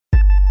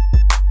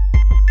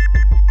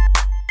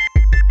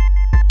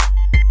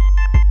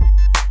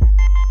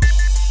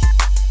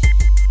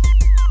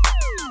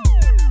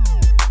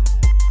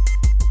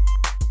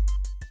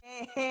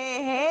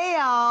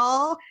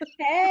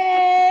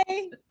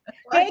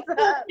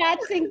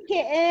Cats and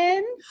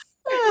kittens.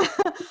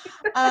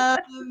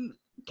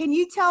 Can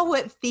you tell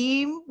what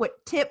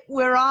tip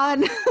we're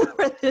on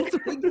for this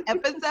week's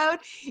episode?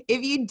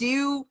 If you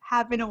do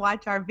happen to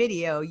watch our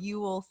video, you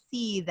will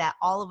see that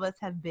all of us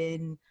have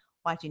been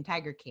watching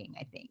Tiger King,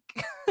 I think.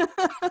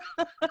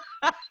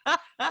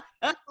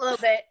 A little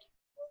bit.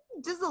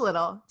 Just a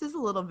little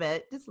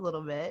bit.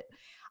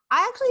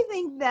 I actually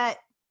think that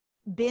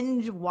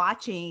binge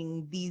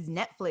watching these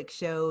Netflix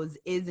shows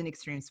is an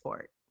extreme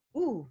sport.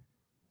 Ooh.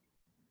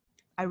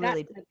 I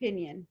really That's an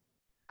opinion.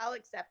 I'll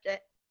accept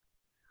it.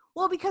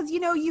 Well, because,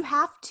 you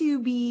have to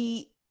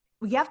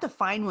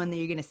find one that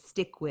you're going to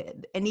stick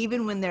with. And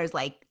even when there's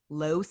like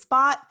low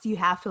spots, you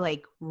have to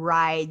like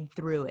ride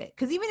through it.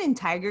 Because even in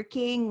Tiger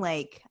King,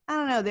 like, I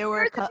don't know, there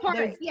were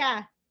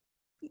yeah.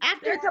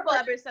 After a couple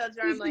episodes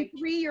where I'm like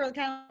 3, you're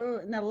kind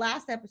of in the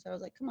last episode, I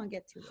was like, come on,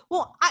 get to it.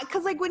 Well,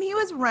 because like when he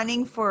was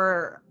running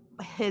for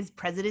his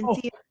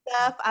presidency and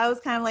stuff, I was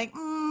kind of like,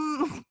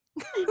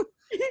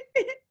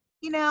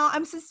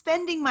 I'm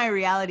suspending my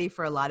reality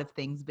for a lot of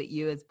things, but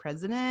you as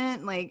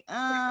president, like,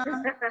 I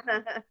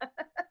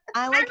like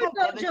I would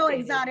go Joe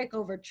Exotic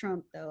over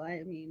Trump, though.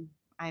 I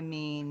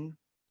mean,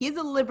 he's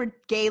a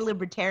gay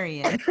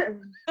libertarian.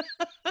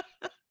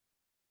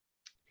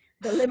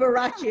 The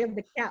Liberace of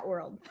the cat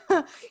world.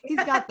 He's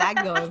got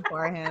that going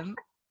for him.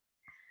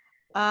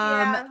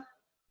 I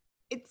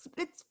think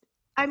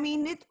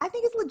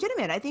it's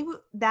legitimate. I think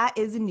that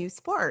is a new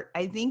sport.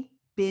 I think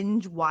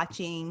binge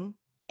watching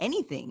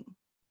anything.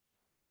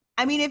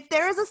 I mean, if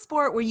there is a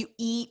sport where you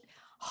eat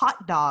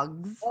hot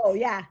dogs. Oh,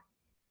 yeah.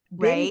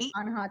 Right? Binge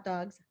on hot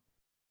dogs.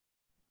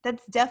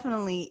 That's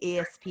definitely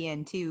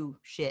ESPN2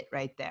 shit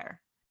right there.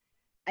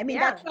 I mean,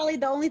 that's probably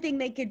the only thing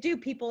they could do.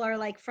 People are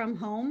like from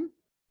home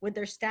with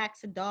their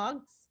stacks of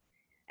dogs,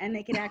 and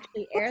they could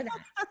actually air that.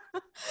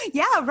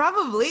 Yeah,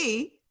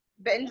 probably.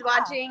 Binge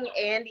watching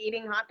and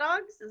eating hot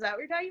dogs? Is that what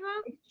you're talking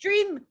about?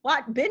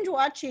 Binge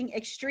watching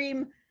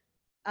extreme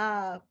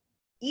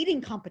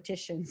eating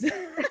competitions.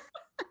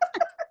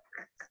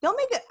 Don't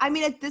make it. I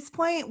mean, at this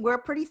point, we're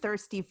pretty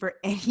thirsty for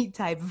any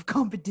type of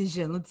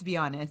competition. Let's be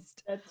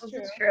honest. This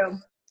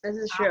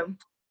is true.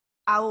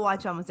 I will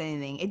watch almost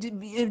anything.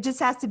 It just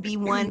has to be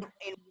one in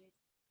which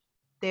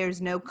there's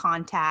no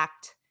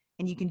contact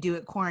and you can do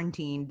it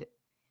quarantined,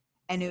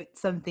 and it's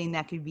something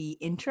that could be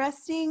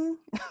interesting.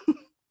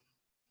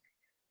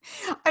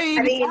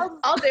 I mean,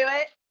 I'll do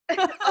it.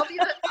 I'll be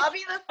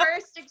the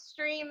first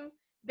extreme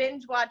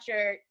binge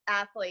watcher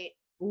athlete.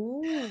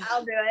 Ooh,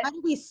 I'll do it. How do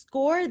we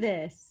score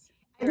this?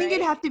 I think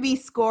it'd have to be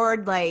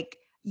scored like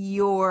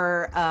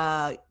your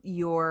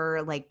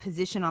like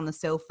position on the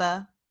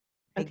sofa.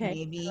 Like okay.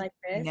 Maybe like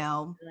this.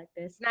 like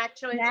this. Snack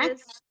choices.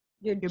 Snacks?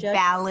 Your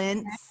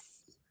balance.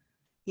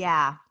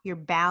 Yeah, your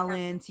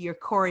balance, your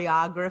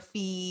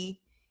choreography.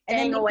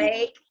 Staying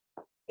awake.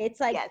 It's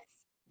like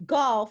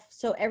golf.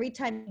 So every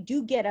time you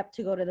do get up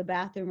to go to the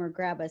bathroom or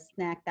grab a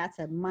snack, that's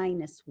a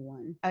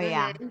 -1. Oh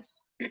yeah.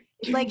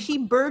 It's like she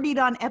birdied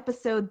on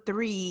episode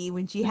 3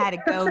 when she had to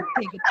go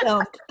take a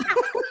dump. That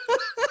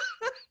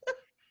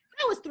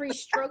was 3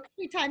 strokes,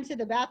 3 times to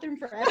the bathroom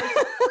for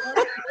episode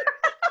 4.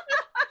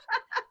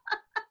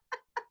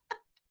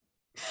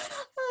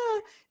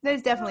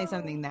 There's definitely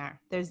something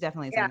there.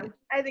 Yeah,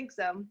 I think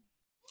so.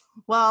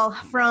 Well,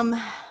 from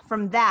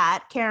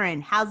that,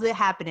 Karen, how's it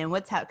happening?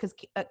 Because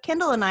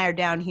Kendall and I are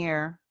down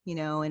here,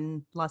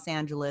 in Los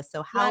Angeles.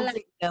 So how's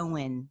it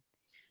going?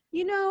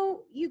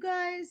 You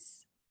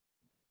guys,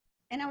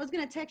 and I was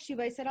going to text you,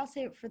 but I said, I'll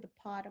save it for the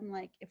pod. I'm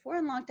like, if we're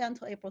in lockdown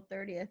till April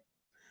 30th,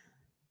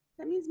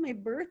 that means my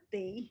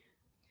birthday.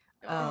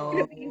 Oh. I'm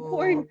going to be in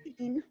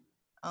quarantine.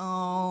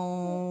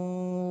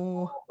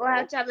 Oh. We'll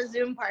have to have a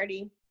Zoom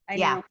party. I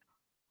know.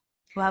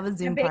 We'll have a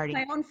Zoom party.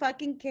 Bake my own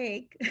fucking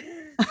cake.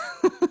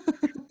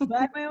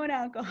 Buy my own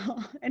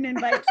alcohol. And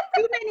invite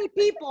too many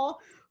people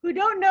who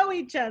don't know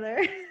each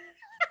other.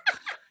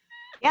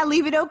 Yeah,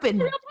 leave it open.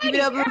 Leave it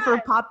open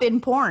for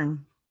pop-in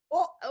porn.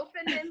 Oh,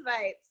 open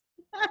invites.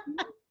 I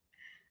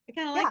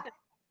kind of like that.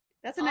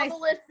 That's a nice.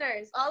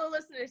 All the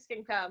listeners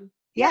can come.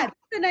 Yeah.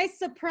 It's a nice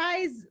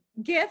surprise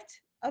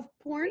gift of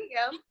porn. There you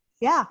go.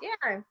 Yeah.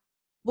 Yeah.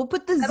 We'll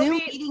put the Zoom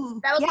meeting.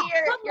 That'll be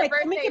your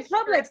birthday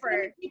public.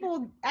 stripper.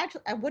 People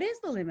actually. What is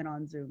the limit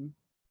on Zoom?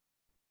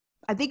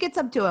 I think it's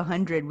up to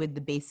 100 with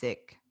the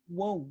basic.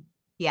 Whoa.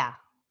 Yeah.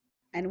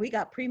 And we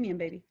got premium,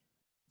 baby.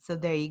 So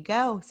there you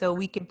go. So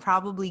we could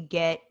probably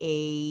get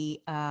a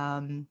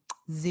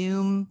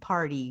Zoom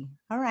party.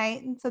 All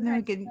right. And something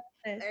we could.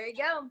 There you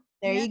go.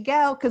 There you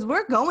go. Because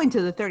we're going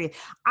to the 30th.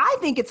 I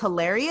think it's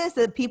hilarious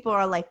that people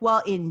are like,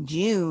 well, in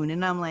June.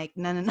 And I'm like,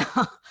 no.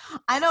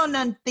 I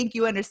don't think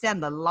you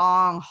understand the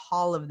long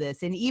haul of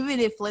this. And even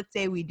if, let's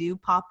say, we do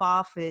pop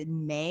off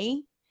in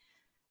May,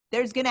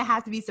 there's going to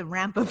have to be some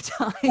ramp up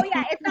time. Oh,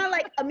 yeah. It's not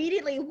like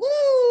immediately,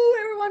 woo,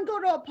 everyone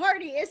go to a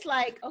party. It's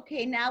like,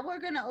 okay, now we're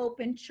going to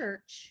open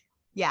church.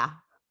 Yeah.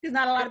 Because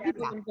not a lot of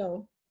people can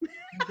go.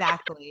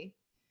 Exactly.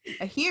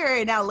 Here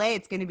in LA,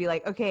 it's going to be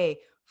like, okay,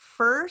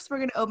 first we're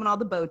gonna open all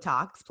the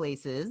Botox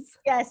places.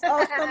 Yes,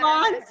 all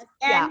salons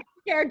Yeah. and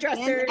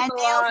hairdressers, And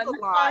nail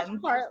massage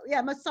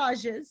salons.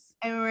 massages.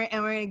 And we're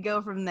gonna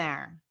go from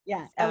there.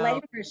 Yeah, So-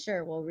 LA for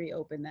sure will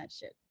reopen that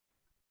shit.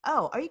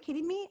 Oh, are you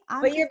kidding me?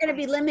 But you're gonna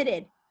be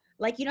limited.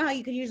 Like, you know how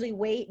you could usually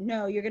wait?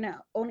 No, you're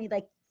gonna only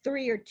like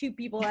 3 or 2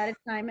 people at a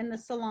time in the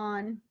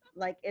salon.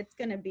 Like, it's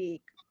gonna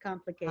be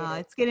complicated.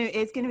 it's gonna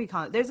be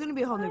there's gonna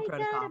be a whole new Why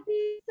protocol. gotta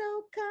be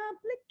so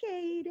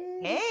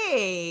complicated?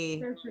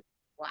 Hey,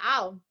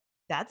 Wow.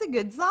 that's a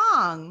good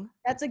song.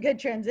 That's a good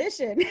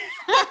transition.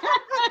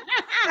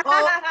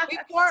 Well,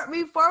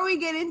 before we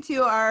get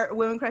into our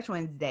Women Crush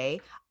Wednesday,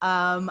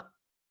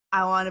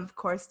 I want to, of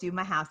course, do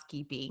my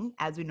housekeeping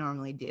as we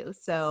normally do.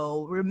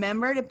 So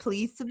remember to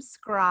please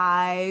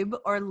subscribe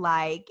or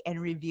like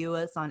and review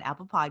us on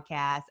Apple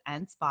Podcasts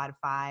and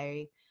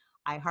Spotify,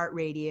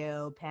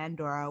 iHeartRadio,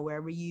 Pandora,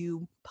 wherever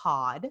you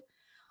pod.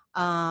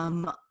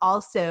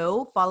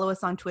 Also follow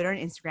us on Twitter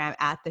and Instagram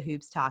at The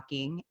Hoops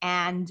Talking.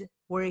 And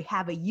we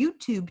have a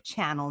YouTube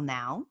channel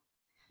now.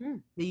 So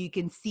you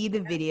can see the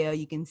video,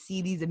 you can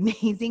see these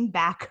amazing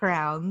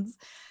backgrounds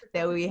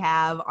that we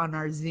have on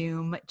our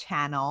Zoom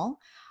channel.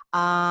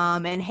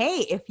 And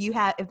hey, if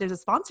there's a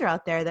sponsor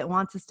out there that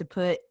wants us to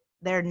put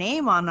their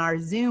name on our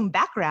Zoom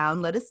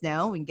background, let us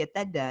know. We can get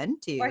that done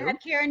too. Or have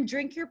Karen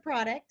drink your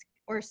product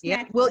or Yeah,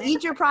 snack. we'll on it.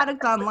 eat your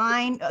product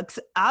online.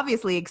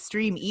 Obviously,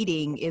 extreme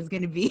eating is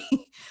going to be.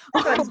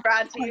 It's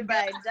brought to you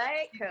by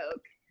Diet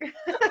Coke.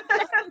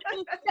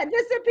 That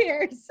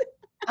disappears.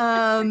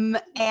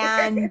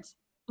 And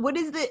what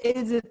is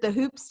it the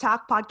Hoops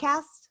Talk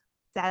podcast?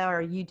 Is that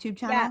our YouTube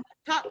channel?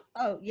 Yeah.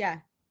 Oh, yeah.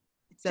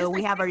 So Just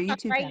we like have our TikTok,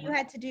 YouTube right? channel. You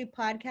had to do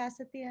podcasts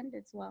at the end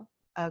as well.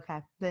 Okay.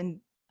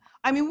 Then,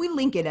 I mean, we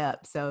link it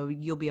up, so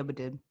you'll be able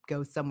to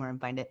go somewhere and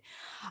find it.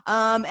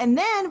 And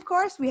then, of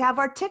course, we have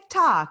our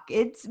TikTok.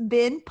 It's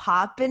been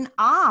popping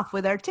off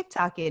with our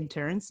TikTok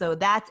intern. So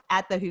that's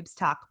at the Hoops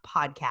Talk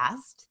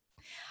podcast.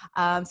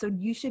 So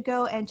you should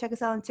go and check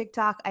us out on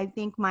TikTok. I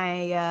think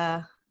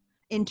my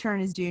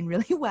intern is doing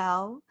really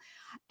well.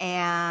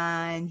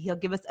 And he'll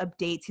give us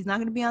updates. He's not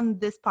going to be on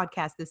this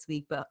podcast this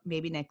week, but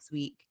maybe next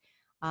week.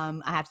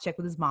 I have to check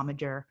with his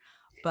momager,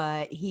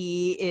 but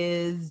he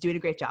is doing a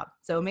great job.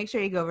 So make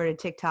sure you go over to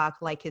TikTok,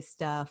 like his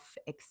stuff,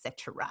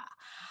 etc.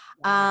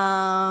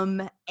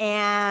 And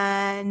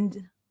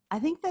I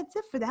think that's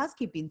it for the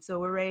housekeeping. So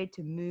we're ready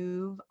to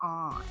move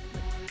on.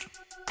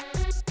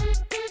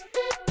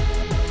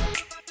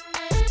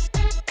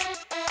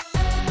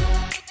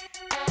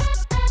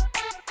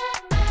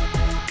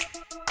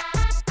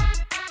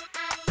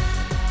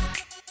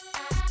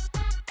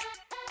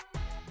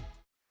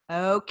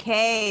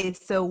 Okay,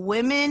 so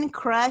Women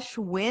Crush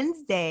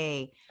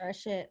Wednesday.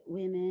 Crush it,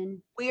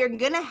 women. We are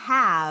going to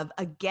have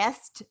a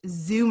guest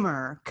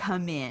Zoomer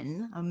come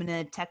in. I'm going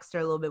to text her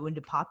a little bit when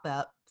to pop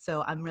up.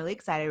 So I'm really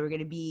excited. We're going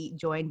to be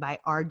joined by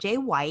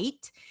RJ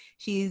White.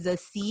 She's a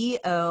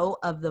CEO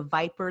of the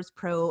Vipers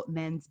Pro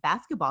men's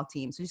basketball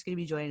team. So she's going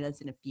to be joining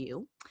us in a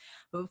few.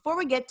 But before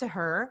we get to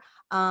her,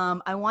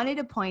 I wanted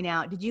to point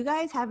out, did you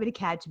guys happen to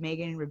catch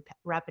Megan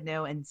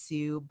Rapinoe and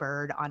Sue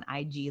Bird on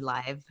IG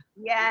Live?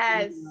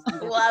 Yes.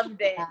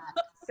 Loved it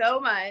so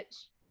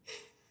much.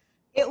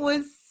 It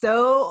was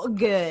so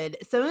good.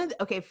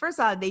 First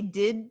off, they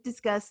did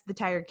discuss the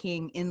Tiger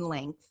King in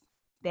length.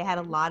 They had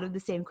a lot of the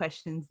same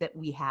questions that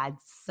we had,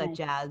 such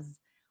as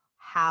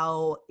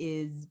how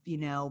is,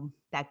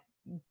 that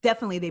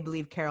definitely they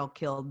believe Carol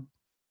killed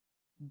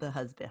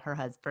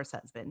her first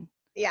husband.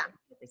 Yeah.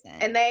 100%.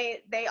 And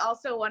they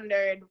also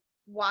wondered,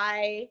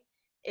 why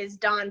is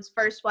Don's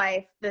first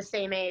wife the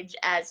same age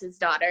as his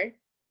daughter?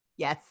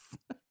 Yes.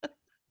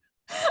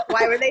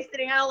 Why were they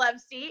sitting on a love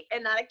seat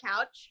and not a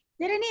couch?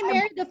 Didn't he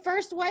marry the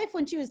first wife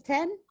when she was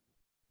 10?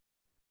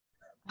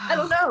 I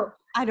don't know.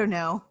 I don't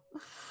know.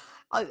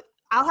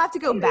 I'll have to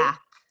go back.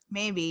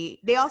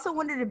 Maybe. They also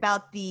wondered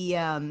about the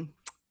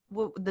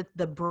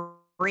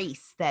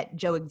brace that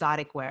Joe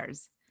Exotic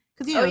wears.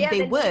 Because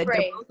they would.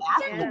 They're both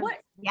athletes. What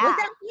Yeah. was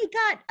that he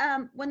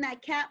got when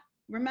that cat,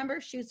 remember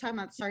she was talking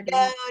about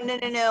sardines?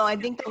 No. I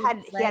think he had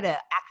an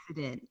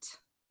accident.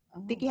 I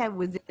think Oh. he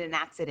was in an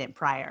accident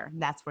prior.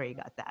 That's where he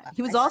got that.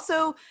 He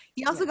also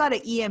got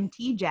an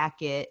EMT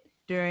jacket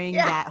during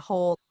that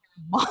whole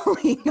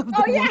mauling of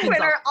the woman's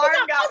When her I arm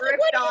was got like, ripped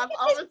what do you off,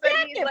 think all of a this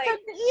sudden he's jacket like, from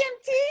the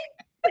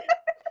EMT?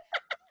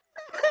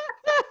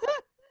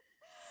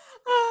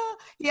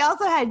 He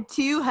also had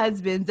 2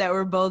 husbands that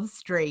were both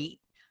straight.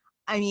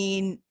 I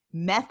mean,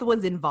 meth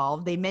was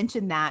involved. They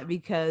mentioned that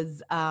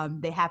because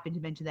they happened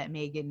to mention that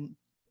Megan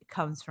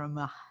comes from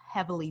a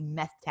heavily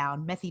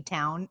methy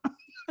town.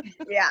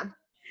 yeah.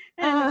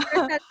 And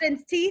her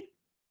husband's teeth.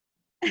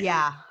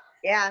 Yeah.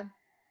 Yeah.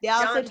 They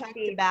also John's talked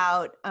teeth.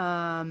 about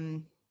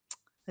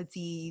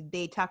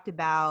they talked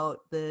about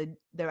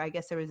I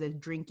guess there was a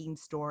drinking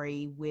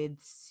story with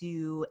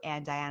Sue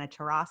and Diana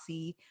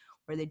Taurasi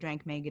where they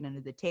drank Megan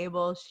under the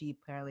table. She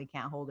apparently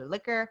can't hold her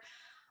liquor.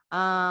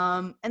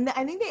 I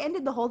think they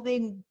ended the whole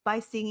thing by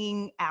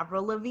singing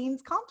Avril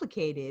Lavigne's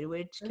Complicated,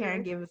 which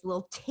Karen gave us a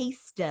little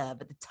taste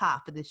of at the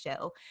top of the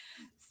show.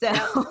 So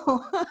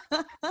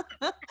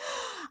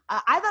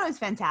I thought it was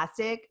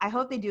fantastic. I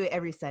hope they do it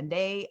every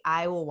Sunday.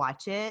 I will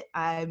watch it.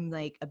 I'm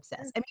like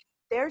obsessed. I mean,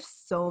 there's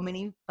so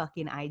many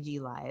fucking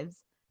IG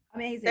lives.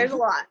 Amazing. There's a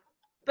lot.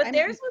 But I'm-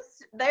 theirs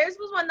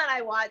was one that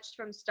I watched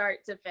from start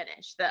to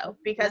finish though,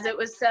 because it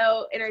was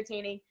so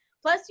entertaining.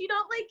 Plus, you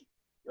don't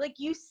like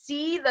you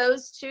see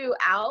those two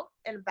out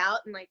and about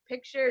in like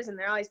pictures, and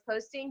they're always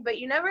posting, but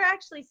you never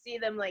actually see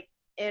them like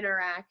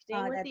interacting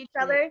Oh, with that's each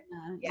cute. other.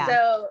 Yeah.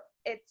 So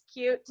it's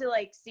cute to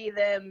like see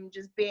them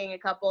just being a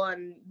couple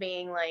and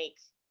being like,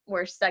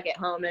 we're stuck at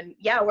home and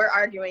yeah, we're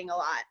arguing a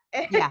lot.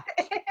 Yeah.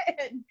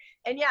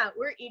 and yeah,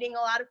 we're eating a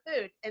lot of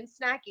food and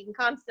snacking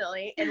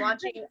constantly and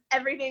watching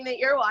everything that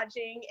you're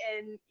watching.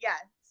 And yeah,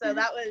 so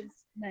that was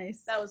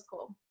Nice.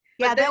 cool.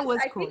 Yeah, But that was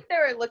I cool. think they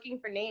were looking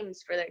for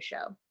names for their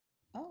show.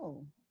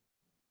 Oh,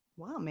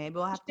 Wow, maybe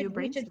we'll have to do a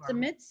we should brainstorm.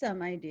 submit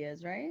some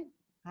ideas, right?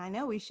 I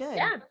know we should.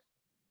 Yeah.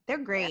 They're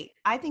great.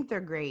 I think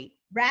they're great.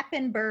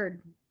 Rapping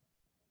bird.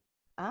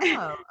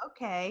 Oh,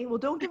 okay. Well,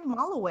 don't give them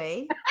all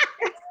away.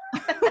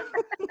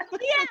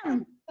 Yeah.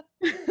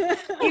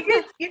 You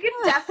can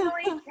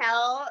definitely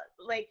tell,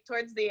 like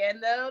towards the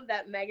end though,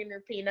 that Megan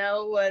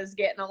Rapinoe was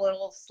getting a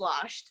little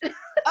sloshed.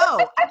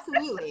 Oh,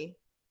 absolutely.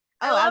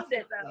 I loved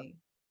it, though. absolutely.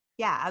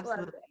 Yeah, Loved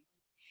absolutely. it.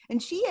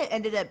 And she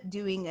ended up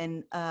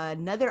doing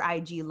another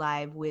IG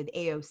live with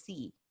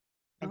AOC.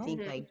 I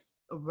think Mhm. like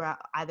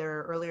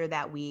either earlier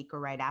that week or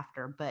right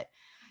after. But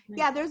Nice.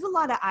 yeah, there's a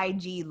lot of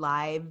IG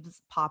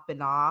lives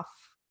popping off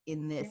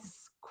in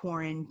this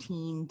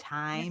quarantine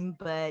time.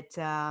 But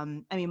I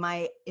mean,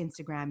 my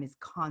Instagram is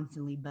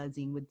constantly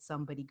buzzing with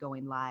somebody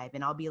going live,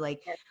 and I'll be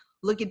like Yes.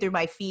 looking through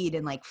my feed,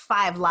 and like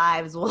 5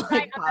 lives will like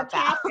Right on the pop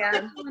out. top.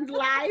 Yeah. Someone's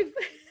live.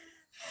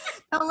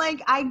 I'm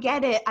like, I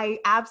get it. I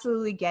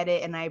absolutely get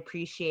it. And I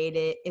appreciate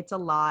it. It's a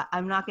lot.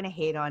 I'm not going to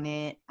hate on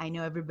it. I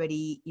know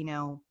everybody, you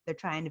know, they're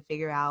trying to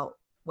figure out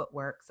what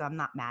works. So I'm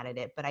not mad at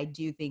it. But I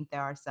do think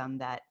there are some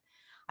that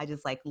I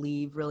just like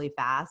leave really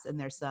fast. And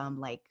there's some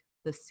like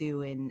the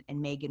Sue and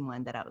Megan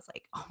one that I was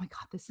like, oh my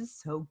God, this is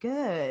so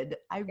good.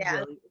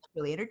 It's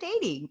really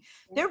entertaining.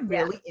 They're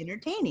really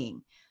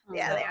entertaining.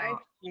 Yeah, they are.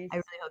 Nice. I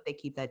really hope they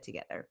keep that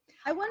together.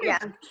 I wonder Yeah.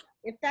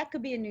 if that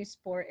could be a new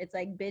sport. It's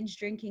like binge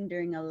drinking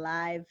during a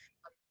live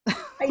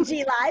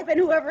IG live, and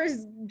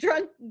whoever's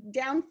drunk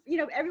down, you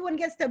know, everyone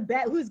gets to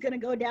bet who's gonna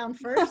go down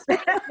first.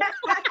 That's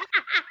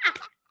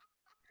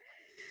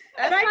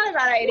not a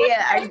bad idea,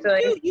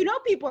 actually. Dude, you know,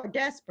 people are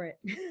desperate.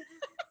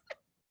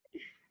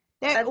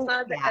 That's oh,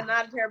 not yeah.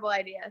 not a terrible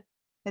idea.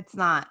 It's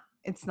not.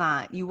 It's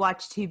not. You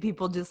watch two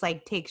people just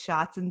like take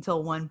shots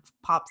until one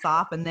pops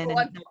off, and then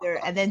One another,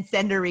 and then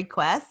send a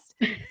request.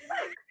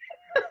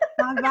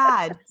 Not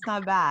bad. It's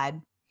not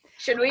bad.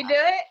 Should we do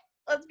it?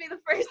 Let's be the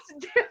first to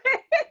do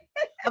it.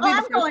 I'll be the I'm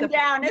first going to-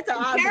 down. It's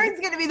awesome. Karen's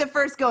gonna be the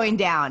first going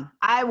down.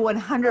 I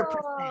 100%.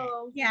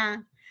 Oh. Yeah.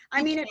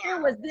 I mean, if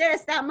it was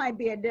this, that might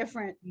be a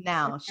different.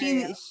 No,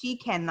 scenario. she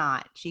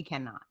cannot. She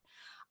cannot.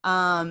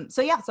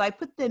 So yeah, so I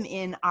put them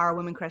in our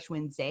Women Crush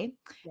Wednesday.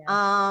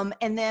 Yeah.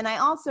 And then I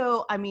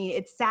also, I mean,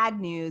 it's sad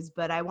news,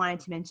 but I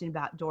wanted to mention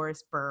about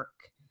Doris Burke.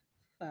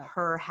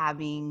 Her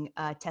having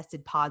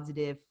tested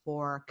positive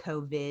for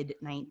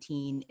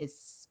COVID-19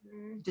 is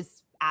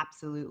just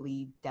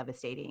absolutely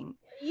devastating.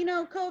 You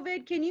know,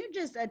 COVID, can you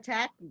just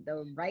attack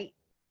the right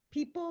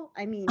people?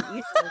 I mean,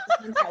 you know,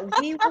 the ones that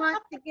we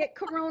want to get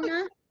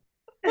corona.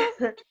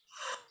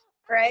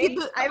 Right?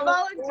 People- I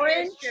volunteer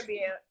Orange.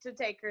 tribute to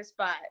take her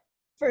spot.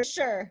 For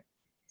sure.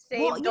 Save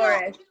Well, yeah.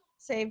 Doris.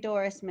 Save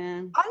Doris,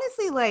 man.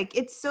 Honestly, like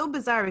it's so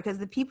bizarre because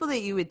the people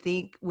that you would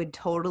think would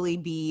totally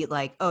be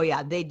like, oh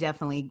yeah, they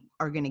definitely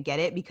are going to get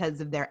it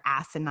because of their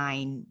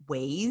asinine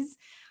ways,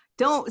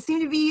 don't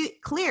seem to be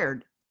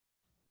cleared.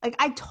 Like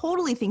I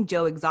totally think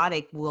Joe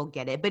Exotic will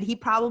get it, but he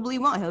probably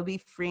won't. He'll be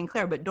free and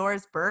clear. But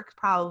Doris Burke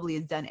probably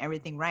has done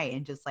everything right,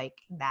 and just like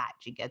that,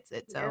 she gets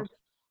it. So,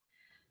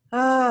 we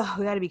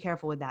got to be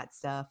careful with that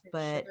stuff.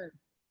 But Sure.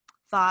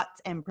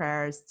 thoughts and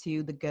prayers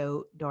to the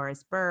GOAT,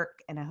 Doris Burke,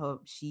 and I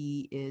hope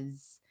she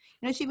is,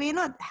 you know, she may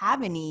not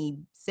have any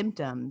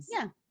symptoms.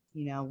 Yeah.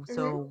 You know,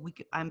 so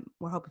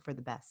we're hoping for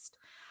the best.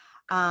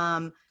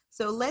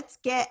 So let's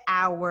get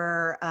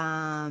our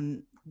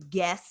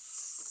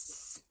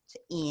guests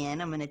in.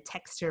 I'm gonna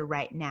text her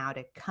right now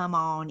to come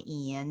on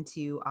in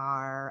to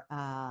our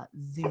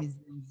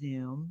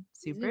Zoom.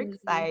 Super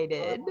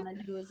excited. All I want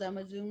to do is I'm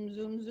a zoom.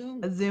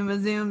 A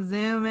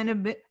zoom, and a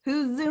bit.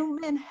 Who's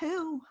zooming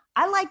who?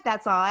 I like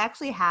that song. I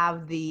actually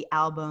have the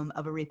album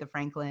of Aretha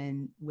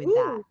Franklin with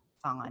that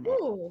song on it.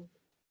 Ooh.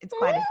 It's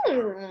quite a,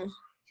 Mm.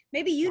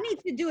 Maybe you need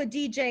to do a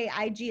DJ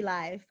IG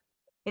live.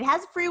 it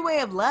has Freeway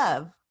of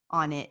Love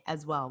on it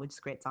as well, which is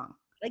a great song.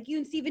 Like you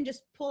and Steven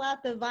just pull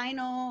out the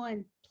vinyl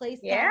and play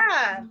some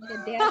Yeah. like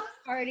a dance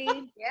party.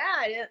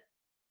 Yeah.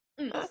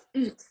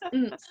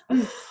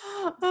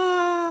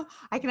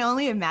 I can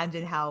only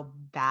imagine how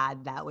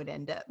bad that would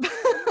end up.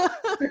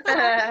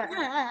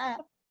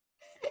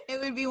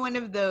 It would be one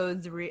of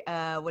those,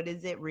 what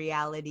is it,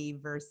 reality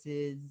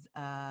versus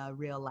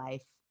real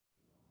life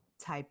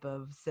type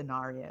of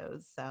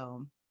scenarios.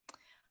 So,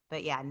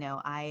 But yeah,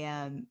 no,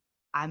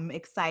 I'm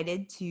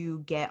excited to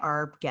get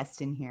our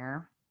guest in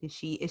here. Is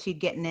she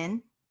getting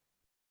in?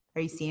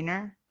 Are you seeing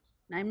her?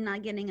 I'm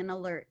not getting an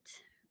alert.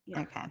 Yeah.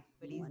 Okay.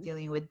 But he's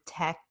dealing with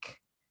tech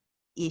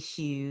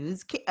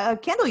issues.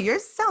 Kendall,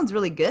 yours sounds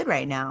really good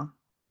right now.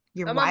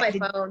 I'm on my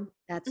phone.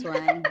 That's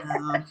why.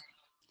 Oh,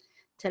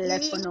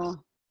 Telefono.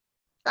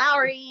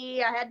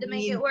 Sorry, I had to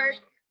make it work.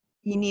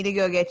 you need to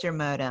go get your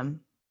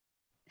modem.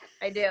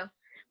 I do.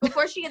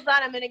 Before she gets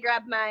on, I'm gonna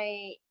grab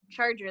my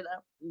charger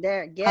though.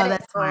 There, get it.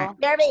 That's smart.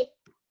 Derby.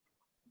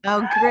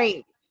 Oh,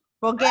 great.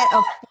 We'll get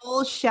a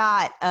full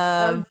shot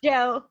of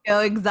Joe. Joe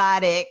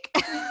Exotic.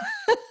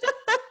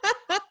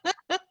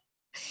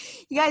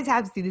 You guys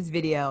have to see this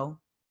video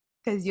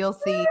because you'll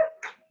see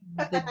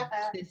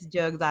this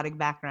Joe Exotic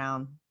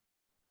background.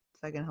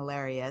 It's fucking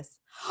hilarious.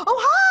 Oh,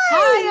 hi!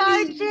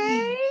 Hi,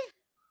 RJ.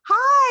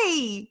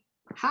 Hi!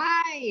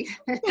 Hi.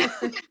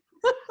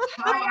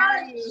 How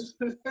are you?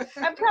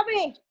 I'm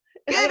coming.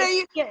 Good. Are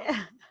you?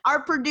 Yeah.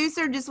 Our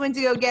producer just went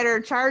to go get her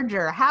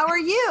charger. How are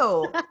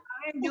you?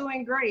 I'm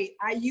doing great.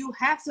 You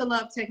have to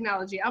love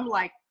technology. I'm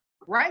like,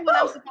 right when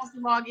I'm supposed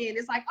to log in,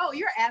 it's like, oh,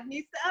 your app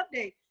needs to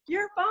update.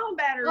 Your phone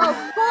battery. Oh,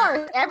 of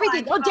course.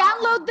 Everything. Oh,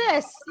 download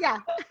this. Yeah.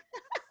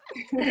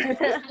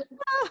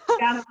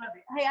 Gotta love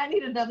it. Hey, I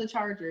need another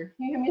charger.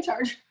 Can you give me a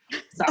charger?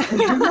 Sorry.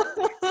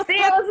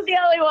 See, I wasn't the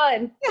only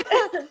one.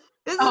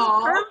 This is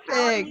Aw, perfect.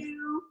 How are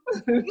you?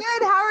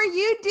 Good. How are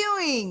you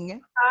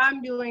doing?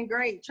 I'm doing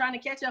great. Trying to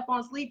catch up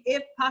on sleep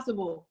if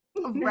possible.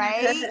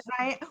 Right?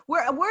 Right.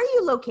 Where are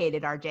you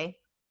located, RJ?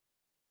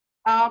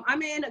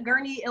 I'm in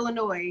Gurnee,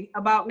 Illinois,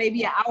 about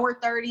maybe an hour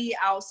 30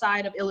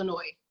 outside of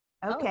Illinois.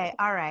 Okay.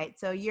 All right.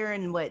 So you're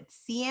in what?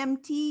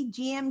 CMT,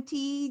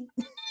 GMT?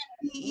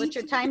 What's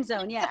your time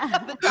zone? Yeah.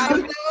 The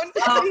time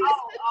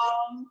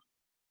zone?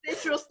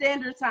 Central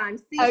Standard Time,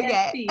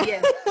 Okay. CST,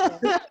 yes.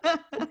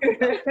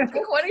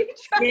 What are you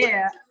trying?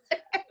 Yeah,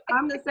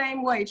 I'm the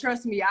same way.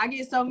 Trust me. I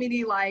get so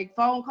many like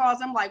phone calls.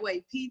 I'm like,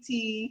 wait,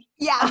 PT.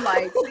 Yeah. I'm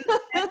like,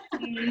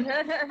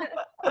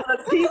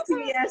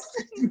 PTS.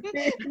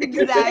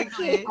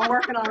 Exactly. I'm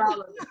working on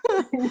all of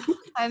it.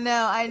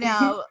 I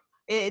know.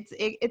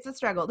 It's a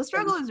struggle. The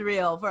struggle is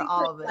real for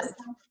all of us.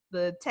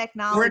 The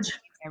technology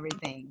and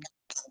everything.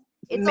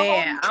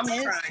 Man, I'm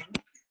trying.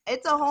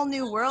 It's a whole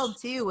new world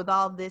too with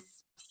all this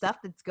stuff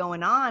that's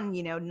going on,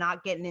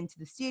 not getting into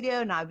the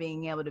studio, not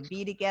being able to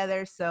be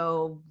together.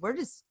 So we're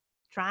just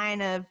trying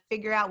to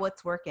figure out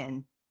what's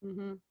working.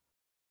 Mm-hmm.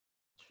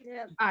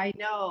 Yeah. I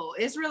know.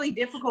 It's really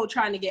difficult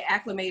trying to get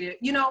acclimated.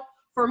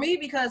 For me,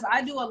 because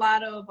I do a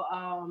lot of,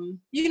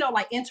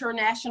 like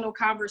international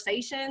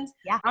conversations.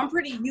 Yeah. I'm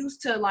pretty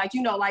used to like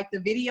the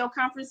video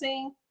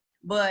conferencing.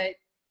 But,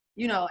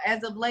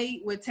 as of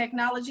late with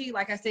technology,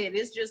 like I said,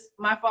 it's just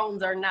my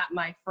phones are not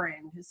my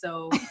friend.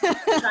 So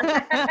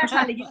I'm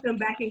trying to get them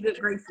back in good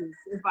graces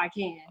if I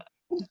can.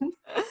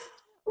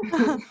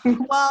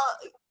 Well,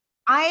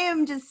 I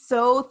am just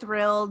so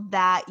thrilled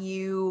that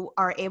you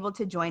are able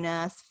to join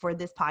us for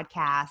this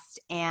podcast.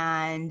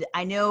 And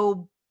I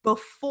know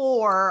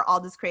before all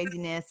this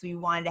craziness, we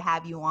wanted to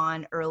have you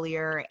on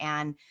earlier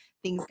and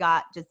things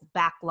got just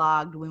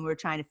backlogged when we were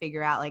trying to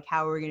figure out like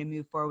how we're going to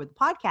move forward with the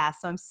podcast.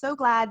 So I'm so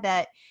glad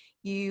that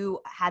you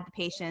had the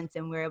patience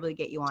and we're able to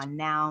get you on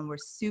now. And we're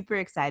super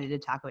excited to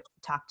talk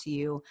to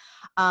you.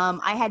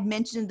 I had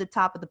mentioned at the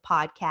top of the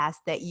podcast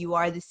that you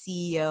are the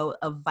CEO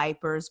of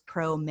Vipers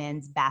Pro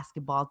Men's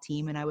Basketball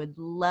Team. And I would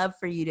love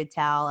for you to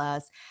tell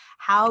us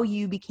how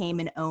you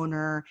became an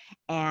owner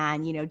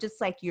and,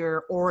 just like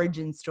your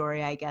origin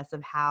story, I guess,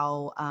 of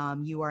how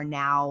you are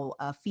now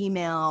a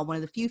female, one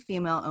of the few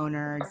female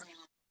owners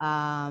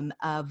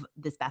of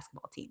this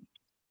basketball team.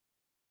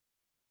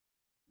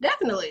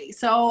 Definitely.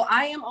 So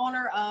I am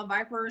owner of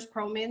Vipers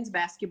Pro Men's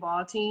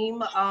Basketball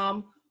Team.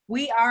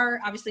 We are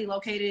obviously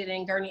located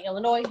in Gurnee,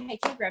 Illinois. Hey,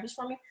 can you grab this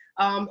for me?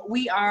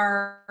 We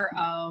are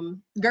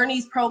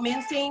Gurnee's Pro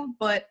Men's team,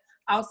 but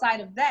outside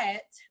of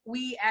that,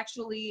 we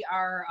actually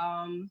are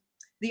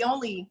the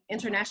only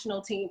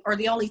international team, or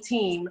the only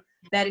team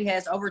that it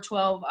has over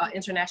 12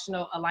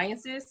 international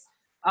alliances.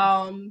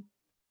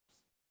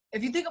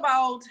 If you think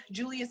about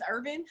Julius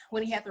Erving,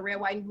 when he had the red,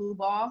 white, and blue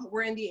ball,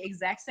 we're in the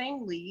exact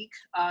same league.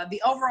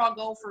 The overall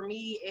goal for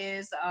me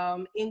is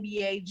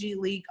NBA G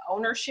League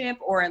ownership,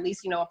 or at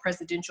least, a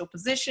presidential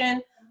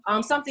position,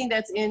 something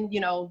that's in,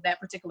 that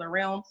particular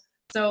realm.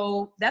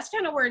 So that's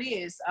kind of where it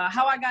is.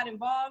 How I got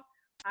involved,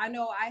 I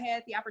know I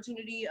had the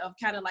opportunity of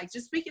kind of like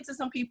just speaking to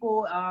some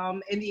people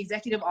in the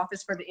executive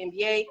office for the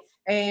NBA,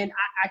 and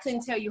I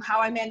couldn't tell you how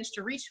I managed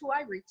to reach who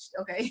I reached,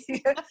 okay,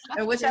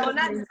 and which I will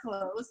not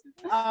disclose.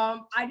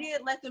 I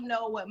did let them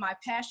know what my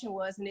passion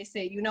was, and they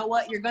said, you know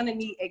what, you're going to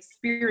need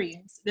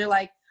experience. They're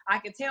like, I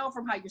can tell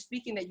from how you're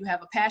speaking that you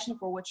have a passion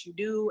for what you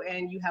do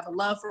and you have a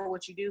love for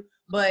what you do,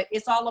 but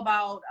it's all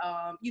about,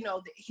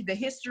 the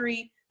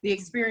history, the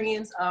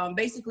experience,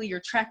 basically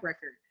your track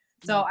record.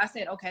 So I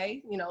said,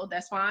 okay,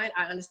 that's fine.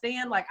 I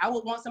understand. Like, I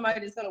would want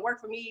somebody that's going to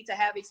work for me to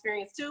have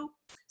experience too.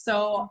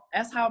 So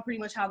that's pretty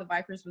much how the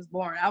Vipers was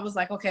born. I was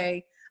like,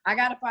 okay, I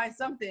got to find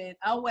something,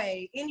 a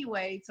way,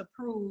 anyway, to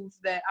prove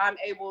that I'm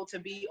able to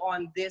be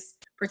on this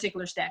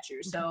particular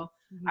stature. So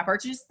I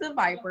purchased the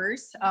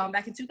Vipers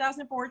back in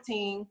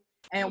 2014,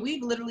 and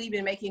we've literally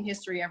been making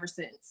history ever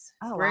since.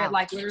 Oh, We're at wow.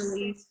 like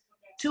literally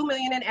 2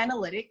 million in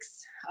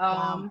analytics.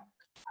 Wow.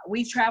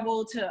 We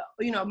travel to,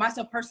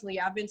 myself personally,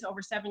 I've been to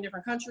over 7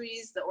 different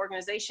countries. The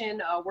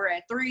organization, we're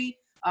at 3.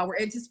 We're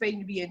anticipating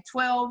to be in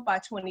 12 by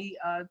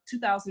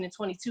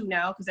 2022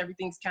 now, because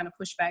everything's kind of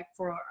pushed back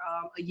for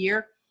a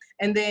year.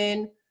 And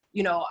then,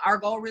 our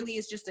goal really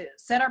is just to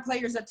set our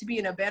players up to be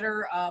in a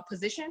better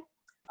position,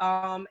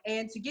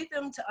 and to get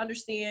them to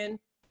understand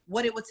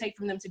what it would take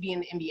for them to be in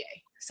the NBA.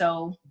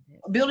 So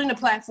building a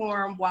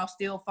platform while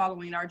still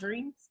following our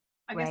dreams,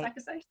 I guess I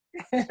could say.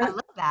 I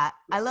love that.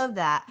 I love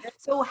that.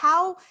 So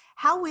how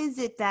is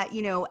it that,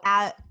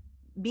 at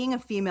being a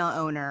female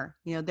owner,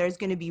 there's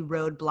going to be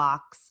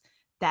roadblocks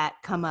that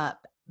come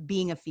up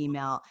being a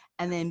female,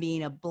 and then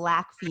being a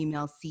Black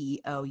female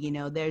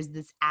CEO, there's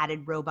this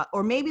added robot,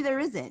 or maybe there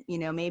isn't,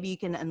 maybe you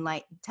can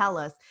tell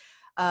us,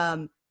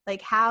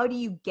 like, how do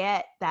you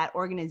get that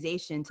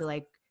organization to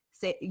like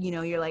say,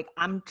 you're like,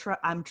 I'm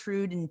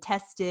true and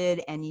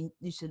tested, and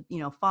you should,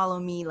 follow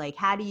me. Like,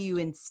 how do you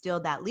instill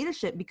that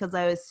leadership? Because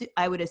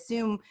I would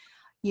assume,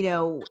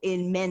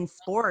 in men's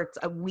sports,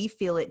 we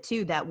feel it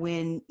too, that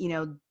when,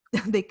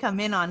 they come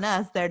in on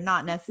us, they're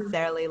not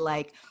necessarily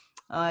like,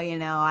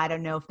 I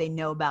don't know if they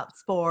know about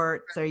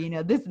sports or,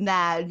 this and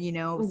that,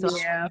 so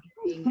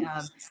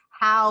Yeah.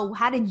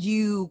 how did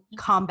you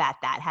combat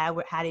that?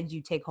 How did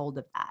you take hold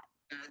of that?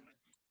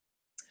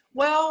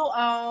 Well,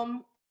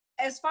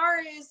 as far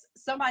as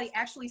somebody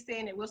actually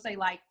saying it, we'll say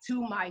like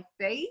to my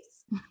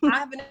face, I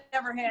haven't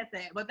ever had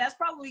that, but that's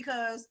probably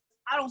because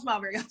I don't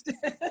smile very often.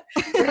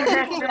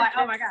 You're like,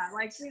 oh my God,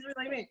 like she's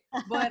really me.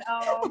 But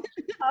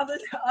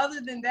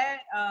other than that,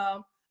 I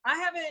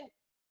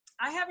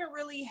haven't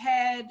really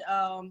had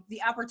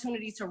the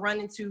opportunity to run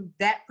into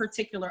that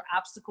particular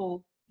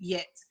obstacle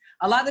yet.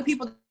 A lot of the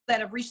people that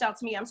have reached out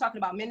to me, I'm talking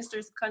about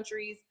ministers of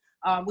countries,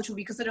 which would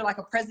be considered like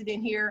a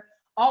president here.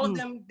 All of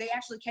them, they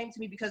actually came to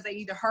me because they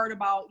either heard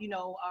about,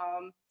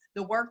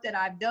 the work that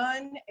I've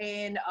done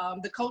and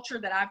the culture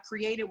that I've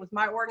created with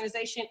my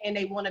organization, and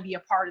they want to be a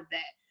part of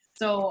that.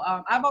 So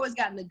I've always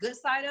gotten the good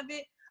side of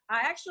it. I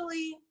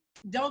actually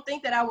don't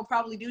think that I will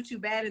probably do too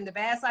bad in the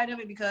bad side of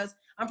it, because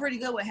I'm pretty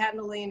good with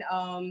handling,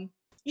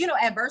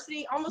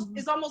 adversity.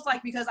 It's almost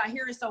like, because I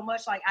hear it so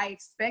much, like I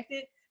expect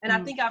it. And I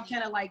think I've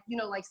kind of like,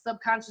 like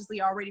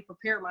subconsciously already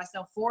prepared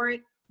myself for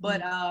it.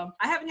 But I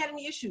haven't had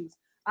any issues.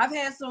 I've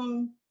had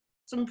some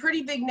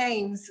pretty big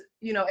names,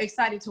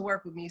 excited to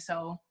work with me.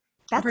 So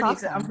that's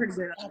awesome. I'm pretty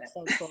good at That's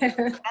that. so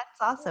cool.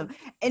 That's awesome.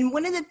 And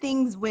one of the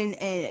things when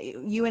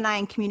you and I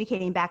in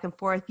communicating back and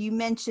forth, you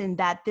mentioned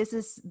that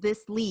this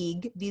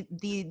league,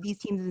 these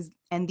teams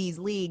and these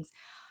leagues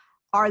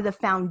are the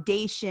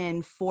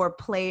foundation for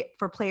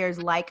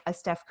players like a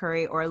Steph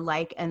Curry or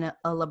like a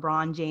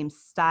LeBron James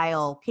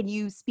style. Can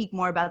you speak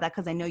more about that?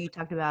 Because I know you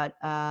talked about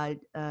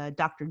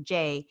Dr.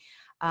 J.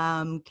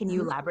 Can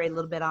you elaborate a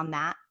little bit on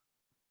that?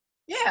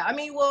 Yeah, I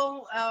mean,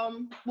 well,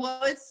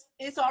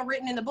 it's all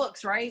written in the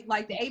books, right?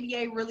 Like the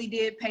ABA really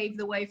did pave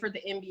the way for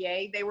the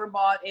NBA. They were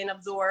bought and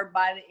absorbed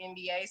by the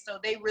NBA, so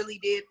they really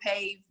did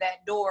pave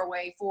that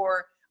doorway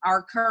for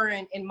our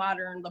current and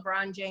modern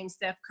LeBron James,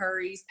 Steph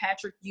Curry's,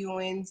 Patrick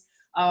Ewing's,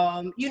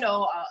 Akeem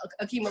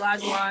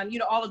Olajuwon,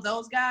 all of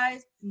those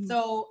guys.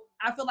 So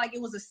I feel like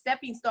it was a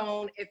stepping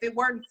stone. If it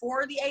weren't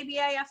for the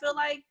ABA, I feel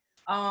like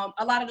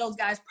a lot of those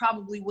guys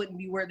probably wouldn't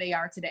be where they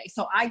are today.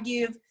 So I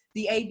give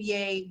the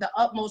ABA the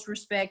utmost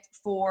respect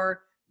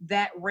for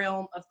that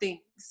realm of things.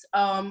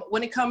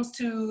 When it comes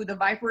to the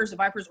Vipers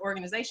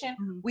organization,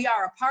 we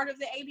are a part of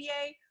the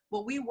ABA,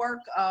 but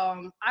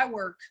I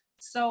work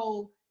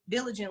so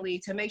diligently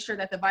to make sure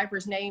that the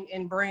Vipers name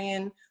and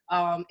brand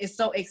is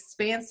so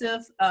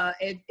expansive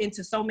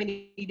into so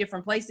many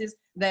different places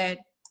that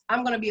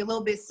I'm going to be a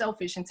little bit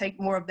selfish and take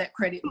more of that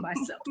credit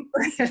myself.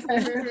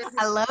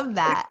 I love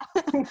that.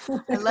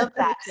 I love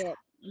that.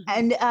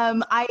 And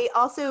I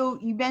also,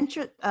 you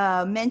mentioned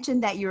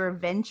that you're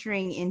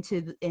venturing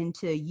into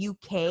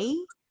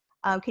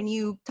UK. Can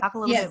you talk a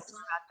little bit more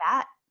about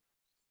that?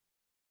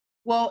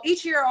 Well,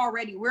 each year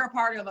already, we're a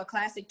part of a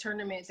classic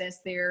tournament that's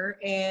there.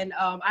 And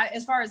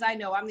as far as I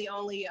know, I'm the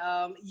only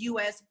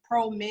U.S.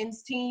 pro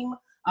men's team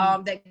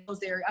that goes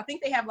there. I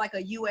think they have like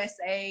a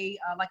USA,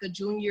 like a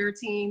junior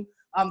team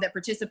that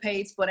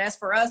participates. But as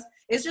for us,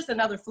 it's just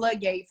another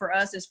floodgate for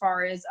us as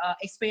far as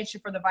expansion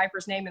for the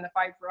Vipers name and the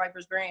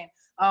Vipers brand.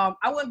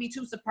 I wouldn't be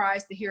too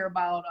surprised to hear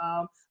about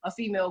a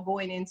female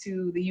going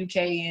into the UK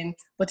and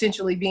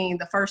potentially being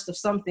the first of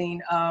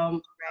something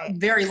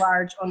very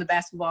large on the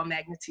basketball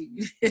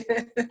magnitude.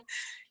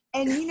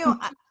 And,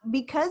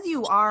 because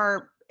you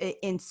are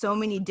in so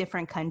many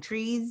different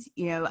countries,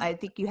 I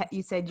think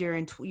you said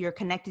you're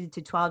connected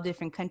to 12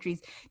 different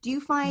countries. Do you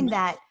find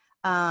that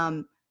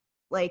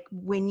like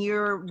when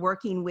you're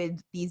working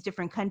with these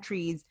different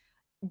countries,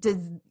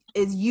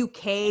 is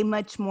UK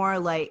much more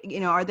like, you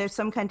know, are there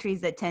some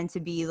countries that tend to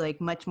be like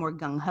much more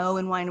gung-ho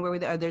in wine, where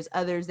are there's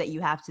others that you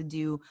have to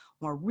do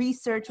more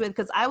research with?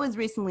 Because I was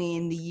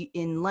recently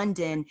in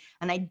London,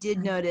 and I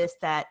did notice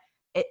that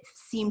it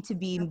seemed to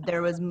be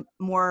there was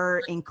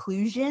more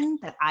inclusion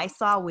that I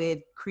saw with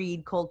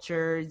creed,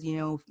 cultures, you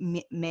know,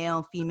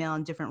 male, female,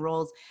 and different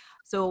roles.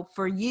 So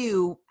for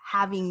you,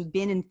 having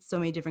been in so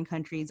many different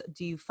countries,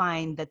 do you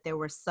find that there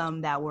were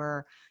some that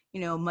were,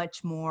 you know,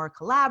 much more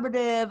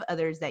collaborative,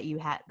 others that you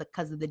had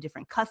because of the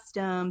different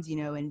customs, you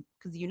know, and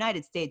because the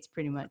United States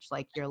pretty much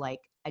like, you're like,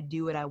 I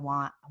do what I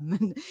want,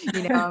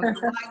 you know, I'm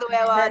like the way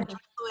I want,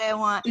 dress the way I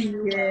want.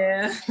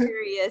 Yeah. I'm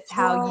curious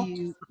how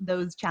Well,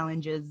 those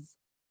challenges.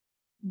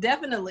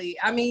 definitely.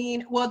 I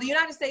mean, well, the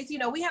United States, you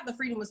know, we have the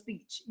freedom of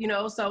speech, you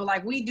know, so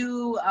like we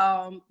do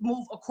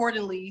move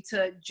accordingly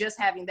to just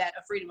having that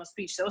a freedom of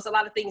speech. So it's a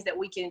lot of things that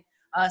we can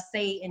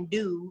say and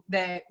do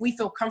that we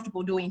feel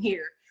comfortable doing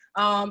here.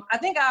 I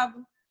think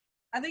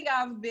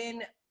I've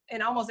been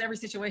in almost every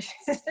situation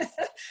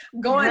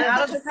going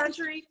out of the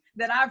country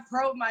that I've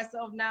probed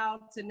myself now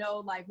to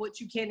know like what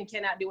you can and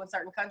cannot do in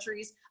certain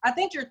countries. I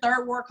think your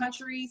third world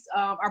countries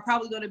are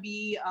probably going to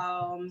be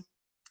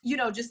you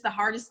know, just the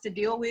hardest to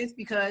deal with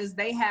because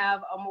they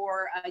have a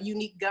more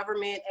unique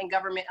government and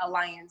government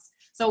alliance.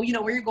 So, you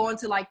know, when you're going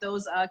to like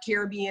those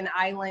Caribbean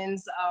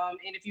islands,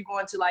 and if you're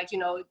going to like, you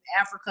know,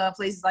 Africa,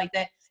 places like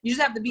that, you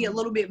just have to be a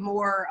little bit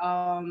more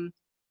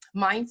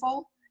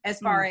mindful as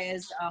far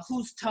as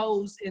whose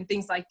toes and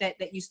things like that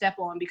that you step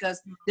on,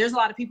 because there's a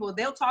lot of people,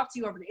 they'll talk to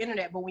you over the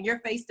internet, but when you're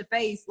face to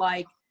face,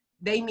 like,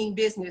 they mean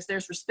business.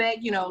 There's respect,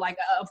 you know, like,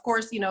 of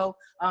course, you know,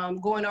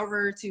 going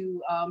over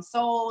to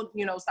Seoul,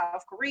 you know,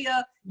 South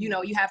Korea, you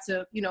know, you have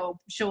to, you know,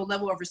 show a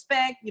level of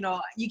respect. You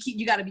know,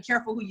 you got to be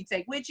careful who you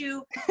take with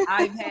you.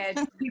 I've had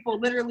people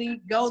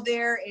literally go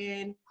there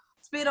and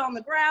spit on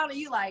the ground, and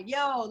you like,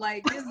 yo,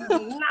 like, this is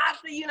not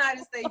the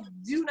United States.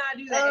 Do not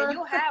do that. And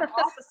you'll have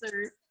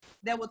officers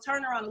that will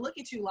turn around and look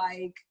at you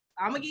like,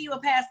 I'm gonna give you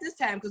a pass this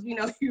time because we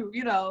know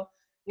you know,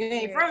 you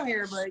ain't from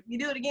here, but you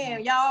do it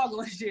again, y'all all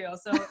going to jail.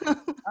 So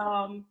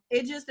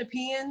it just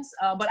depends.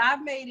 But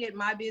I've made it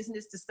my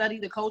business to study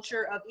the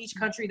culture of each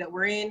country that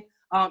we're in,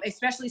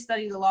 especially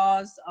study the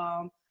laws.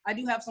 I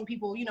do have some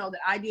people, you know,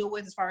 that I deal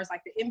with as far as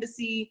like the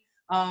embassy.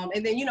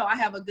 And then, you know, I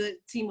have a good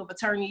team of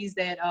attorneys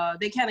that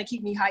they kind of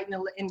keep me heightened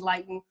and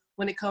enlightened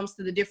when it comes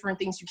to the different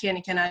things you can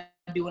and cannot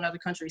do in other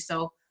countries.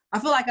 So I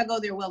feel like I go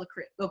there well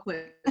equipped.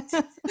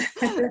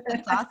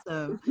 That's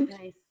awesome.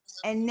 Nice.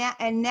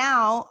 And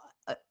now,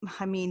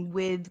 I mean,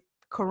 with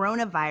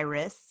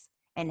coronavirus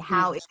and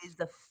how it is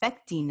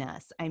affecting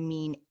us, I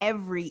mean,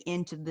 every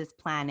inch of this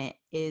planet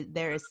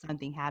there is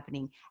something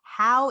happening.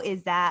 How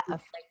is that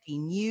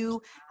affecting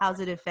you? How's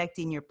it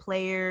affecting your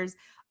players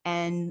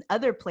and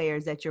other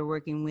players that you're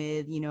working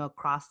with, you know,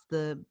 across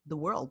the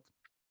world?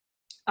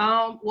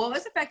 Well,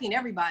 it's affecting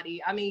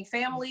everybody. I mean,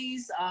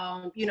 families,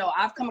 you know,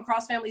 I've come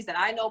across families that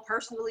I know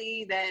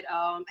personally that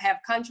have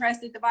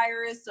contrasted the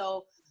virus.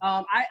 So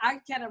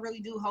I kind of really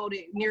do hold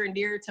it near and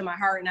dear to my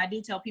heart. And I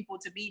do tell people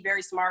to be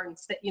very smart and,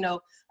 you know,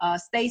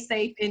 stay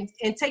safe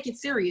and take it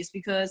serious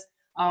because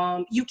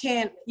you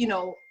can't, you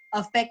know,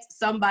 affect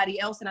somebody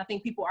else. And I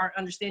think people aren't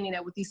understanding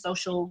that with these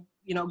social,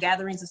 you know,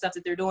 gatherings and stuff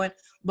that they're doing,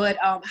 but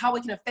how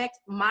it can affect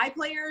my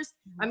players.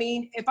 I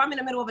mean, if I'm in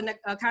the middle of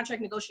a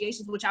contract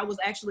negotiations, which I was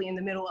actually in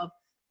the middle of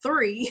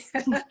 3,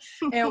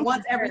 and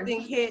once everything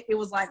hit, it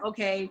was like,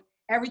 okay,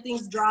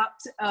 everything's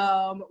dropped.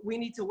 We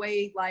need to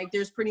wait. Like,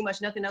 there's pretty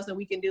much nothing else that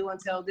we can do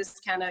until this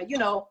kind of, you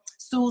know,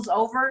 stools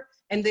over.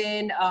 And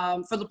then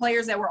for the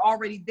players that were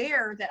already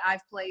there that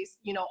I've placed,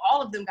 you know,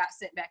 all of them got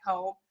sent back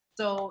home.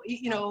 So,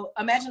 you know,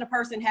 imagine a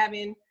person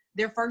having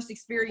their first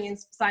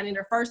experience signing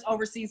their first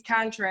overseas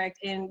contract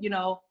and, you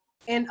know,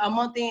 in a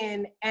month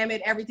in,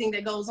 amid everything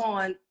that goes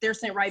on, they're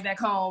sent right back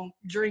home,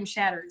 dream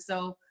shattered.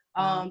 So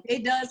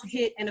it does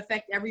hit and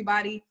affect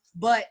everybody,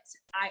 but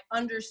I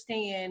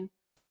understand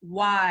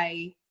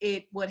why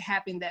it would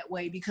happen that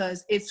way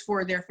because it's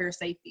for their fair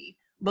safety.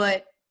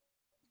 But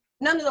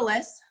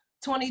nonetheless,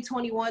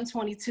 2021,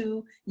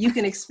 22, you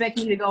can expect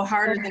me to go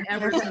harder than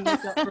ever to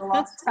make up for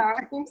lost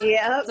time.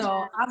 Yeah.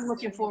 So I'm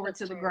looking forward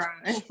to the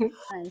grind.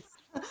 Nice.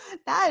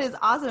 That is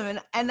awesome.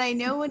 And I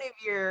know one of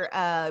your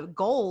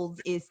goals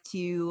is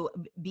to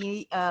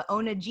be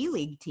own a G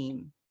League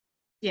team.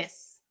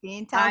 Yes. Can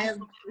you tell us It's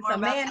more a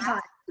about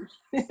manhunt.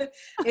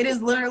 It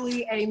is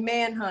literally a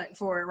manhunt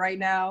for it right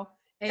now.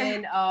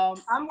 And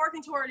I'm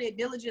working toward it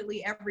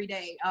diligently every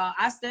day.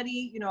 I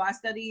study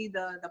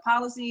the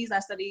policies. I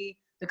study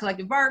the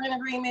collective bargaining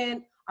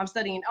agreement. I'm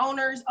studying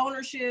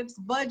ownerships,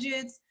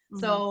 budgets. Mm-hmm.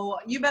 So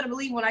you better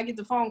believe when I get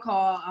the phone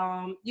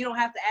call, you don't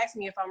have to ask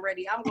me if I'm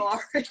ready. I'm going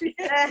to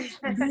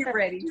already be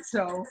ready.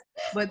 So,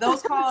 but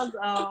those calls,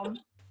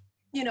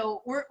 you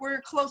know,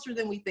 we're closer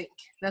than we think.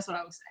 That's what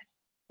I would say.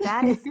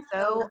 That is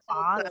so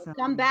awesome.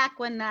 Come back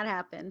when that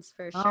happens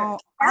for sure. Oh,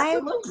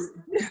 Absolutely.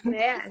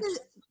 Yes.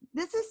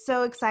 This is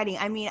so exciting.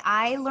 I mean,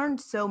 I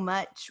learned so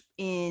much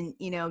in,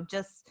 you know,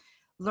 just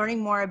learning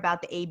more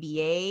about the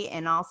ABA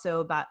and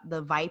also about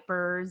the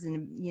Vipers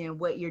and, you know,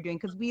 what you're doing.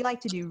 Cause we like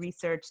to do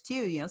research too,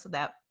 you know, so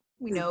that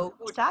we know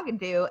who we're talking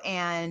to.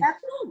 And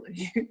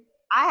Absolutely.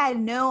 I had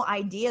no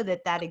idea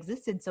that that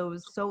existed. So it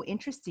was so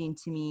interesting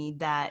to me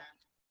that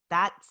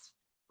that's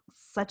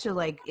such a,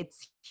 like,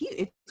 it's huge.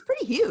 It's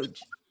pretty huge.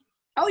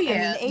 Oh I mean,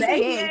 yeah, the the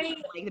ABA,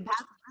 ABA, like the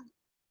past,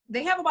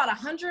 they have about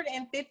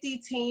 150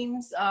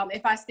 teams,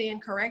 if I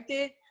stand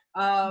corrected.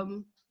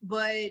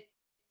 But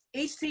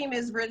each team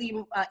is really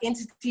an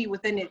entity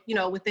within it, you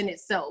know, within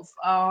itself.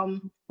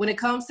 When it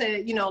comes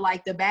to, you know,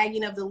 like the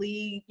bagging of the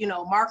league, you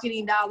know,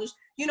 marketing dollars,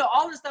 you know,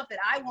 all the stuff that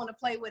I want to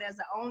play with as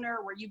an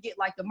owner, where you get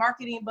like the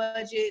marketing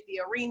budget, the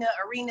arena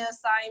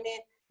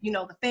assignment, you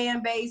know, the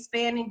fan base,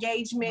 fan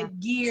engagement,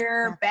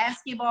 gear,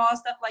 basketball,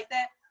 stuff like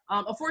that.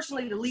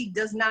 Unfortunately, the league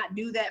does not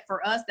do that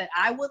for us that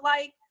I would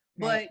like.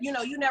 But, you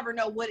know, you never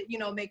know what, you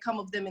know, may come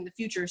of them in the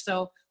future.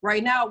 So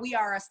right now we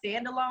are a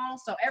standalone.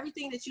 So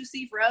everything that you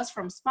see for us,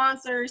 from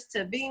sponsors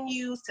to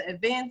venues to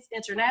events,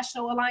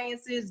 international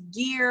alliances,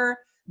 gear,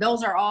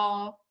 those are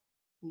all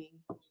me.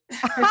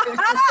 Yes.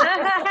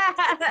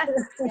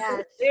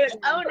 Dude,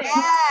 own it.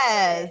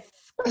 yes.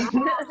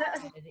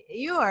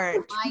 You are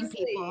Fine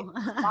people.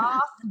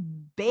 boss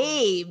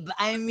babe.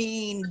 I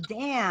mean,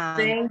 damn.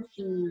 Thank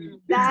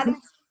you. That is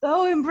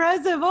so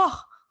impressive. Oh,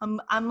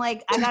 I'm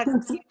like, I got a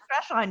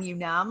crush on you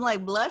now. I'm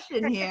like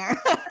blushing here.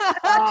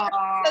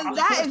 'Cause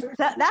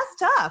that's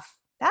tough.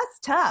 That's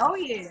tough. Oh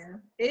yeah,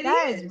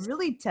 That is. is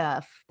really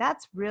tough.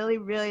 That's really,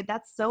 really,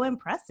 that's so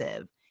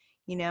impressive,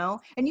 you know?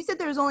 And you said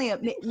there's only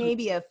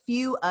maybe a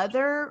few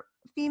other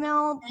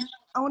female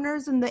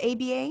owners in the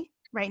ABA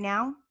right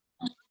now,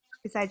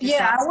 besides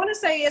yourself? Yeah, I want to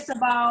say it's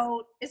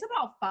about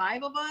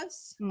 5 of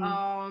us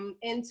Mm.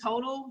 in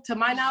total, to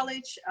my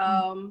knowledge.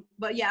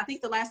 But yeah, I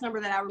think the last number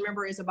that I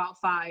remember is about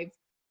 5.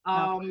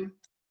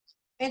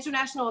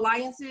 International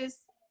alliances,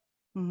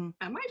 Mm-hmm.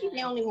 I might be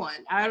the only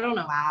one. I don't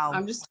know. Wow.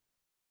 I'm just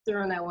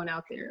throwing that one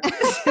out there.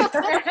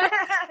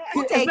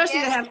 We'll take Especially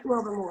it. to have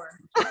 12 or more.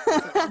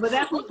 But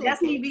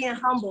that's me being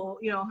humble,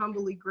 you know,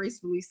 humbly,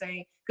 gracefully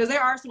saying, because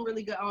there are some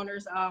really good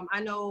owners.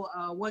 I know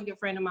one good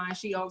friend of mine,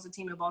 she owns a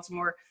team in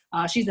Baltimore.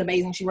 She's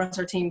amazing. She runs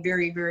her team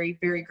very, very,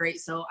 very great.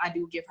 So I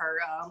do give her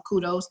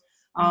kudos.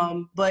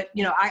 But,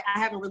 you know, I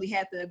haven't really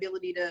had the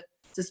ability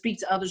to speak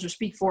to others or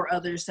speak for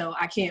others. So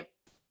I can't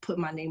put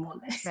my name on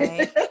that.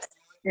 Right.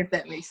 If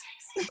that makes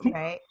sense.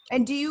 Right.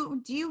 And do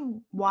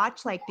you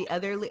watch like the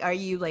other, are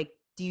you like,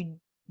 do you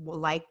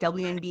like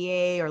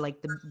WNBA or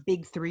like the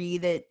big three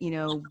that, you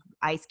know,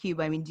 Ice Cube?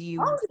 I mean, do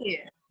you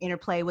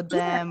interplay with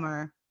them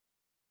or?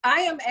 I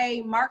am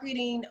a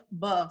marketing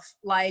buff.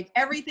 Like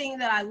everything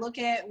that I look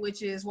at,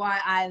 which is why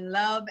I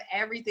love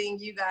everything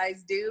you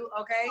guys do.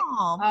 Okay.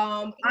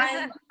 Oh.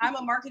 I'm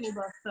a marketing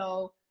buff.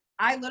 So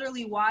I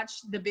literally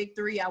watch the big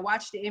three. I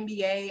watch the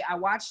NBA. I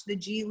watch the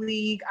G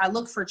League. I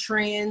look for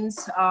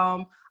trends.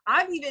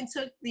 I've even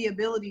took the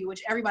ability,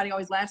 which everybody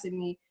always laughs at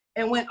me,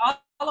 and went all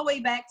the way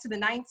back to the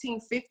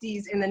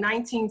 1950s and the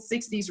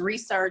 1960s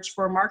research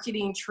for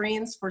marketing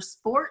trends for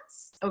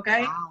sports.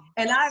 Okay. Wow.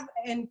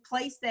 And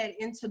placed that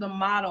into the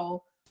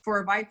model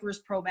for Vipers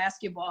Pro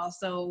Basketball.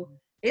 So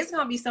it's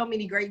going to be so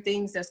many great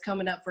things that's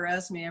coming up for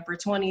us, man, for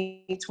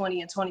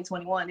 2020 and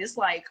 2021. It's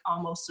like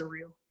almost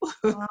surreal.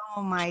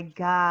 Oh my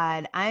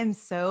God. I'm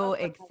so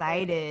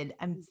excited.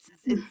 It's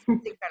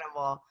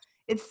incredible.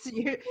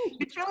 You're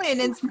truly an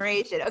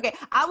inspiration. Okay.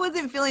 I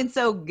wasn't feeling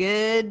so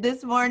good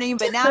this morning,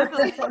 but now I'm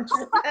feeling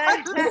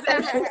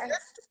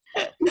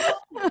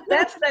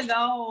That's the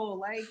goal.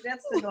 Like,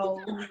 that's the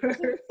goal.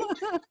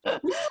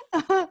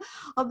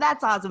 Well,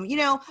 that's awesome. You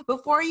know,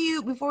 before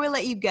we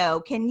let you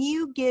go, can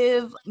you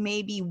give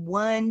maybe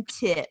one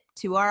tip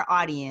to our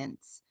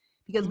audience?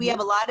 Because we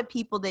have a lot of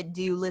people that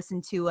do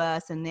listen to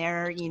us and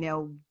they're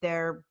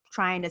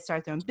trying to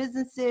start their own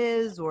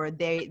businesses, or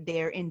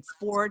they're in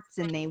sports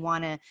and they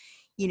want to,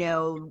 you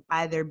know,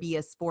 either be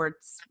a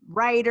sports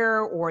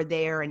writer or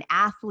they're an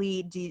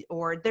athlete,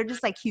 or they're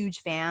just like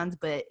huge fans,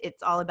 but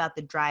it's all about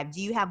the drive.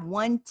 Do you have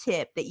one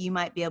tip that you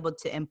might be able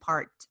to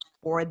impart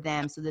for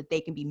them so that they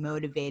can be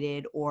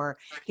motivated or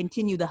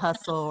continue the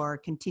hustle or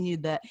continue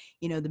the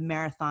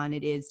marathon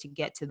it is to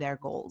get to their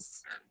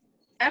goals?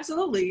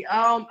 Absolutely.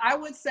 I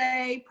would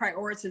say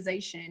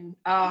prioritization.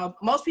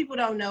 Most people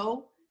don't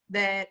know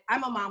that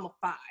I'm a mom of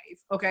 5.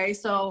 Okay.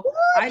 So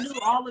I do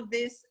all of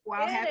this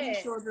while having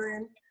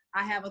children.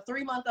 I have a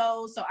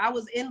 3-month-old. So I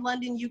was in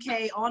London,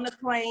 UK on the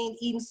plane,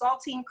 eating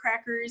saltine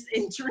crackers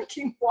and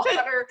drinking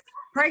water,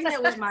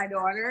 pregnant with my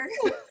daughter.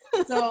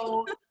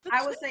 So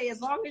I would say,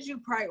 as long as you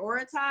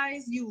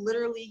prioritize, you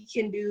literally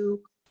can do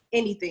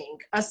anything.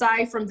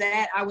 Aside from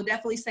that, I would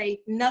definitely say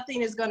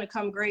nothing is going to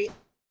come great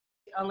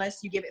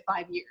unless you give it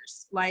 5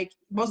 years. Like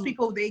most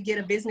people, they get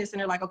a business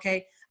and they're like,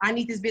 okay, I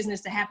need this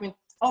business to happen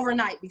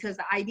overnight because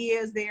the idea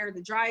is there,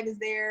 the drive is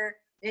there.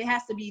 It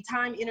has to be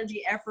time,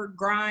 energy, effort,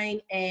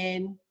 grind,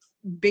 and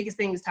biggest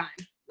thing is time.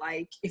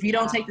 Like if you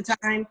don't take the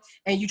time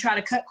and you try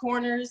to cut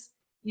corners,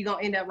 you're going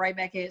to end up right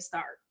back at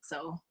start.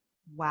 So,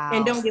 wow.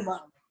 And don't give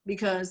up.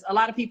 because a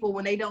lot of people,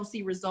 when they don't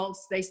see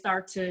results, they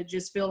start to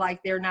just feel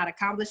like they're not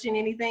accomplishing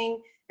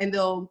anything, and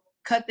they'll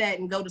cut that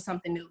and go to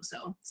something new.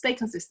 So stay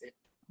consistent.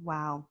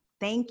 Wow.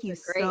 Thank you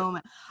Great. so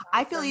much.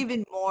 I feel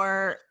even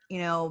more,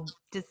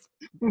 just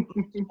more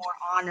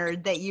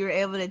honored that you were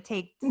able to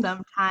take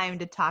some time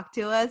to talk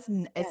to us,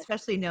 and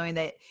especially knowing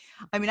that,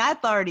 I mean, I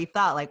already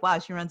thought like, wow,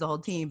 she runs a whole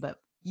team, but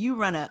you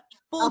run a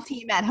full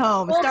team at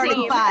home, Full starting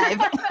team.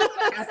 5.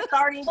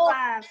 Starting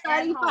five.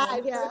 Starting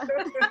 5, yeah.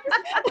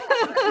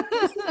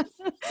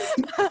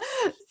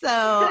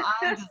 So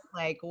I'm just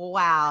like,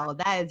 wow,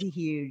 that is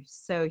huge.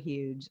 So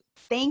huge.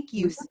 Thank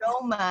you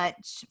so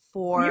much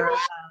for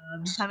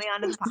coming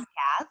onto the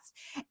podcast.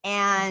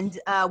 And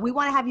we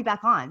want to have you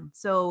back on.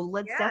 So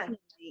let's definitely,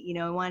 we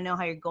want to know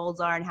how your goals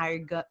are and how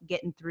you're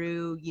getting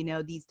through,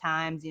 these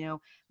times,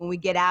 when we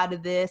get out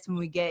of this, when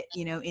we get,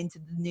 into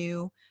the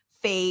new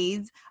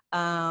phase.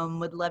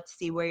 Would love to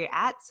see where you're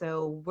at.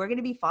 So we're going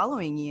to be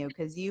following you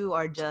because you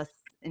are just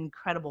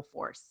incredible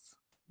force.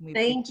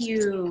 Thank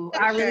you.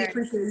 I really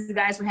appreciate you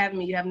guys for having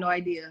me. You have no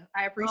idea.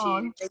 I appreciate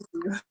it. Thank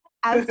you.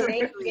 Absolutely.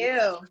 Thank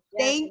you.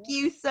 Thank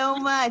you so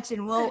much.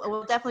 And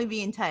we'll definitely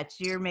be in touch.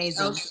 You're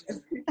amazing. Okay.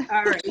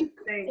 All right. Thanks.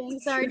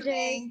 Thanks, RJ.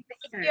 Thank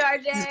you,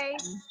 RJ.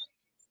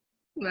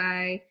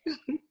 Bye.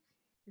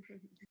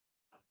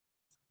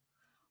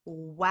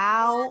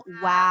 Wow.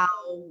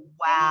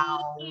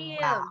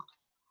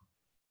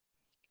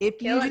 If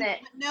you Killing it.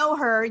 know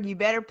her, you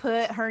better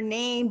put her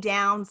name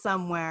down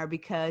somewhere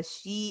because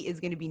she is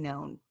going to be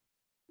known.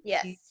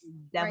 Yes. She's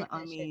Write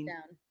definitely, that shit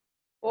down.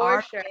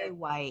 For RJ sure.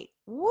 White.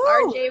 Woo!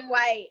 RJ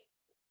White.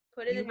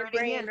 Put it You in your heard it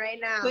brain here. right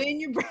now. Put it in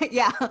your brain.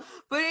 Yeah.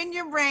 Put it in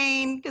your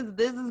brain because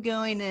this is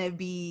going to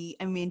be,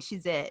 I mean,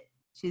 she's it.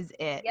 She's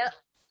it. Yep.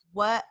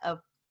 What a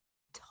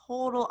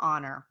total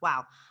honor.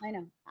 Wow. I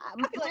know. I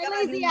feel like My I'm not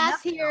lazy doing ass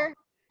nothing here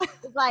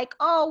is like,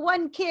 oh,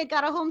 one kid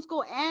got to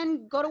homeschool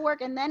and go to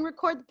work and then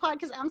record the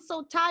podcast. I'm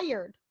so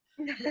tired.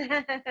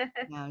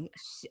 No,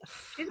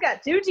 She's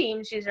got 2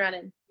 teams she's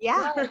running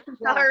yeah.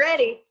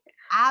 already.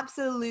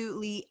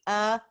 Absolutely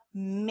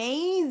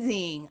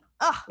amazing.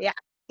 Oh, Yeah.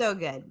 So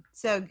good.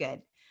 So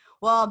good.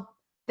 Well,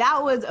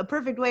 that was a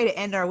perfect way to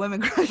end our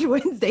Women Crush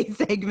Wednesday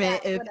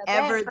segment, if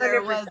ever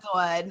there was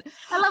one.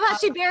 I love how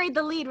she buried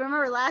the lead.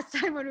 Remember last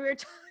time when we were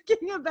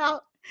talking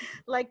about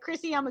like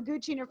Chrissy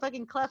Yamaguchi and her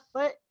fucking cleft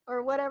foot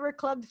or whatever,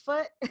 clubbed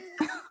foot?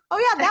 Oh,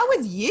 yeah, that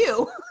was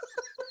you.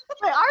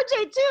 But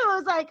RJ too, I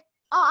was like,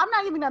 oh, I'm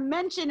not even gonna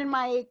mention in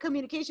my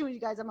communication with you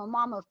guys, I'm a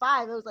mom of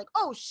 5. It was like,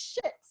 oh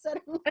shit.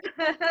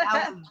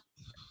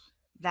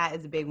 That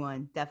is a big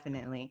one,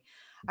 definitely.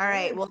 All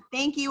right. Well,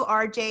 thank you,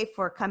 RJ,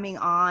 for coming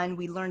on.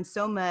 We learned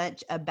so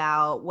much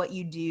about what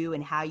you do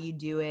and how you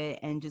do it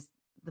and just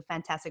the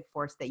fantastic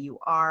force that you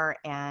are.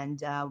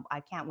 And I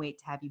can't wait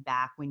to have you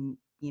back when,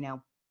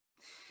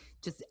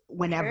 just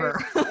whenever.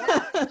 Sure.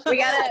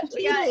 Yeah.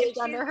 We gotta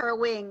under her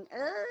wing.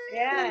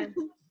 Yeah.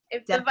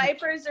 If the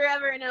Vipers are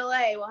ever in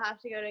LA, we'll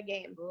have to go to a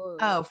game.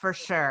 Oh, for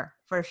sure.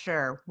 For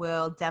sure.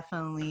 We'll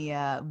definitely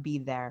be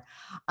there.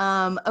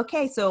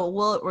 Okay. So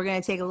we're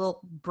going to take a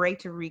little break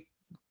to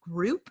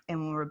regroup.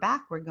 And when we're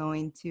back, we're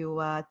going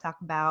to talk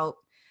about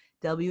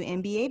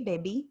WNBA,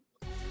 baby.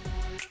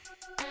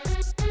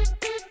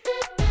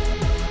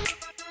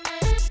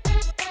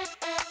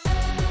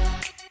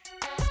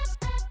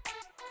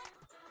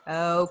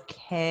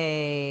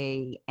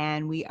 Okay,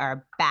 and we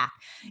are back.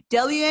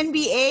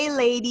 WNBA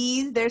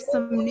ladies, there's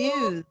some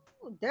news.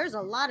 There's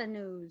a lot of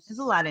news. There's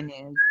a lot of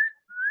news.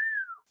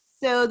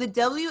 So the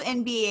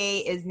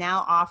WNBA is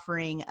now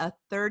offering a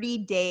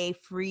 30-day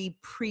free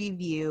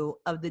preview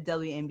of the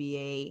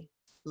WNBA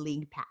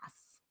League Pass.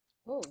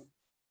 Oh.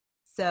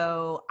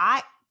 So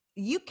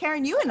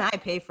Karen, you and I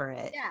pay for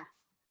it. Yeah.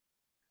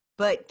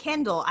 But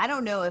Kendall, I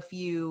don't know if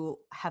you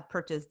have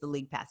purchased the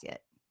League Pass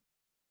yet.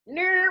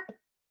 Nope,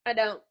 I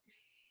don't.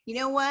 You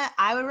know what?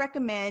 I would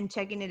recommend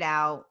checking it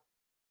out.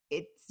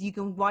 You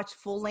can watch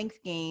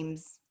full-length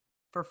games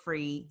for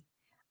free.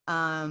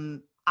 I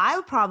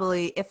would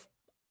probably, if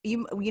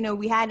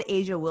we had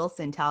Asia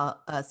Wilson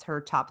tell us her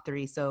top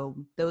 3, so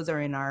those are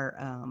in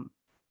our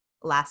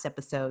last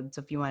episode.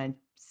 So if you want to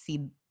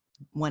see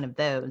one of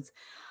those,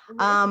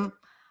 I'd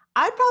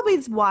probably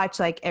watch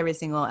like every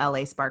single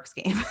LA Sparks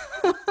game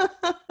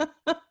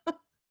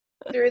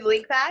through the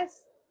League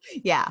Pass.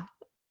 Yeah,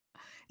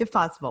 if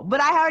possible.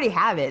 But I already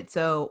have it,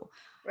 so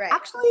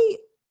actually,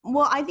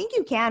 well, I think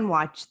you can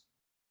watch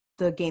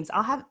the games.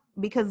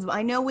 Because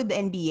I know with the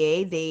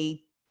NBA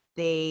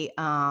they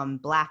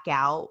black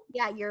out.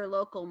 Yeah, your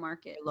local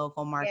market.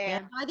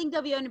 Yeah. I think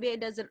WNBA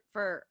does it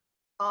for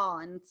all,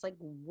 and it's like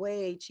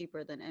way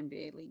cheaper than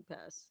NBA League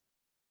Pass.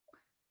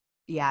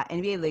 Yeah,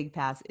 NBA League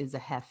Pass is a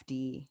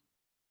hefty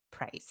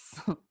price.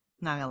 Not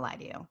gonna lie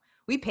to you.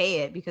 We pay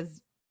it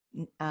because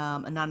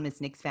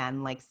anonymous Knicks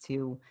fan likes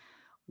to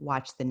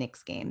watch the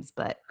Knicks games,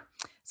 but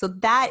so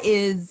that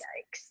is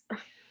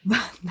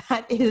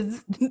that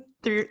is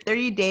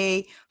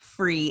 30-day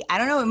free. I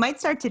don't know. It might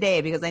start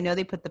today because I know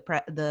they put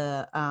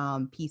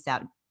the piece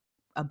out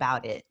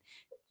about it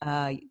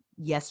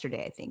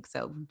yesterday, I think.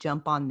 So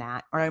jump on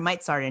that, or it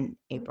might start in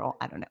April.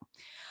 I don't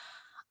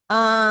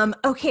know.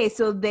 Okay,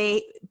 so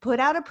they put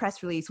out a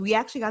press release. We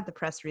actually got the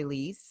press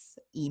release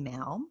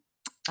email.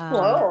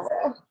 Whoa.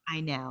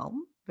 I know,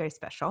 very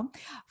special,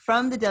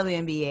 from the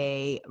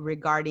WNBA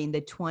regarding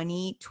the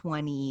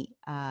 2020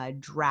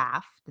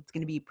 draft that's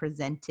going to be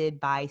presented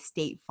by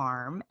State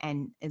Farm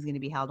and is going to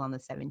be held on the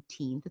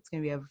 17th. It's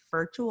going to be a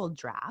virtual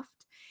draft.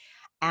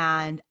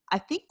 And I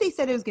think they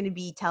said it was going to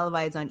be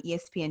televised on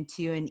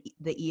ESPN2 and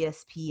the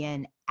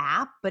ESPN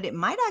app, but it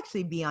might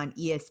actually be on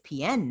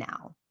ESPN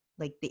now,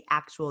 like the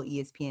actual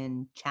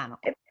ESPN channel.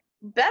 It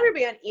better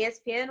be on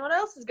ESPN. What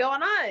else is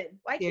going on?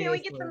 Why can't we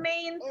get the Seriously.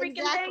 main freaking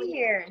Exactly. thing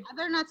here? I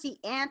better not see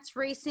ants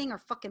racing or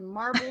fucking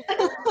marbles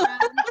going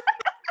around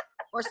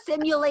or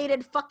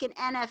simulated fucking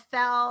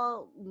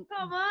NFL.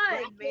 Come on,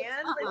 brackets.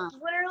 man. Uh-uh. Like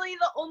literally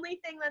the only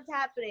thing that's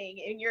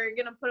happening, and you're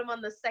gonna put them on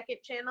the second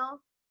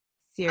channel.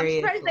 Seriously.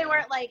 I'm surprised they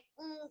weren't like,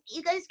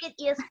 you guys get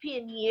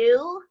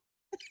ESPNU.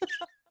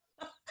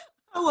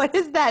 What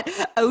is that?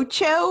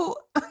 Ocho?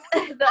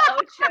 The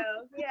Ocho,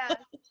 yeah.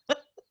 They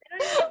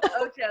don't even get the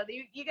Ocho.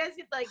 You guys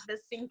get like the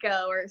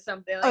Cinco or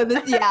something. Like Oh,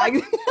 this, yeah.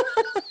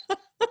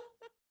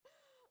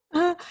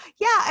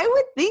 Yeah, I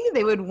would think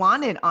they would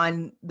want it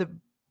on the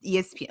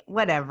ESPN,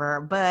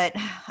 whatever. But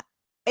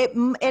it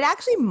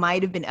actually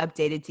might have been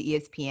updated to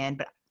ESPN,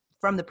 but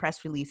from the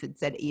press release, it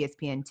said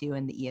ESPN2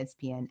 and the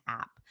ESPN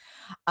app.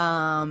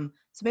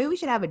 So maybe we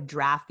should have a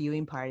draft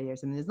viewing party or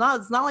something. It's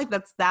not like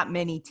that's that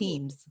many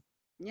teams.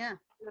 Yeah.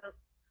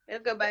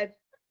 It'll go by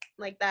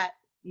like that.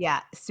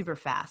 Yeah, super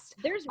fast.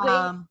 There's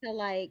ways to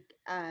like,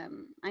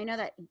 I know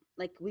that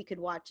like we could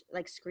watch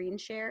like screen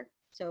share.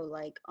 So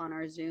like on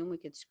our Zoom, we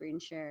could screen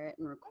share it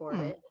and record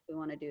it if we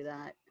want to do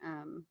that.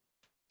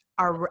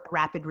 Our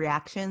rapid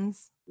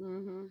reactions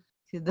Mm-hmm.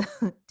 to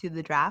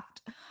the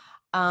draft.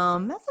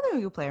 That's something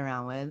we could play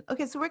around with.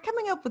 Okay, so we're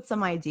coming up with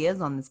some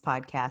ideas on this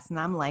podcast, and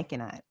I'm liking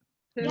it.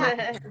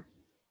 Yeah.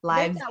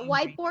 Live There's that Zoom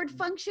whiteboard briefing.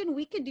 function.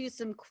 We could do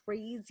some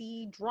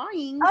crazy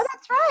drawings. Oh,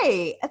 that's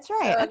right. That's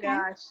right. Oh Okay.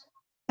 gosh.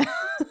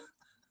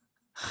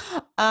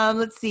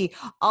 Let's see.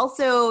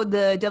 Also,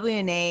 the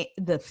WNBA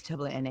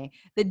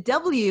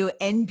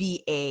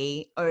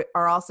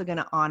are also going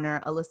to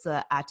honor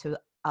Alyssa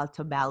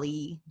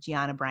Altobelli,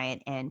 Gianna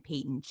Bryant, and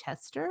Peyton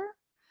Chester,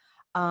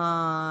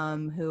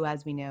 who,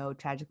 as we know,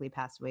 tragically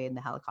passed away in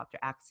the helicopter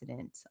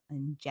accident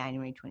on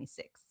January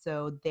 26th.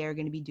 So they're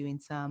going to be doing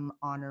some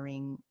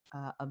honoring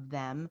of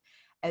them,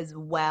 as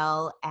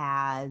well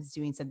as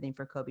doing something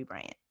for Kobe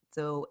Bryant.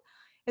 So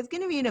it's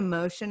going to be an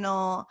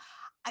emotional.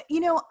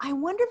 I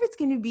wonder if it's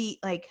going to be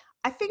like,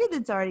 I figured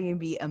it's already going to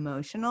be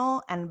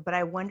emotional, but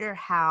I wonder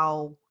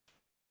how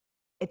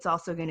it's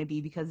also going to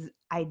be, because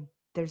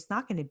there's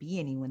not going to be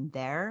anyone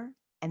there.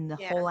 And the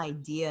whole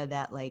idea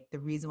that like the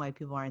reason why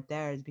people aren't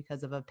there is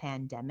because of a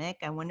pandemic.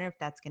 I wonder if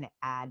that's going to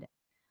add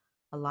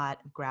a lot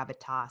of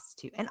gravitas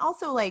to, and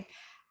also like,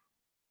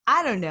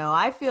 I don't know.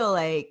 I feel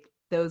like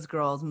those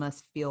girls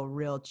must feel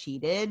real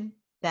cheated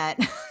that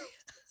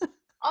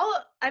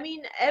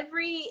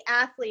Every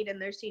athlete in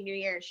their senior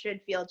year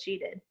should feel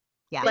cheated.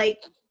 Yeah. Like,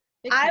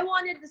 Big I time.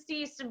 wanted to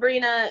see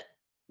Sabrina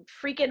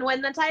freaking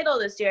win the title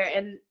this year,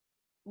 and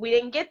we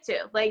didn't get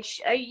to. Like,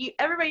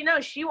 everybody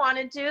knows she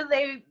wanted to.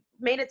 They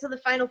made it to the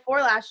Final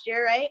Four last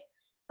year, right?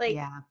 Like,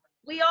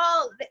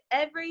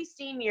 every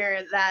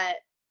senior that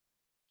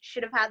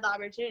should have had the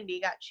opportunity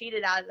got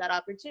cheated out of that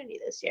opportunity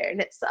this year,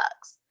 and it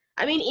sucks.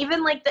 I mean,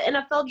 even like the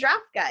NFL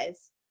draft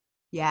guys.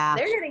 Yeah.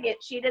 They're going to get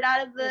cheated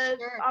out of the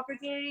sure.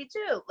 opportunity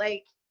too.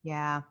 Like,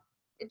 Yeah.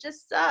 it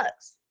just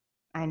sucks.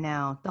 I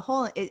know.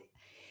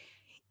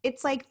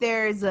 It's like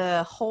there's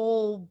a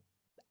whole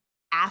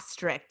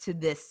asterisk to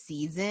this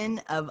season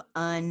of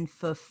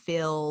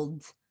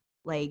unfulfilled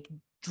like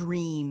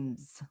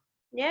dreams.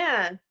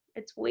 Yeah,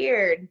 it's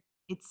weird.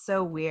 It's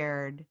so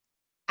weird.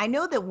 I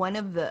know that one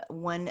of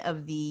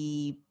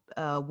the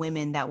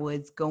women that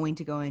was going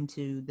to go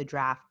into the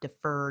draft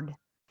deferred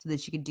so that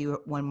she could do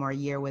one more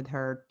year with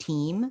her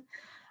team.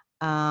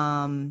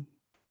 Who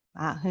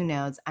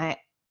knows?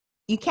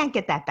 You can't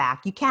get that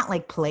back. You can't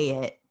like play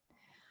it.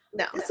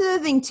 No. That's the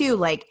other thing too.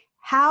 Like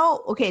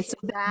so the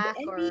Back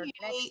or NBA,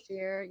 next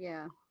year,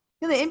 yeah.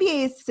 the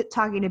NBA is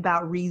talking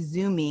about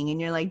resuming,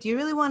 and you're like, do you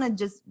really want to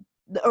just?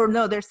 Or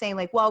no, they're saying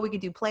like, well, we could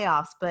do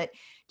playoffs, but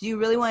do you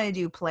really want to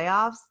do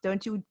playoffs?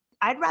 Don't you?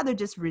 I'd rather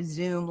just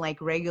resume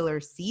like regular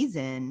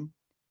season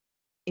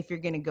if you're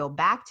going to go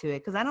back to it,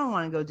 because I don't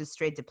want to go just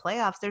straight to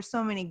playoffs. There's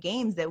so many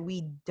games that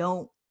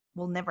we'll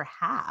never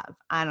have.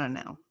 I don't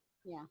know.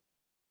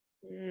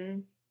 Yeah.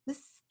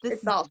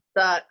 This all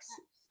sucks.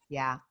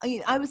 Yeah.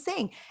 I was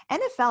saying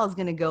NFL is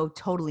going to go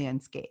totally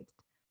unscathed.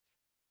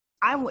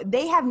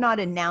 They have not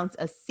announced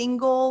a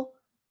single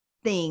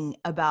thing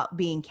about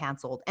being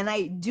canceled. And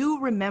I do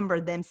remember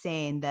them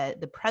saying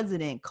that the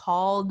president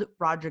called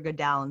Roger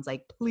Goodell and was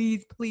like,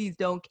 please, please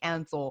don't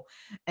cancel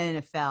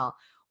NFL,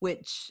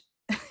 which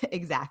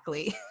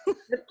exactly.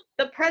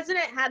 The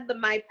president had the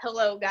My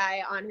Pillow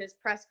guy on his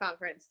press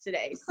conference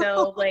today.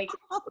 So like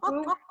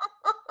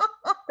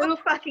who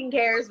fucking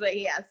cares what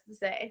he has to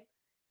say?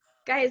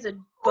 Guy is a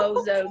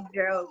bozo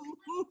joke.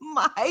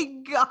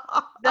 My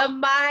God. The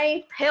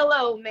My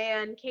Pillow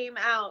man came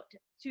out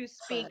to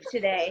speak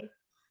today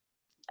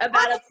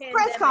about a pandemic.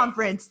 Press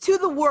conference to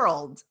the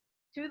world.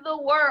 To the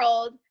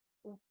world,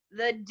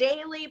 the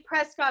daily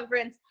press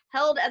conference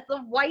held at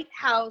the White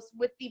House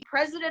with the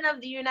President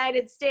of the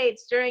United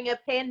States during a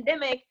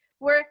pandemic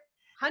where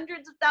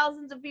hundreds of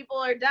thousands of people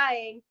are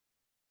dying.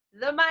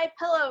 The My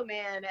Pillow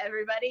man,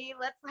 everybody.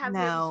 Let's have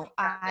him.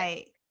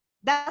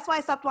 That's why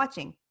I stopped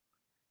watching.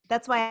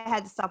 That's why I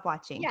had to stop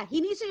watching. Yeah,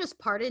 he needs to just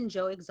pardon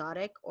Joe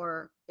Exotic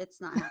or it's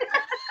not happening.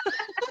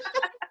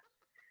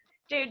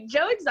 Dude,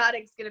 Joe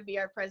Exotic's gonna be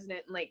our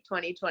president in like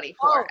 2024.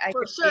 Oh, I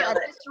for can sure. feel At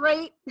it. this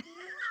rate.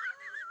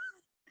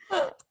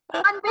 That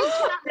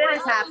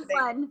is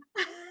happening.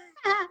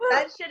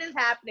 That shit is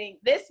happening.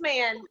 This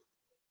man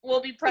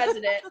will be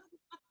president.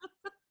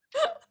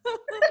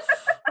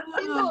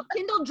 Kindle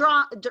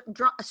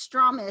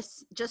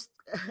Stromus just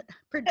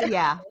predicted.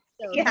 Yeah.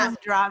 So Yeah.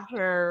 Just dropped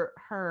her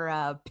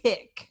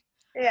pick.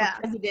 Yeah.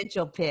 Her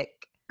presidential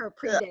pick. her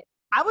predict.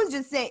 I was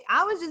just saying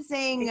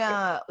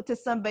to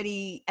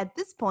somebody at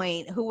this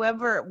point,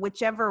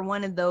 whichever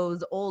one of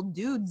those old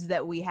dudes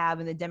that we have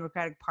in the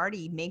Democratic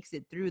Party makes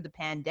it through the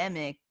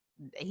pandemic,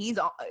 he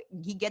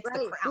gets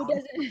the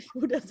crown.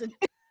 Who doesn't?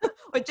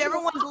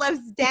 Whichever one's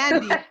left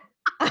standing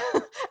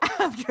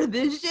after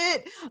this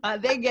shit,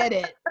 they get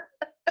it.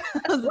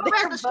 Who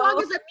has the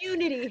strongest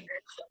immunity?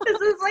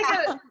 This is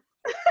like a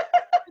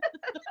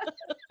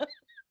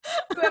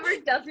whoever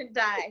doesn't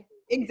die.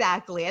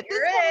 Exactly. At this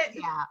You're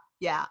point,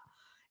 yeah.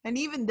 And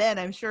even then,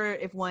 I'm sure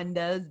if one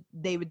does,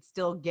 they would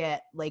still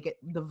get like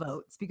the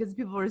votes because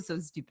people are so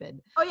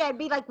stupid. Oh yeah, it'd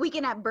be like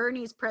Weekend at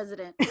Bernie's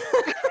president.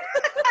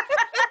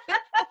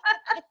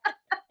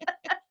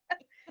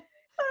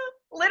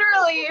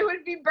 Literally, it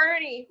would be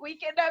Bernie.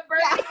 Weekend at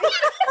Bernie.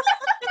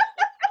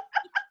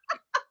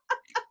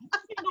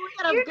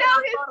 You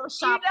know his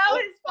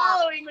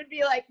following would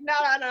be like, no.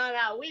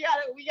 We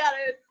gotta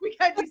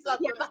do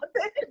something about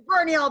this.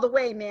 Bernie all the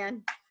way,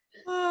 man.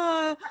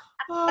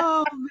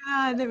 Oh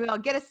man, they will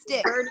get a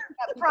stick.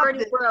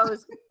 Bernie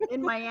Bros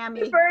in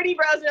Miami. The Bernie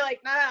Bros are like,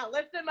 no,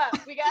 lift him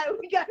up. We gotta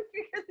figure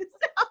this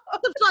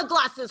out. The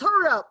sunglasses,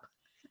 hurry up.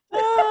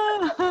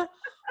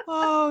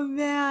 Oh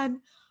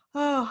man.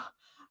 Oh.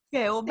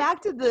 Okay, well,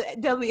 back to the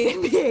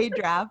WNBA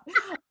draft.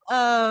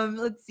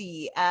 Let's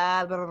see.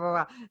 Blah, blah,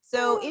 blah.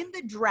 So in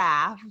the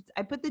draft,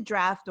 I put the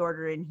draft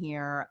order in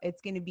here.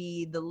 It's going to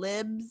be the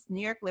Libs,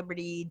 New York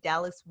Liberty,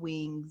 Dallas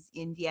Wings,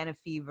 Indiana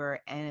Fever,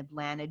 and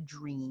Atlanta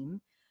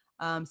Dream.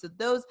 So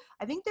those,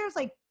 I think there's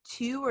like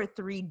 2 or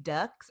 3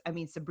 Ducks. I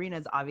mean,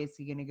 Sabrina's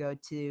obviously going to go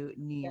to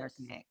New York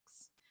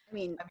Knicks. I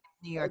mean,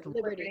 New York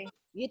Liberty.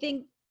 You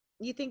think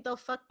they'll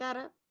fuck that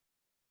up?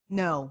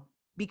 No.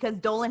 Because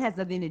Dolan has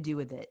nothing to do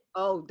with it.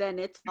 Oh, then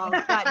it's all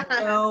He's got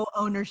no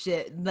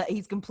ownership.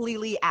 He's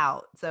completely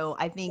out. So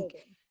I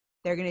think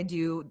they're gonna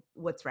do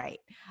what's right.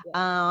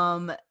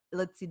 Yeah.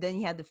 Let's see. Then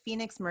you have the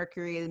Phoenix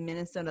Mercury, the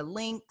Minnesota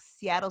Lynx,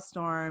 Seattle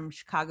Storm,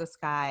 Chicago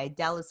Sky,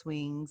 Dallas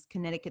Wings,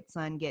 Connecticut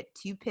Sun get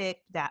 2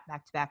 picks back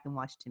to back, and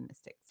Washington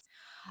Mystics.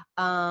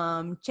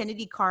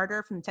 Kennedy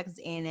Carter from Texas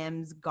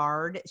A&M's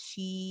guard.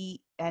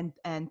 She and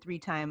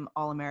 3-time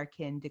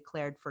All-American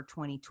declared for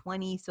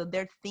 2020. So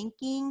they're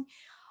thinking,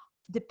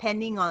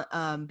 depending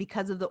on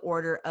because of the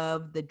order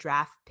of the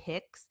draft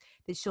picks,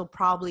 that she'll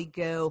probably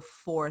go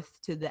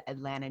 4th to the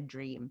Atlanta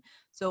Dream.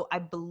 So I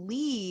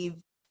believe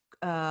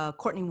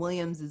Courtney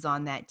Williams is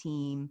on that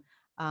team.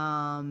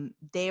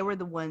 They were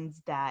the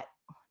ones that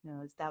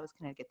that was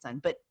Connecticut Sun,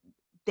 but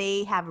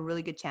they have a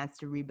really good chance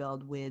to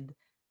rebuild with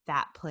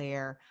that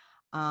player.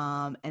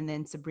 And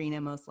then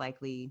Sabrina most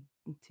likely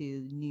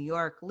to New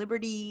York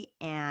Liberty,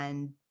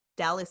 and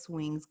Dallas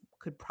Wings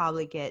could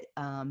probably get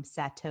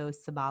Sato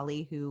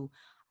Sabali, who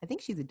I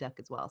think she's a Duck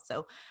as well.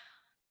 So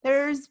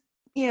there's,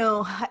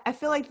 I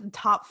feel like the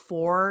top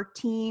 4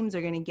 teams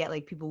are going to get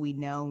like people we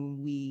know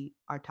we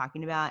are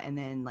talking about. And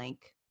then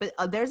but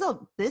there's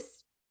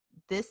this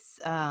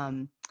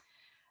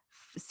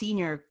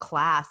senior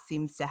class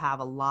seems to have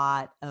a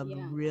lot of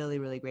really,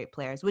 really great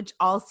players, which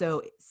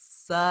also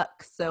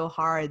sucks so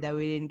hard that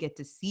we didn't get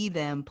to see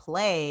them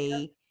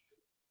play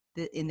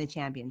in the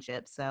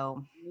championship.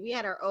 So we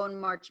had our own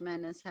March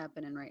Madness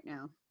happening right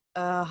now.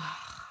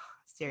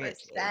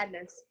 Seriously. March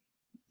Sadness.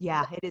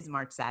 Yeah, it is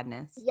March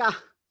Sadness. Yeah.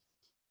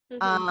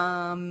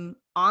 On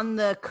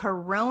the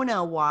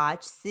Corona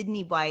watch,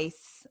 Sydney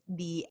Weiss,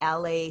 the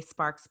LA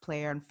Sparks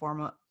player and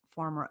former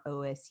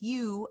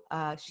OSU,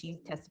 she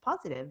tested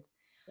positive.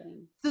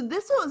 So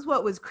this was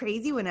what was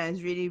crazy when I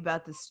was reading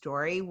about the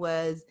story,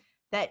 was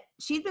that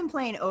she'd been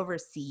playing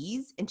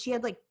overseas, and she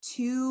had like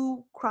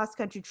 2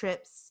 cross-country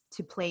trips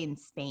to play in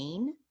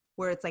Spain,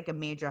 where it's like a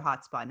major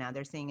hotspot now.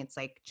 They're saying it's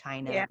like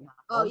China. Yeah.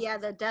 Oh yeah,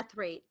 the death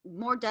rate,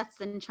 more deaths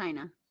than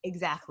China.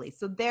 Exactly.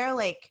 So they're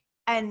like,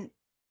 and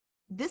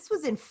this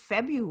was in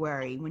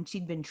February when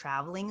she'd been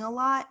traveling a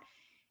lot.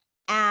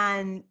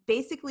 And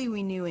basically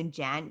we knew in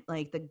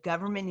the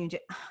government knew,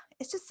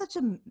 it's just such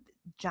a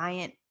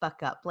giant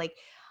fuck up. Like,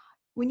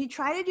 when you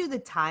try to do the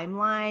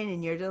timeline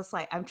and you're just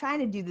like, I'm trying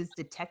to do this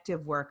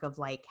detective work of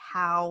like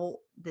how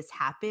this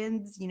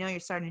happens, you know, you're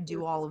starting to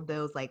do all of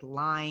those like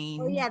lines.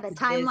 Oh yeah, the to this.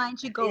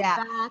 timelines. You go Yeah.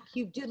 back.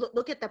 You do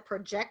look at the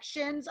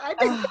projections. I've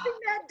been doing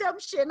that dumb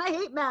shit. And I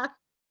hate math.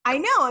 I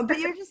know, but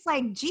you're just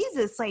like,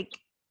 Jesus, like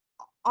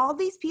all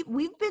these people,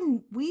 we've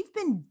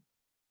been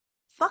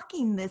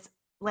fucking this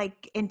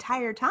like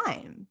entire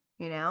time,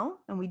 you know,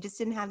 and we just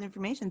didn't have the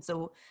information.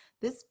 So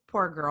this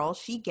poor girl,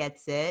 she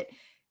gets it.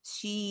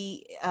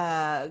 She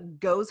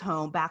goes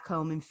back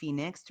home in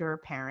Phoenix to her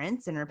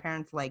parents, and her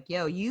parents are like,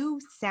 yo, you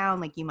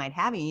sound like you might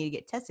have it. You need to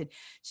get tested.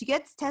 She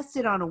gets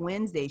tested on a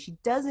Wednesday. She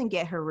doesn't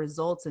get her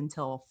results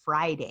until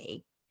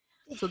Friday.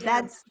 So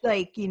that's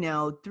like, you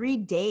know, 3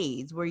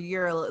 days where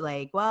you're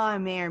like, well, I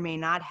may or may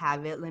not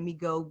have it. Let me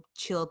go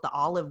chill at the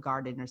Olive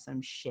Garden or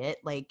some shit.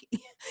 Like, you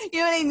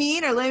know what I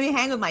mean? Or let me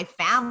hang with my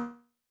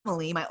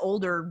family, my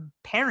older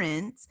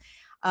parents.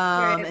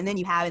 Right. And then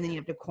you have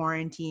to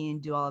quarantine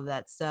and do all of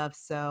that stuff.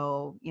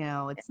 So, you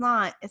know, it's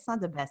not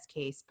the best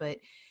case, but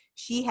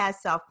she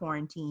has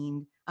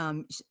self-quarantined.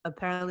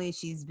 Apparently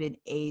she's been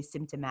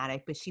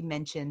asymptomatic, but she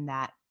mentioned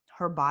that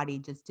her body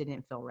just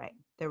didn't feel right.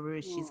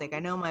 She's like, I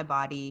know my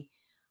body,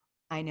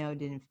 I know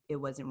it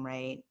wasn't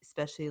right,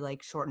 especially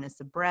like shortness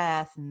of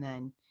breath and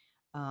then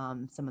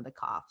some of the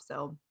cough.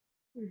 So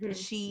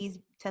she's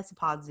tested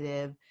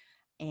positive,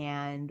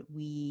 and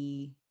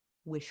we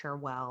wish her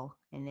well.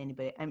 And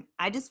anybody,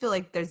 I just feel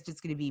like there's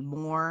just going to be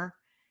more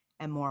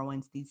and more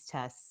once these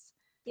tests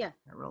are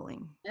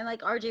rolling. And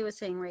like RJ was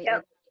saying, right, Yep.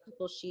 like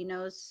people she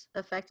knows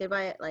affected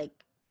by it, like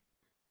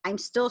I'm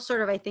still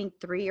sort of, I think,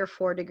 3 or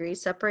 4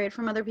 degrees separated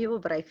from other people,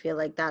 but I feel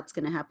like that's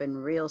going to happen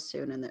real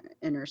soon in the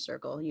inner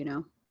circle, you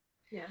know?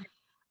 Yeah.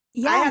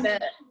 Yeah.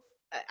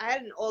 I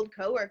had an old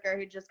coworker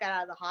who just got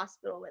out of the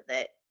hospital with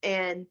it,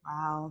 and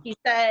Wow. he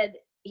said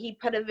he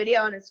put a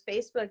video on his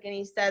Facebook, and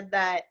he said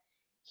that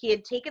he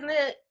had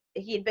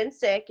been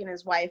sick, and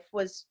his wife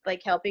was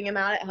like helping him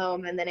out at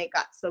home, and then it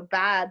got so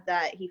bad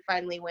that he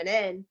finally went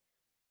in,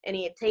 and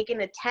he had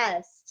taken a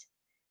test,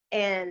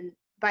 and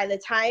by the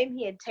time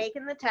he had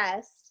taken the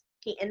test,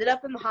 he ended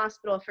up in the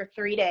hospital for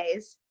 3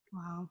 days.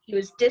 Wow. He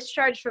was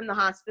discharged from the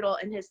hospital,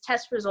 and his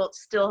test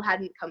results still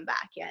hadn't come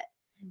back yet.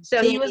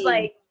 So he was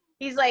like,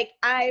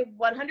 I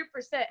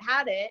 100%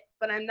 had it,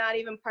 but I'm not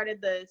even part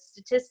of the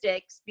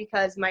statistics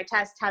because my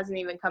test hasn't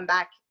even come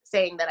back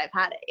saying that I've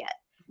had it yet.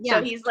 Yeah.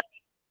 So he's like,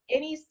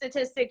 any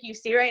statistic you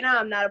see right now,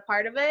 I'm not a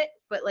part of it,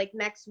 but like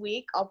next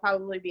week, I'll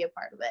probably be a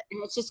part of it.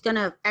 And it's just going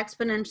to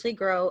exponentially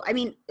grow. I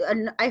mean,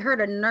 I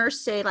heard a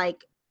nurse say,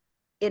 like,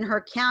 in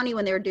her county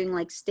when they were doing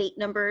like state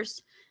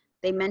numbers,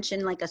 they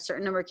mentioned like a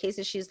certain number of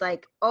cases. She's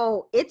like,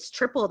 oh, it's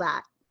triple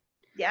that.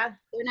 Yeah.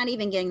 They're not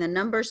even getting the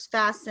numbers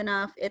fast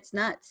enough. It's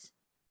nuts.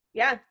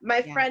 Yeah.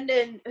 My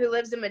friend who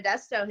lives in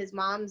Modesto, his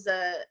mom's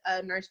a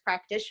nurse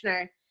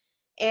practitioner,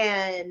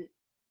 and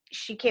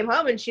she came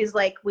home and she's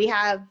like, we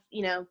have,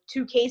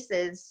 2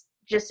 cases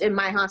just in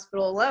my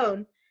hospital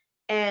alone,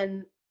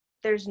 and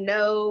there's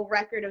no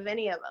record of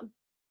any of them.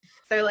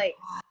 So like,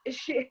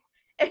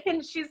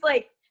 she's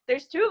like,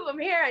 there's 2 of them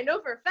here. I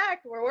know for a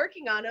fact we're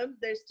working on them.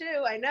 There's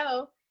 2, I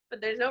know,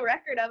 but there's no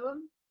record of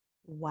them.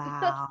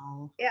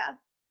 Wow. Yeah.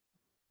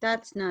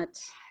 That's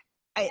nuts.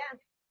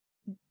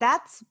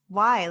 That's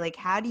why, like,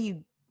 how do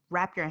you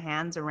wrap your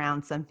hands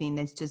around something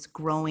that's just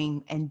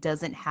growing and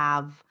doesn't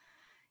have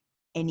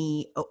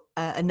any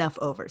enough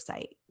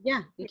oversight?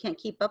 Yeah, you can't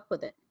keep up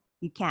with it.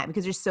 You can't,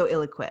 because you're so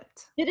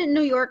ill-equipped. Didn't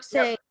New York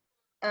say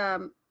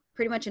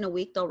pretty much in a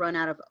week they'll run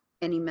out of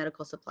any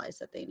medical supplies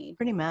that they need?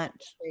 Pretty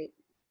much. Great.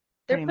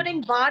 They're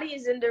putting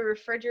bodies into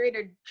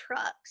refrigerated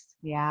trucks.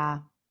 Yeah.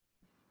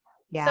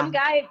 Yeah. Some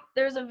guy,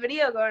 there's a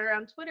video going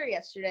around Twitter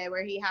yesterday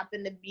where he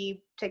happened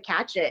to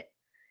catch it.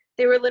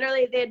 They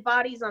had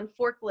bodies on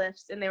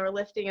forklifts and they were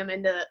lifting them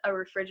into a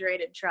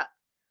refrigerated truck.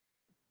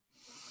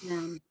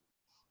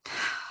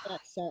 That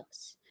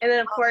sucks. And then,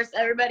 of course,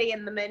 everybody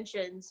in the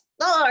mentions,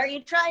 oh, are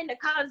you trying to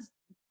cause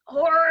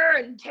horror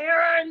and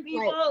terror in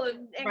people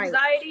and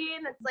anxiety?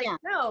 And it's like,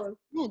 no,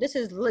 this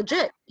is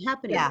legit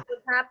happening. Yeah. This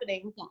is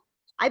happening. Yeah.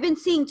 I've been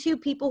seeing 2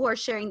 people who are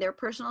sharing their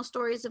personal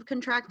stories of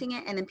contracting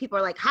it, and then people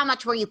are like, how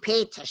much were you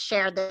paid to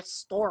share this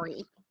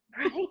story?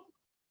 Right?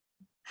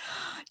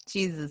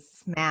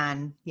 Jesus,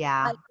 man.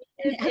 Yeah.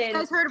 Have you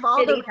guys heard of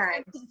all the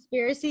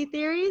conspiracy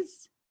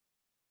theories?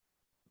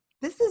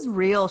 This is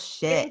real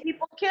shit. Getting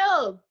people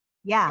killed.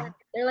 Yeah.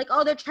 They're like,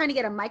 oh, they're trying to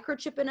get a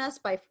microchip in us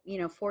by,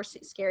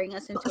 scaring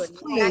us into it.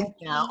 Please,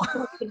 no.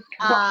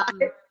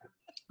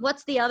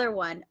 What's the other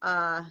one?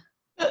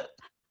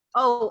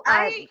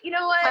 You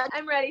know what?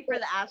 I'm ready for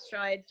the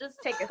asteroid. Just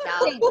take us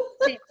out.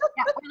 Yeah,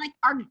 like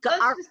our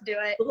Let's just do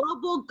it.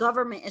 global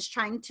government is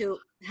trying to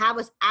have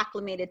us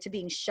acclimated to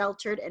being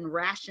sheltered and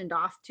rationed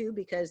off to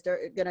because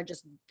they're gonna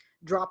just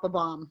drop a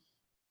bomb.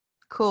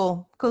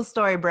 Cool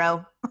story,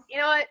 bro. You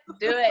know what?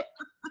 Do it.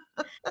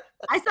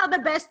 I saw the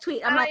best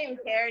tweet. I don't even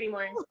care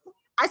anymore.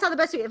 I saw the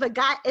best tweet.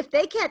 If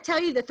they can't tell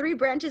you the 3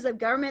 branches of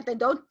government, then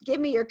don't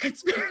give me your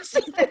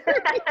conspiracy theory.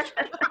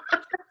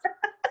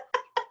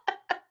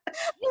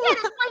 Yeah,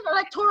 it's my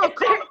electoral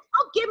college.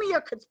 Oh, give me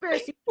your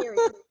conspiracy theory.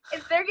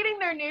 If they're getting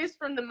their news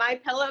from the My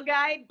Pillow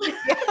guy,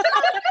 Conspiracy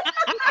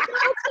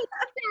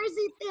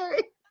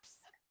theory.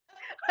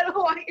 I don't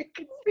want your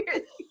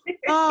conspiracy theory.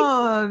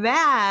 Oh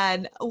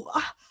man,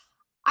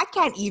 I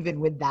can't even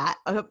with that.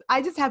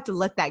 I just have to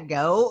let that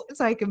go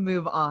so I can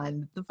move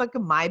on. The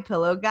fucking My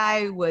Pillow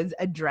guy was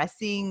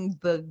addressing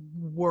the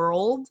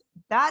world.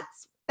 That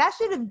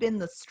should have been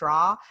the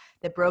straw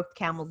that broke the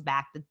camel's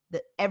back.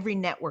 That every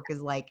network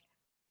is like,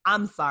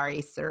 I'm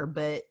sorry, sir,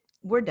 but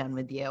we're done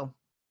with you.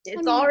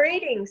 It's all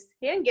ratings.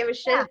 He didn't give a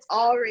shit. Yeah. It's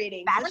all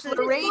ratings. Bachelor What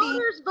the rating.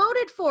 voters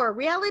voted for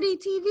reality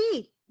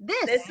TV.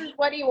 This is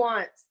what he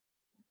wants.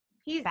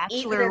 He's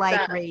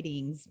Bachelor-like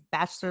ratings.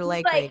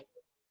 Bachelor-like ratings.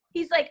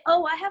 He's like,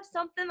 oh, I have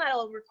something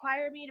that'll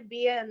require me to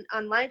be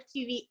on live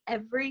TV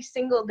every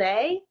single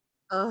day.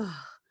 Ugh.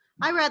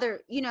 I rather,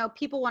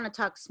 people want to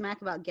talk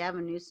smack about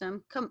Gavin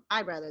Newsom.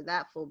 I'd rather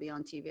that fool be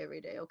on TV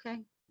every day, okay?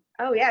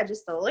 Oh yeah,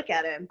 just to look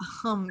at him.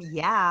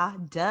 Yeah,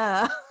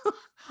 duh.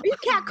 Are you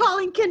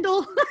catcalling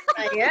Kindle?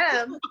 I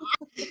am.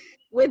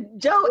 With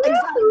Joe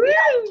Exotic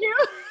behind you.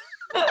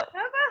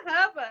 Hubba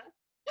hubba.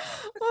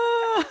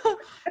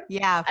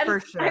 Yeah,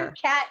 for sure. I'm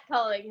cat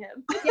calling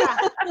him. Yeah.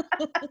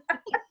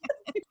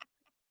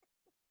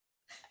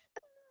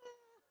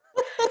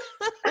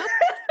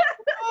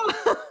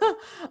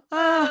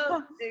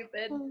 Oh,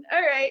 stupid.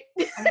 All right.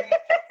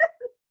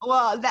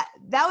 Well, that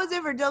was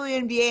it for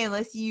WNBA.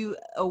 Unless you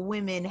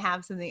women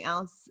have something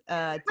else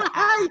to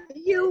add.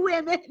 You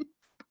women.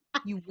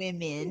 You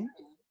women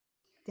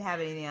to have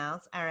anything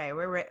else? All right,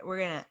 we're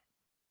gonna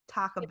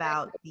talk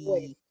about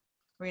we're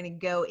gonna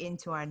go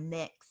into our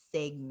next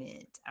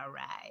segment. All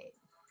right.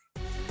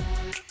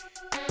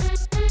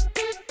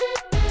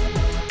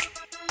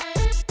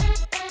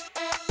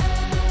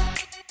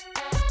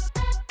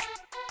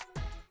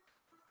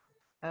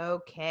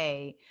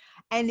 Okay.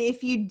 And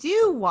if you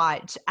do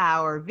watch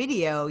our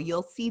video,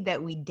 you'll see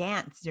that we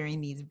dance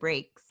during these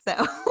breaks. So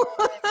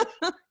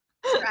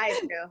Try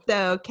to.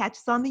 So catch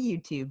us on the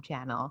YouTube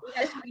channel.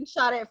 I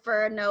screenshot it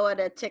for Noah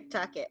to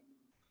TikTok it.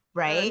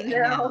 Right?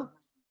 No.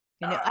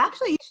 I know.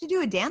 Actually, you should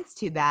do a dance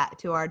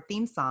to our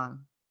theme song.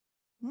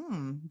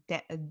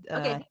 Okay,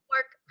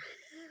 work.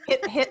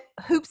 hit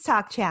hoops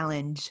talk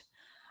challenge.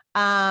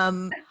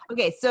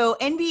 Okay, so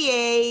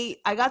NBA,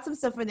 I got some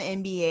stuff for the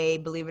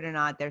NBA. Believe it or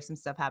not, there's some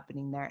stuff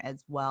happening there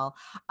as well.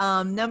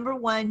 Number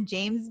one,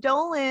 James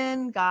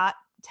Dolan got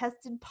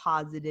tested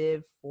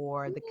positive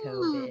for the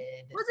COVID.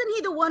 Wasn't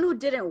he the one who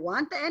didn't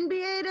want the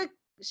NBA to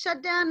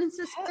shut down and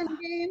suspend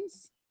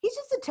games? He's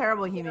just a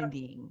terrible human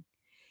being.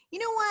 You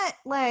know what?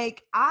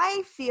 Like,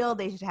 I feel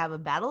they should have a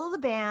battle of the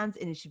bands,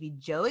 and it should be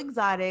Joe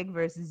Exotic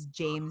versus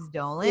James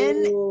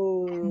Dolan.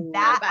 And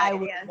that I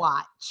would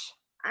watch.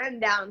 I'm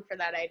down for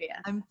that idea.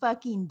 I'm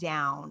fucking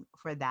down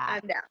for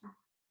that. I'm down.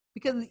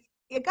 Because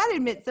I gotta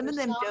admit, some of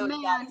them Joe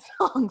Exotic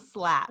songs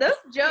slap. Those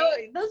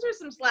were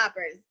some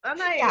slappers. I'm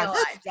not even gonna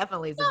lie.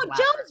 Definitely some slappers.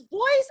 Joe's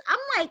voice, I'm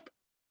like,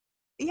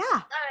 yeah.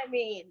 I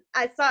mean,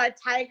 I saw a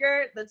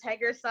tiger. The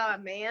tiger saw a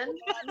man.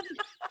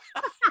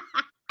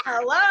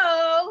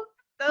 Hello.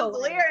 Those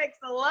lyrics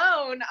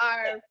alone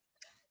are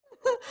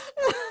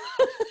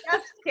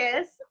chef's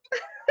kiss.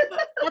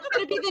 that's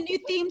going to be the new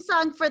theme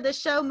song for the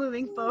show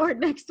moving forward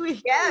next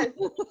week. Yes.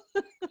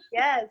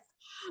 Yes.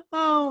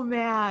 Oh,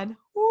 man.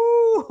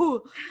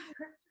 Woo.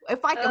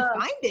 If I can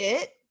find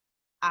it.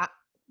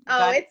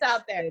 It's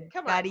out there.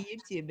 Come on. Gotta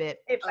YouTube it.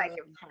 If I can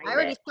find it. I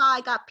already saw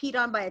I got peed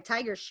on by a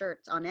tiger shirt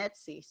on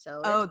Etsy. So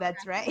Oh,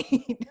 that's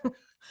right.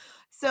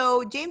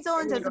 So James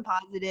Dolan tested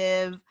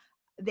positive.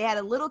 They had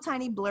a little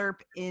tiny blurb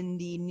in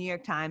the New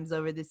York Times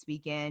over this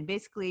weekend.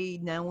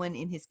 Basically, no one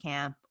in his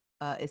camp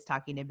is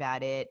talking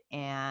about it,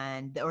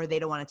 or they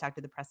don't want to talk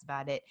to the press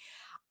about it.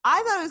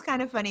 I thought it was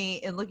kind of funny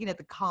in looking at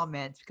the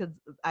comments, because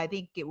I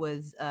think it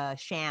was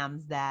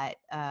Shams that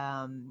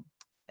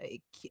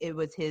it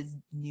was his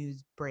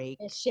news break.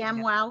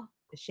 ShamWow.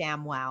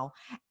 ShamWow.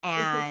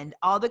 And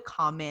all the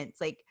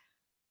comments, like,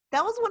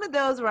 that was one of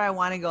those where I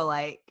want to go,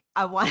 like,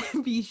 I want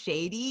to be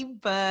shady,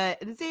 but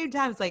at the same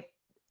time, it's like,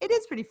 it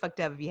is pretty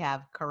fucked up if you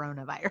have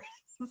coronavirus.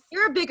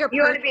 You're a bigger person.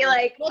 You want to be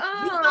like, You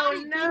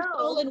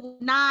oh, no.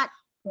 Not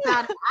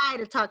bad eye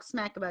to talk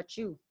smack about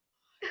you.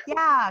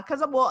 Yeah, because,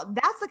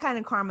 that's the kind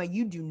of karma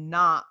you do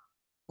not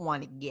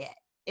want to get.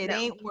 It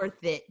ain't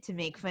worth it to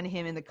make fun of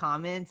him in the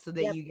comments so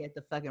that you get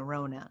the fucking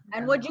Rona.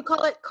 And what'd you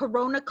call it?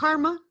 Corona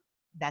karma?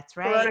 That's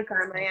right. Corona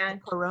karma, yeah.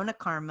 Corona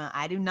karma.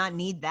 I do not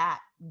need that.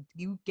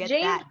 You get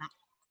that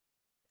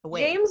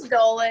away. James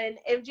Dolan,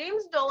 if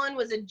James Dolan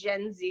was a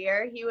Gen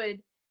Zer, he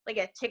would, like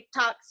a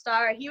TikTok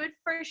star, he would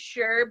for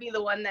sure be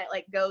the one that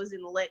like goes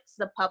and licks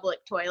the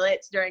public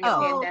toilets during a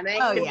pandemic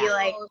and be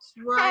like,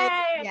 right.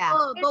 Hey, yeah.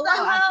 But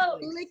why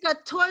lick a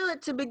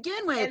toilet to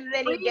begin with? And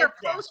then he gets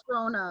it.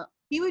 Post-Rona.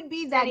 He would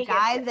be that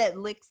guy that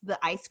licks the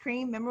ice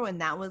cream. Remember when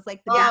that was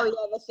like the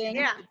the thing?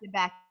 Yeah. puts it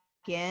back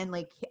in,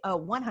 like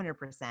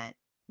 100%.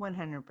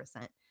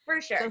 100%.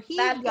 For sure. So he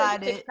That's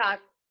got his TikTok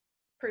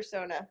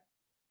persona.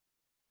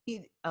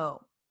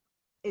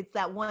 it's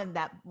that one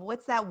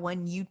what's that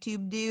one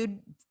YouTube dude?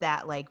 It's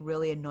that like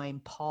really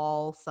annoying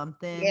Paul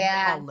something.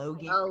 Yeah. Paul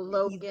Logan.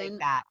 Oh, He's like Logan.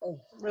 that. Oh,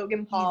 Logan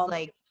He's Paul.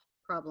 like,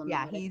 yeah,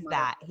 problematic. he's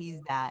that.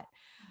 He's that.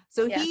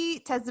 So Yeah. he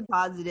tested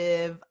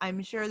positive.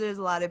 I'm sure there's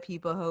a lot of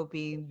people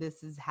hoping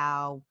this is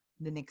how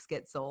the Knicks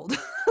get sold.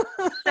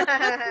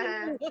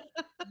 Dang,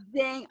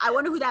 I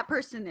wonder who that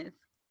person is.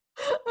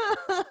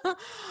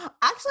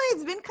 Actually,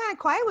 it's been kind of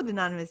quiet with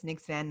Anonymous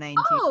Knicks fan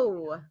 92.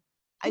 Oh,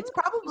 It's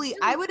probably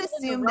really I would good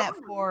in the assume that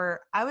Rona.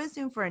 I would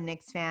assume for a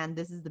Knicks fan,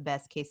 this is the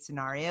best case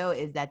scenario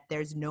is that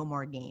there's no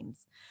more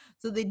games.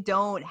 So they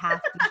don't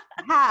have to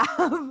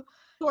have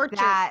torture.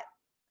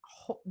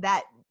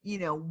 that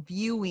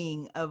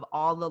viewing of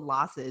all the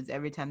losses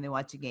every time they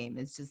watch a game.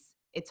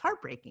 It's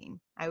heartbreaking.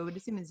 I would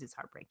assume it's just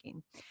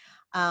heartbreaking.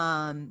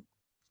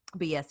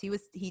 But yes,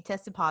 he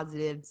tested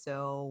positive,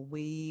 so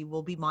we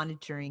will be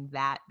monitoring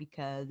that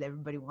because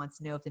everybody wants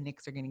to know if the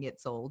Knicks are going to get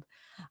sold.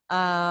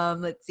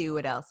 Let's see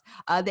what else.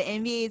 The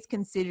NBA is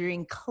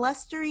considering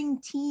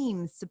clustering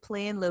teams to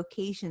play in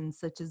locations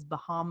such as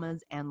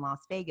Bahamas and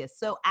Las Vegas.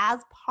 So as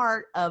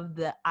part of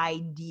the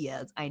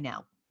ideas, I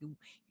know,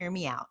 hear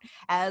me out,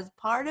 as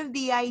part of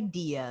the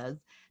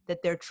ideas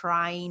that they're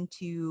trying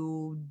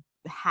to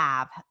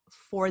have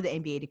for the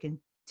NBA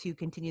to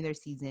continue their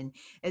season,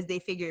 as they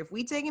figure if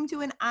we take them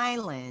to an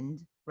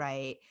island,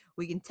 right,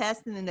 we can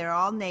test them and they're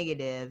all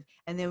negative,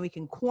 and then we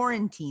can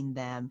quarantine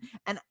them,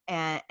 and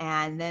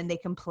then they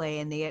can play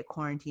and they get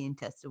quarantined,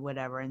 tested,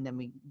 whatever, and then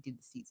we do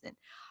the season.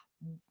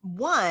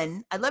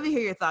 One, I'd love to hear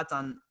your thoughts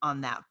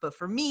on that, but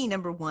for me,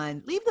 number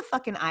one, leave the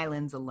fucking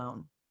islands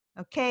alone.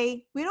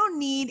 Okay, we don't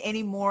need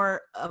any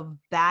more of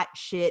that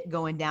shit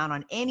going down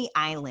on any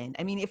island.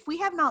 I mean, if we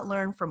have not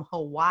learned from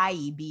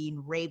Hawaii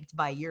being raped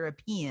by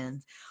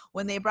Europeans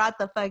when they brought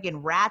the fucking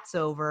rats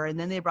over and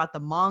then they brought the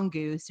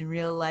mongoose and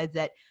realized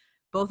that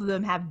both of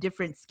them have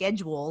different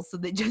schedules, so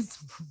they just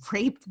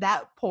raped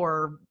that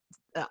poor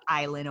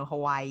island of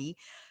Hawaii.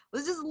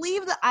 Let's just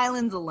leave the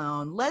islands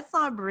alone. Let's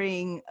not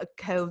bring a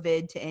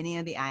COVID to any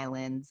of the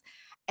islands.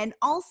 And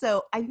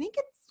also, I think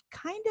it's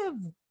kind of,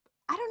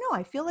 I don't know,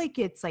 I feel like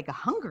it's like a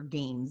Hunger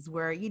Games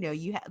where,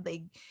 you have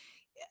like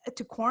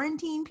to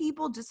quarantine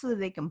people just so that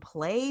they can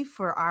play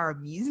for our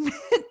amusement.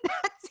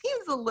 That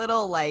seems a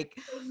little like,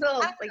 I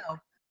don't know.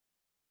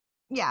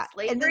 Yeah.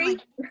 Slavery? And then, like,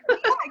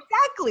 yeah,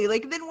 exactly.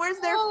 Like, then where's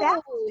their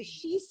family?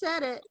 She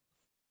said it.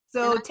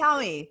 So tell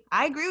me,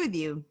 I agree with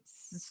you.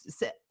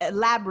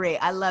 Elaborate.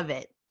 I love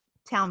it.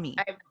 Tell me.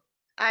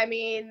 I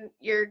mean,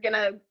 you're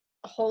gonna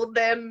hold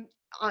them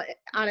on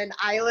an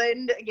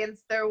island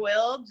against their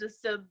will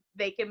just so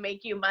they can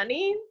make you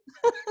money?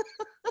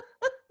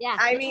 Yeah.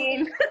 I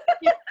mean,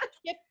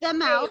 ship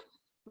them out.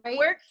 Right?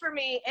 Work for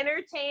me,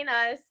 entertain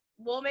us,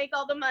 we'll make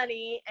all the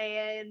money,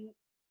 and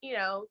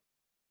you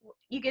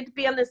get to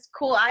be on this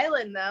cool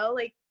island though.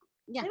 Like,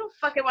 they don't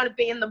fucking want to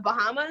be in the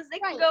Bahamas. They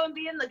can go and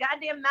be in the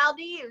goddamn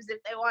Maldives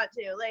if they want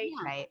to. Like,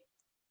 right.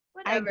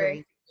 Whatever. I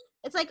agree.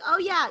 It's like, oh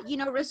yeah,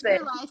 risk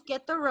your life,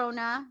 get the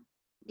Rona,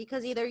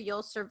 because either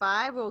you'll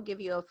survive or we'll give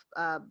you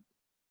a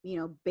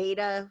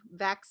beta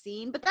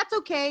vaccine, but that's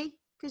okay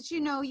because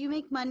you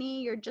make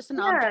money. You're just an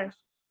object.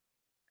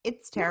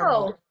 It's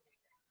terrible.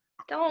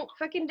 No, don't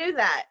fucking do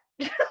that.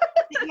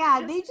 Yeah,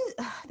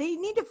 they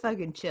need to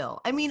fucking chill.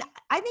 I mean,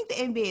 I think the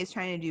NBA is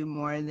trying to do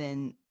more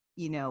than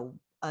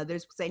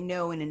others, because I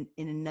know in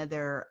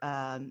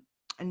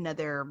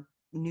another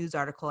news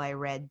article I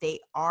read,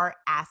 they are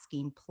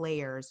asking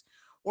players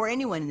or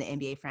anyone in the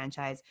NBA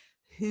franchise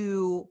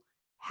who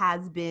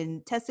has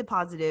been tested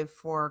positive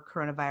for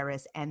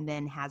coronavirus and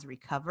then has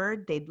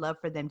recovered, they'd love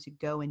for them to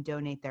go and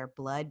donate their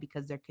blood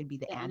because there could be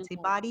the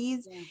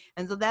antibodies. Yeah.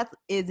 And so that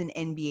is an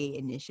NBA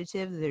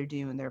initiative that they're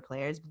doing with their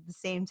players. But at the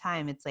same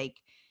time, it's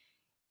like,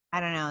 I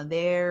don't know,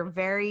 they're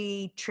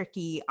very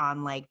tricky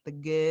on like the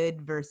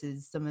good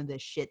versus some of the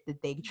shit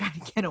that they try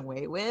to get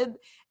away with.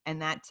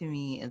 And that to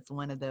me is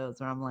one of those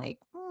where I'm like,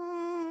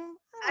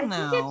 I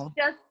think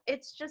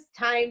it's just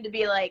time to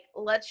be like,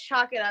 let's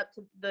chalk it up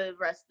to the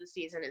rest of the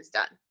season is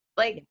done.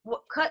 Like,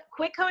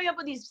 quit coming up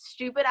with these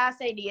stupid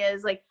ass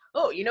ideas. Like,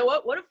 oh, you know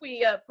what? What if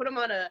we put them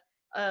on a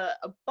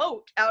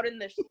boat out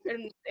in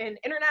in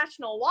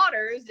international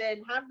waters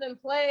and have them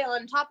play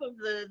on top of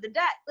the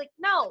deck? Like,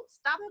 no,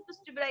 stop with the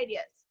stupid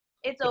ideas.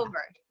 It's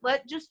over.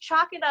 Just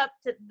chalk it up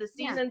to the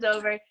season's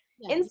over.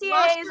 Yeah.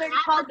 NCAA's already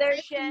called their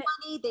shit.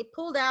 Money, they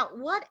pulled out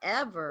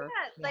whatever.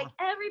 Yeah, like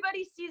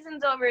everybody's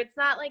season's over. It's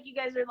not like you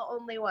guys are the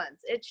only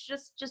ones. It's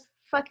just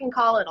fucking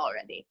call it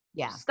already.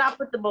 Yeah. Stop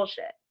with the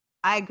bullshit.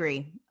 I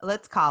agree.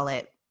 Let's call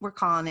it. We're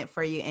calling it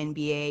for you,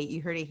 NBA.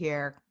 You heard it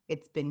here.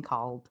 It's been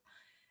called.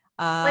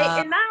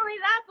 And not only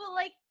that, but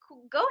like,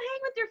 go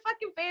hang with your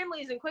fucking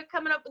families and quit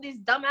coming up with these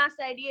dumbass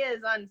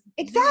ideas on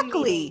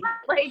exactly.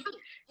 Like,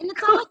 and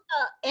it's not like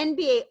the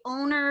NBA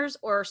owners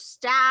or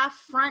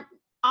staff, front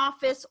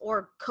office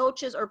or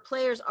coaches or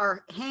players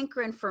are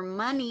hankering for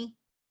money.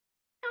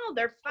 No,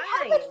 they're fine.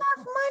 They have enough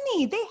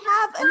money. They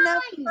have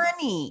enough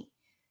money.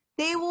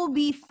 They will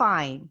be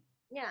fine.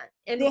 Yeah,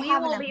 and we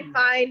will be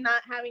fine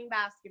not having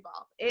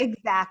basketball.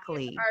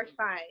 Exactly. Are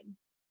fine.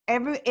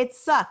 It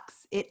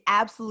sucks. It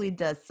absolutely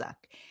does suck.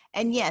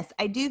 And yes,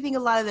 I do think a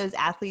lot of those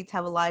athletes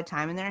have a lot of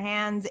time in their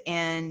hands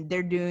and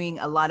they're doing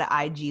a lot of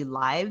IG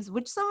lives,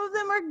 which some of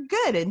them are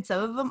good and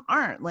some of them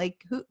aren't.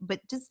 Like who,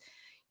 but just,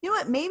 you know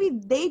what? Maybe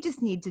they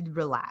just need to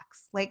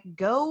relax. Like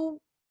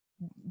go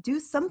do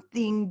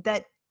something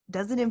that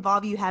doesn't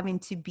involve you having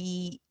to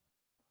be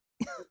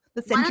the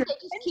Why center don't of they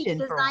just keep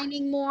attention for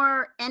designing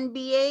more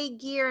NBA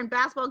gear and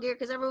basketball gear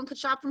because everyone could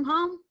shop from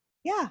home?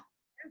 Yeah.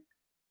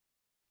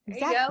 There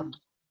you Exactly. go.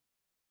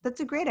 That's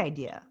a great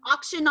idea.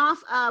 Auction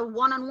off a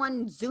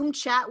one-on-one Zoom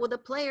chat with a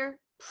player.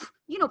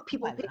 You know,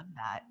 people I pay love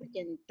that.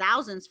 freaking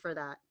thousands for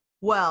that.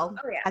 Well,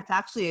 Oh, yeah. that's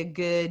actually a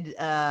good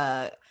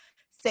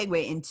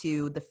segue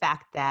into the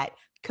fact that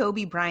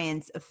Kobe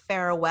Bryant's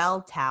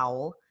farewell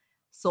towel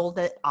sold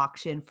at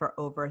auction for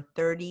over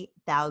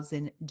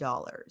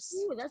 $30,000.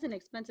 Ooh, that's an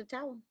expensive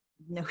towel.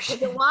 No Was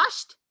shit. it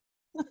washed?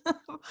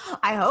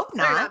 I hope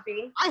Better not. not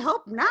be. I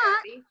hope Better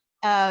not. be.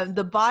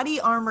 The body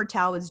armor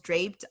towel was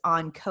draped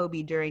on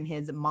Kobe during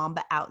his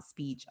Mamba Out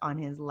speech on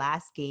his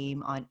last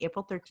game on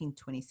April 13,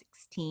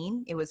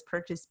 2016. It was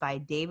purchased by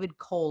David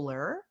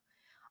Kohler.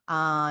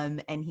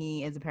 And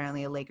he is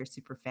apparently a Lakers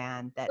super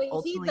fan. That Wait,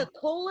 is he ultimately, the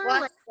Kohler?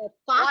 Wash- Like the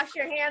Wash faucet?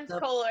 your hands, The-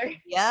 Kohler.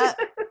 yeah,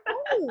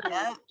 Ooh.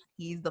 yeah,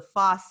 he's the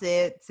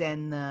faucets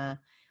and the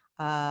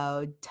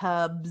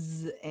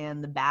tubs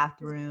and the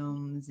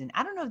bathrooms, and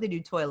I don't know if they do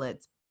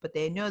toilets, but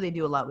they know they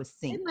do a lot with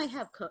They sinks. might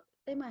have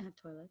they might have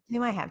toilets. They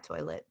might have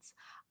toilets.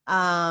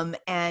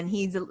 And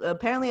he's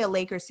apparently a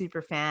Lakers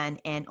super fan,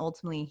 and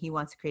ultimately he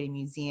wants to create a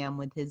museum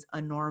with his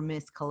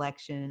enormous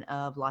collection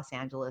of Los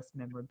Angeles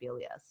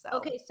memorabilia. So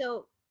Okay,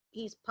 so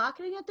he's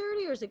pocketing a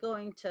 30 or is it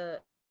going to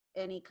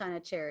any kind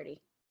of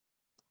charity?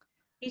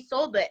 He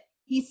sold it.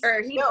 he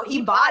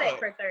He bought bought it. it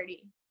for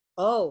 30.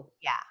 Oh.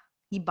 Yeah,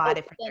 he bought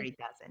it for Okay.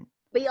 30,000.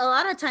 But a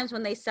lot of times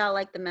when they sell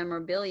like the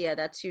memorabilia,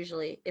 that's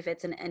usually if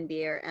it's an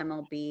NBA or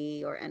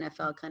MLB or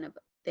NFL kind of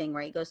thing,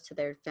 right? It goes to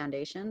their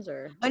foundations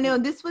or Oh no,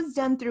 this was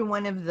done through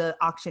one of the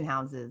auction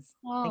houses.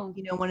 Like, Oh,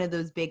 you know, one of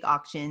those big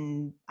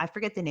auction, I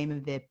forget the name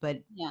of it,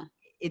 but yeah.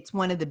 it's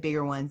one of the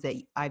bigger ones that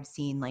I've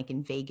seen, like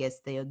in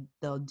Vegas.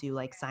 They'll do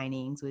like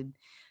signings with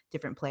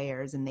different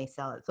players and they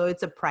sell it. So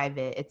it's a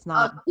private, it's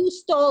not. Who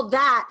stole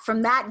that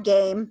from that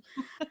game?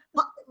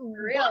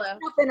 real, Locked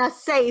though. up in a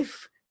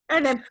safe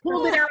and then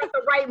pulled it out at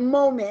the right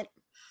moment.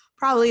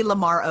 Probably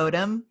Lamar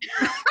Odom.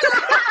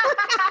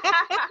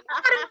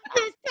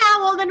 His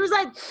towel, then was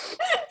like,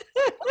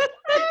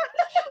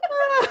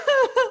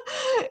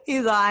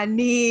 He's like, I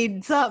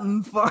need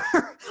something for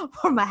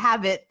my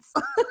habits.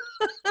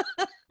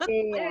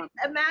 yeah.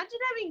 Imagine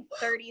having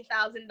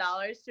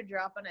 $30,000 to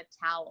drop on a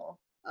towel.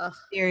 Ugh.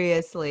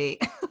 Seriously.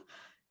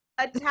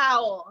 A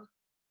towel.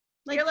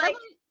 Like, You're like,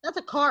 that's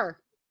a car.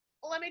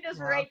 let me just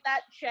Yeah. write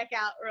that check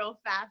out real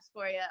fast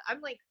for you.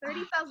 I'm like,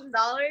 $30,000?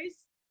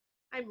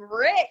 I'm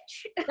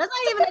rich. That's not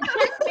even a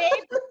check, babe.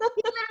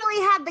 He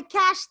literally had the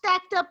cash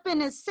stacked up in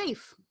his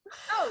safe.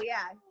 Oh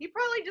yeah, he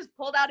probably just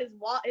pulled out his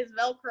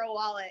Velcro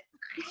wallet.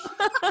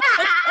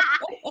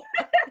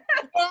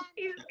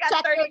 He's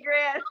got 30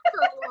 grand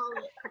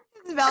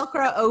His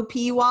Velcro OP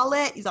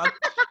wallet. He's all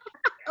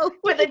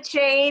with a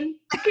chain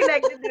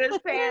connected to his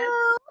pants.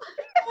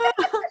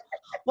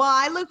 Well,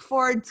 I look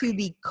forward to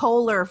the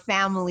Kohler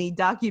family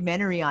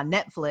documentary on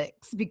Netflix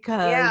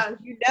because Yeah.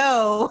 you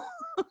know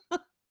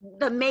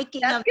The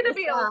making That's of gonna this,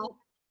 be a- It's gonna be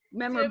a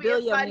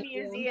memorabilia fun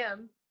museum.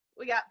 museum.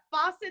 We got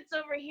faucets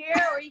over here,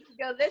 or you can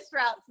go this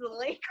route to the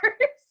Lakers.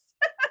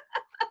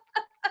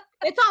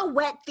 It's all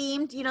wet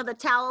themed, you know, the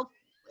towel.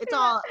 It's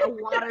all a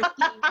water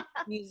themed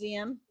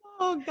museum.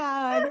 oh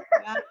god.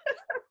 Yeah.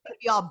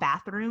 Maybe all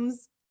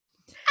bathrooms.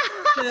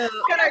 So, We've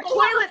got our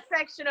toilet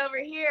section over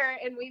here,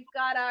 and we've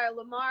got our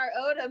Lamar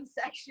Odom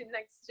section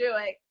next to it.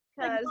 Like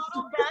Because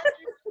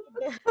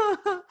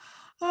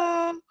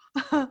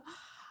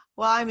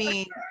well, I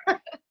mean,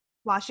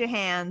 wash your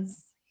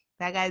hands.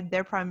 That guy,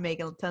 they're probably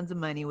making tons of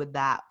money with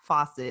that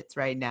faucets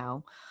right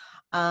now.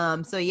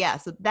 So yeah,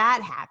 so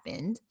that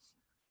happened.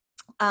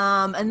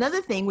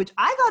 Another thing, which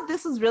I thought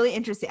this was really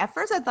interesting. At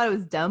first I thought it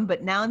was dumb,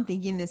 but now I'm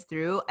thinking this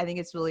through. I think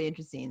it's really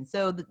interesting.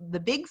 So the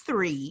big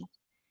three,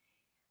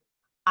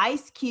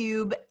 Ice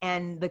Cube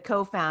and the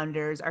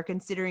co-founders are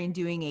considering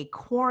doing a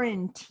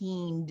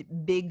quarantined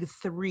Big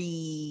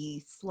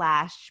Three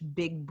 /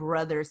 Big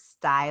Brother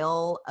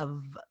style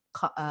of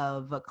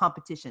a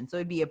competition. So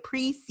it'd be a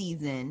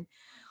preseason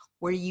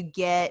where you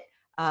get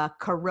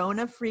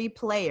corona-free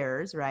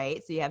players,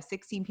 right? So you have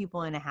 16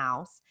 people in a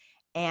house,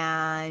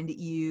 and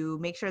you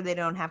make sure they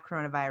don't have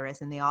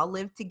coronavirus, and they all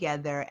live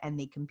together, and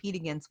they compete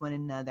against one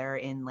another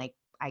in, like,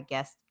 I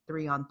guess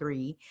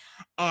 3-on-3,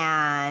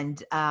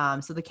 and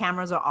so the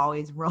cameras are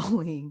always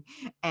rolling,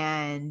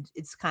 and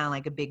it's kind of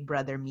like a Big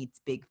Brother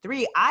meets Big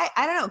Three. I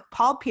don't know.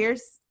 Paul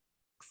Pierce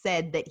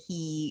said that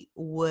he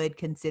would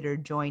consider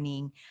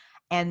joining,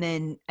 and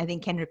then I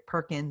think Kendrick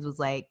Perkins was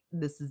like,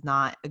 "This is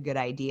not a good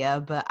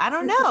idea," but I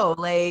don't know.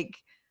 Like,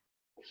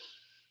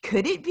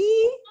 could it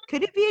be?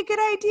 Could it be a good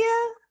idea?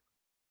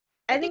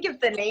 I think if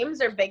the names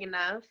are big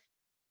enough.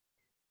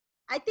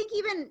 I think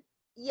even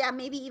yeah,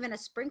 maybe even a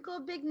sprinkle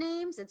of big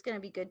names, it's going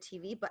to be good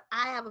TV. But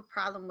I have a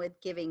problem with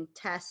giving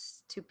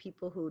tests to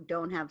people who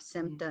don't have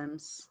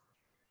symptoms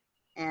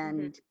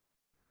and,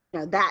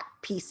 that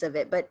piece of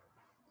it. But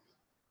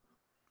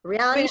I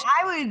reality,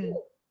 mean,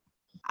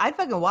 I'd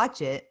fucking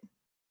watch it.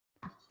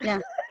 yeah.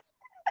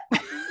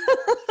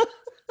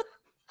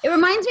 It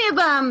reminds me of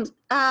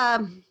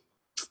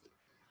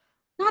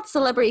not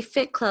Celebrity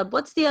Fit Club.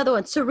 What's the other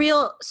one?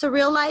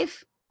 Surreal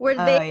Life, where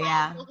they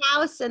had the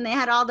house and they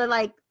had all the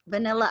like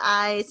Vanilla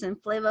Ice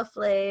and Flava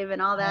Flav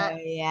and all that. Oh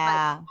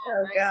yeah.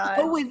 Oh god.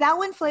 Oh, was that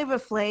one Flava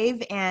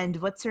Flav and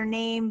what's her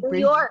name? New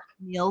Bridget York.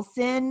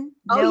 Nielsen.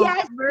 Oh,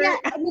 yes, yeah.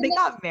 They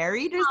got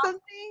married or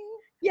something.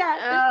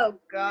 Yeah. Oh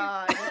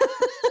god.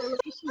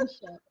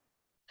 Relationship.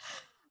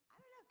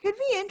 Could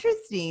be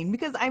interesting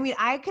because I mean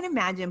I can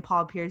imagine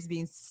Paul Pierce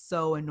being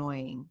so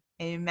annoying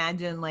and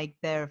imagine like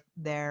their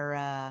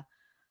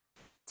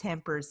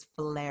tempers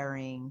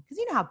flaring because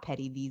you know how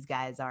petty these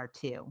guys are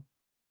too.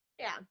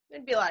 Yeah,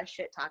 there'd be a lot of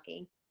shit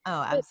talking.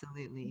 Oh,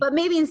 absolutely. But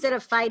maybe instead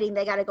of fighting,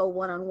 they got to go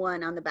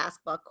one-on-one on the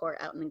basketball court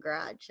out in the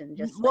garage and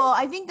just. Well,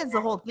 I think that's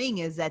the whole thing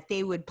is that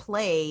they would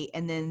play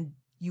and then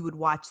you would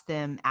watch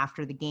them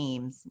after the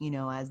games,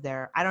 as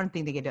they're, I don't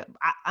think they get to,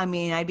 I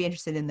mean, I'd be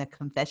interested in the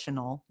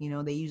confessional,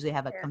 they usually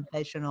have a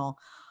confessional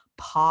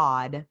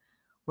pod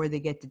where they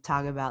get to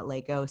talk about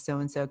like, oh,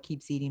 so-and-so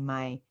keeps eating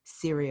my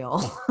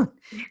cereal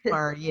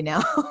or,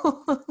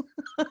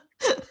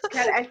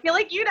 God, I feel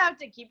like you'd have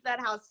to keep that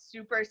house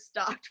super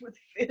stocked with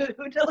food.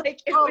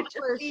 Like it would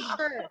just be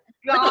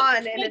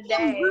gone in a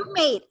day.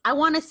 Roommate. I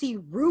want to see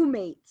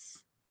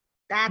roommates.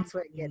 That's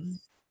what it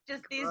gets.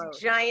 Just these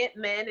giant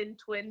men in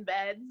twin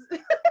beds.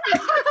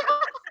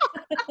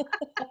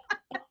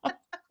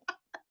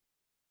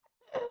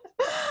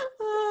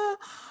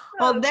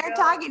 Well, they're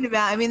talking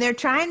about, I mean, they're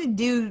trying to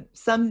do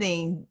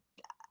something.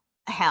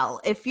 Hell,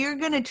 if you're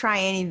going to try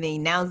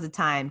anything, now's the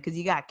time because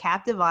you got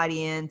captive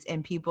audience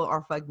and people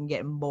are fucking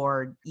getting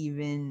bored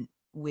even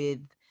with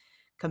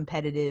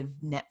competitive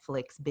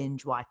Netflix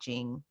binge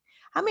watching.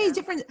 How many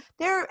different,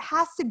 there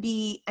has to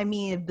be, I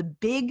mean, the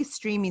big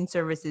streaming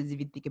services, if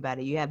you think about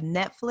it, you have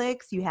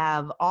Netflix, you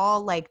have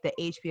all like the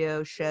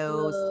HBO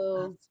shows,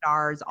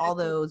 Stars, all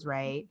those,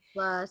 right?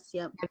 Plus,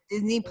 yep. You have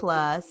Disney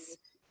Plus,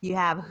 you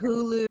have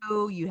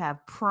Hulu, you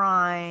have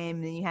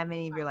Prime, then you have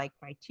any of your like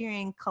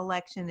Criterion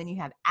collection, then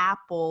you have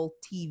Apple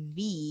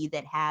TV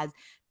that has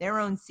their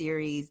own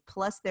series,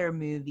 plus their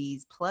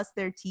movies, plus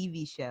their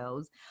TV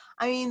shows.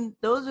 I mean,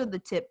 those are the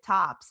tip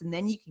tops. And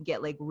then you can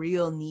get like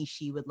real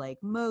nichey with like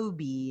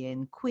Moby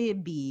and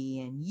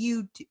Quibi and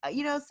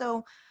YouTube,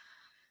 so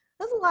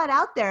there's a lot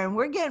out there and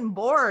we're getting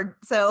bored.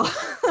 So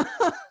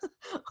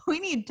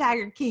we need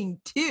Tiger King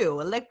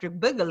 2,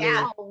 Electric Boogaloo.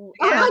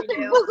 Yeah, we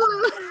do.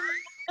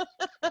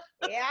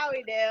 Yeah,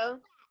 we do.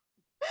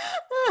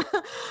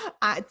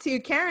 To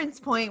Karen's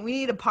point, we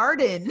need a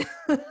pardon.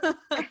 Get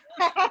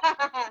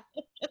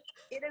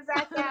his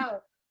ass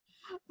out.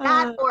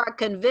 That or a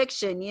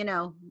conviction,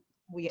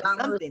 We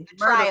got something.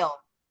 Trial.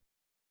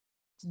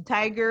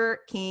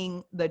 Tiger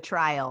King, the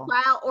trial.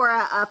 Trial or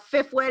a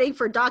fifth wedding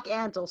for Doc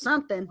Antle,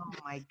 something. Oh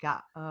my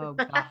God. Oh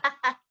God.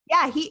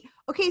 Yeah,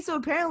 so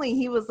apparently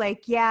he was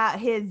like,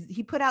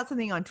 he put out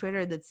something on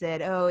Twitter that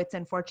said, oh, it's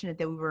unfortunate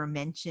that we were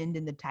mentioned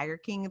in the Tiger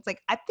King. It's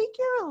like, I think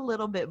you're a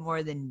little bit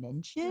more than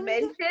mentioned.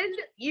 Mentioned?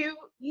 You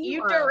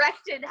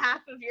directed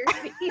half of your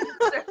scene,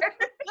 sir.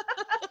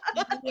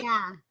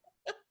 Yeah.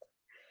 What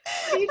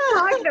are you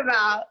talking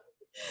about?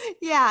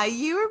 Yeah,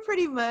 you were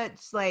pretty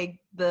much like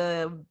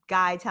the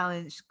guy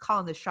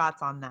calling the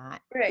shots on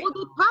that. Right. Well,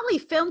 they probably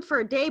filmed for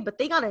a day, but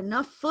they got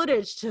enough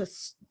footage to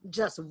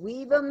just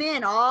weave them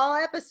in all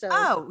episodes.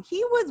 Oh,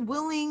 he was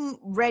willing,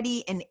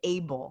 ready, and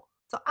able.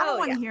 So I don't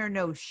want to hear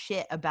no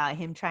shit about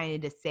him trying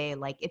to say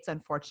like it's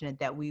unfortunate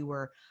that we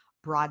were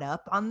brought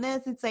up on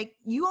this. It's like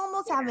you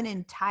almost have an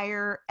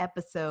entire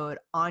episode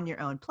on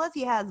your own. Plus,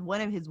 he has one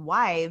of his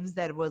wives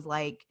that was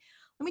like,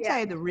 let me tell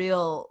you the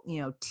real,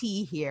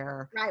 tea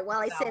here. Right.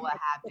 Well, I said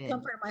the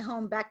comfort of my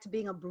home back to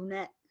being a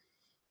brunette.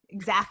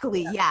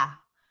 Exactly. Yeah.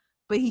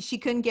 But she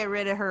couldn't get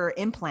rid of her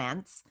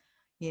implants,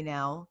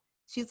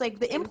 She's like,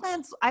 the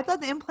implants, I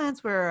thought the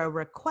implants were a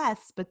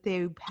request, but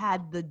they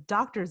had the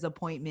doctor's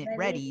appointment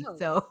ready.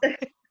 So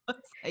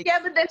yeah,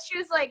 but then she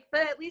was like,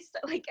 but at least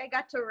like I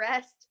got to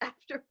rest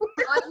afterwards.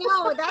 I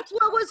know, that's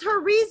what was her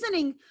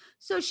reasoning.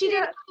 So she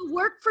didn't have to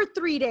work for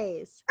 3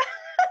 days.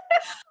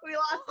 We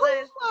lost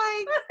Liz.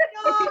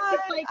 Oh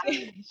my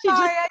God.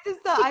 I just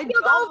thought I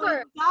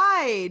almost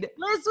died.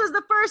 Liz was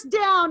the first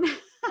down.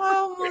 I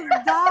almost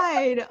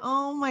died.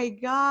 Oh my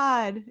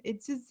God.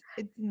 It's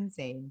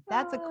insane.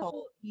 That's a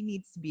cult. He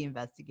needs to be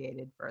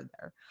investigated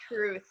further.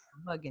 Truth.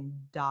 Fucking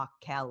Doc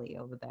Kelly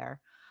over there.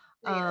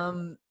 Yeah.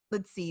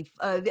 Let's see.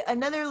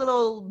 Another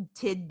little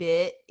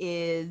tidbit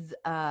is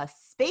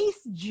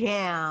Space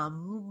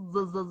Jam.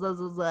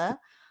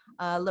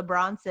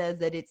 LeBron says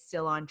that it's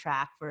still on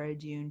track for a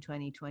June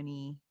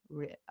 2020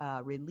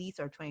 release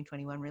or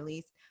 2021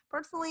 release.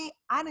 Personally,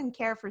 I didn't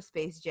care for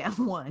Space Jam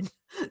 1.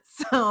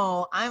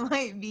 So I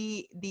might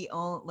be the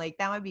only, like,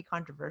 that might be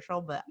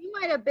controversial, but You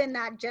might have been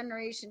that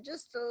generation,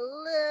 just a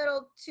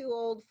little too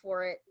old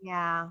for it.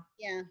 yeah,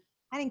 Yeah.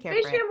 I didn't care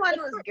Space for it. Jam 1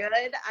 was good.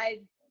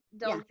 I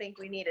don't Yeah. think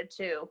we needed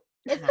 2.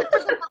 It's for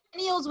the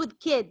millennials with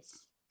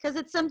kids, because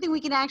it's something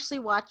we can actually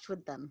watch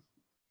with them.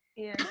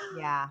 Yeah.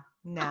 Yeah,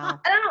 no. I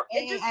don't know.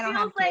 It just I don't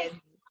feels have like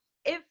kids.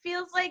 it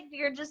feels like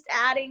you're just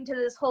adding to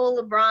this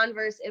whole LeBron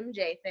versus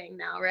MJ thing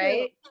now,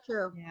 right?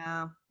 True.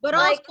 Yeah. But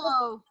Like-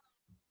 also,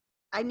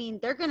 I mean,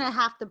 they're gonna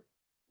have to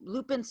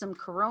loop in some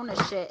Corona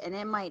shit, and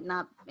it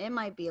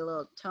might be a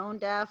little tone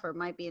deaf, or it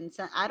might be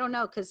I don't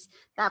know, because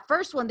that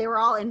first one they were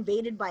all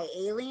invaded by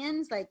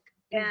aliens, like.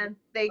 And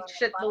they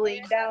shut the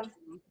league down.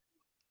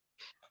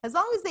 As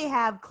long as they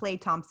have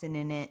Klay Thompson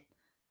in it,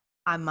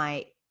 I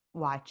might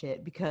watch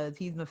it because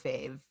he's my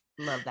fave.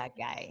 Love that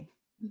guy.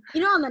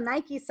 You know, on the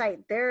Nike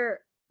site,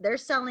 they're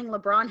selling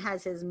LeBron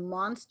has his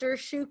monster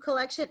shoe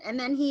collection, and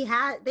then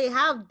they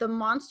have the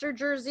monster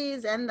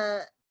jerseys and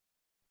the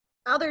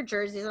other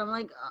jerseys. I'm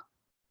like,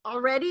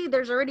 already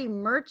there's already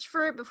merch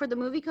for it before the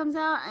movie comes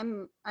out. I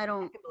I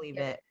don't can believe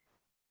it.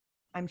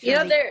 I'm sure. You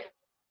know,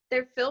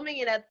 they're filming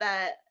it at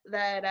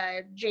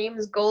that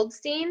James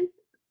Goldstein.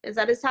 Is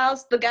that his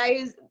house? The guy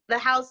who's the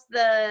house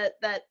that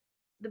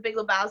the Big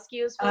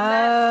Lebowski was filmed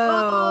at.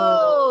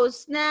 Oh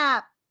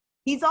snap!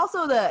 He's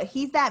also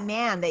he's that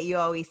man that you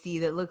always see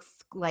that looks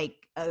like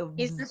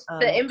He's just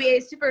the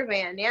NBA super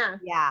fan. Yeah.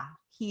 Yeah,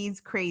 he's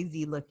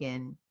crazy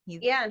looking. He's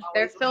Yeah,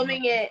 they're always wearing,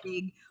 filming like, it. a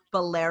big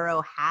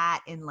bolero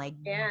hat and like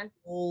Yeah.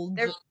 gold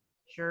They're-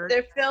 shirt.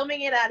 They're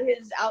filming it at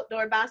his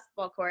outdoor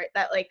basketball court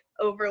that like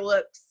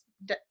overlooks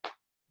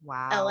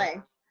Wow. LA.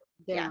 Damn.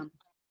 Yeah.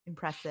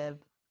 Impressive.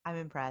 I'm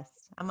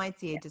impressed. I might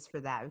see it just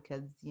for that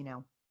because, you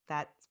know,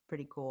 that's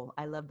pretty cool.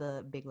 I love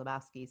the Big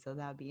Lebowski, so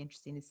that would be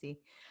interesting to see.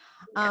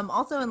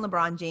 Also in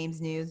LeBron James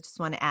news, just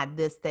want to add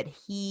this, that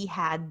he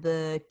had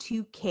the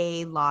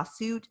 2K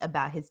lawsuit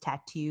about his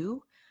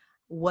tattoo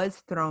was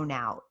thrown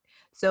out.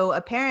 So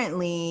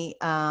apparently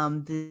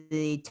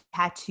the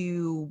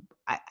tattoo,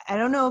 I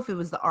don't know if it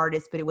was the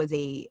artist, but it was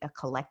a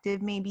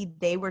collective maybe.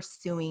 They were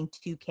suing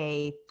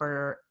 2K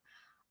for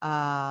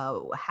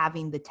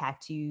having the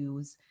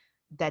tattoos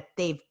that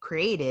they've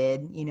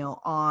created, you know,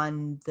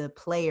 on the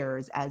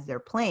players as they're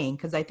playing.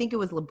 Because I think it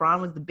was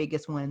LeBron was the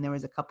biggest one, and there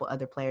was a couple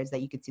other players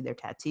that you could see their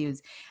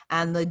tattoos.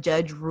 And the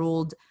judge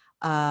ruled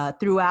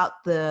throughout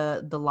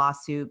the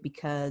lawsuit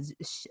because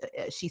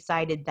she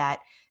cited that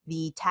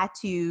the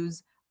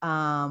tattoos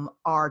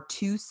are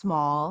too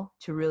small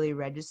to really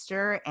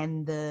register,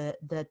 and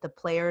the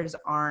players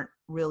aren't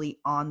really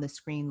on the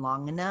screen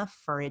long enough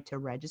for it to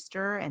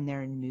register, and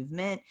they're in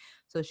movement.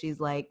 So she's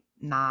like,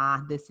 nah,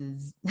 this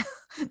is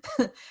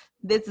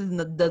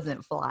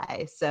doesn't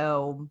fly.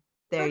 So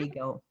there you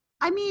go.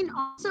 I mean,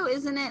 also,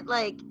 isn't it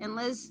like, and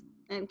Liz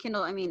and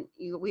Kendall, I mean,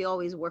 we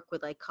always work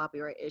with like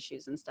copyright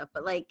issues and stuff,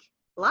 but like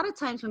a lot of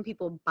times when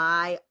people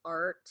buy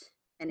art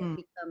and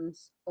it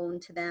becomes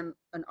owned to them,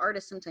 an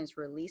artist sometimes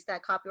release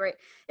that copyright.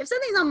 If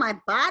something's on my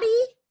body,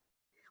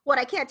 what,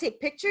 I can't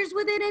take pictures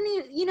with it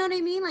you know what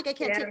I mean? Like I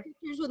can't take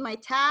pictures with my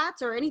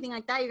tats or anything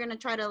like that. You're going to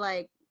try to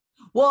like.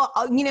 Well,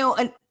 you know,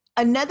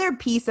 another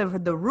piece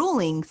of the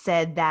ruling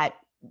said that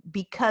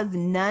because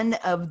none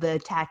of the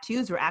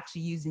tattoos were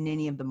actually used in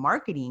any of the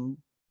marketing,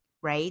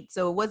 right?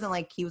 So it wasn't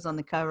like he was on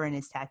the cover in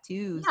his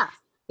tattoos. Yeah.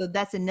 So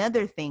that's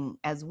another thing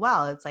as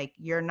well. It's like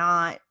you're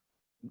not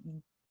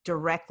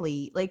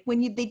directly, like when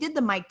they did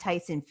the Mike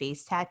Tyson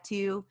face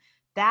tattoo,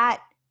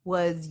 that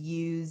was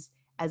used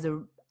as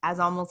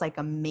almost like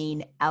a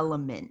main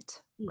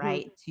element,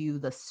 right, to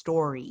the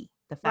story.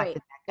 The fact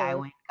that guy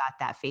went and got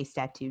that face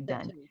tattoo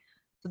done.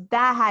 So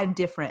that had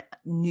different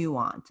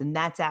nuance, and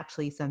that's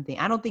actually something.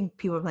 I don't think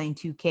people are playing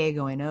 2K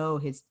going, "Oh,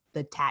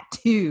 the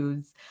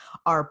tattoos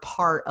are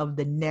part of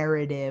the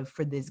narrative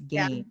for this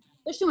game." Yeah.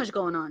 There's too much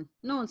going on.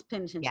 No one's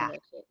paying attention to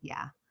that shit.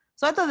 Yeah.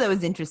 So I thought that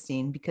was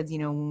interesting because, you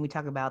know, when we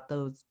talk about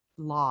those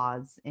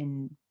laws,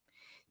 and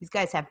these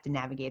guys have to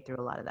navigate through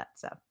a lot of that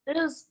stuff. It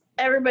is,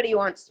 everybody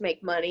wants to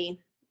make money.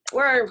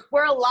 We're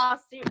a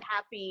lawsuit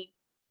happy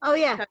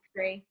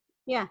country.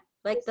 Yeah.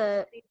 Like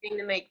anything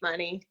to make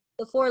money.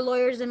 The 4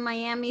 lawyers in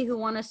Miami who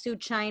want to sue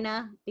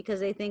China because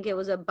they think it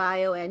was a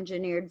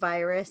bioengineered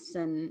virus,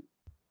 and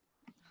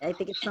I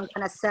think it's some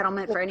kind of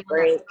settlement for anyone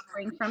that's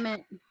suffering from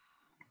it.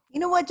 You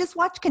know what? Just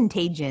watch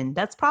Contagion.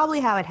 That's probably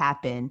how it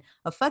happened.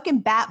 A fucking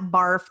bat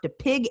barfed, a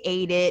pig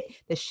ate it,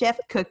 the chef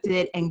cooked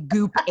it, and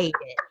Goop ate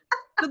it.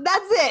 So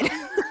that's it.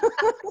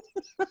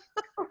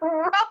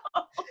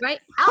 Right?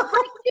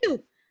 Outbreak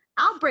too.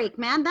 Outbreak,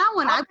 man. That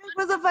one. Outbreak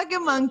was a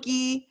fucking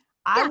monkey.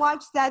 I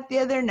watched that the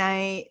other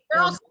night.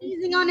 They're all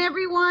sneezing on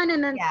everyone,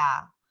 and then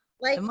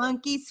like the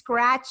monkey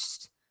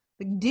scratched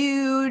the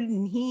dude,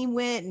 and he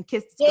went and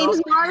kissed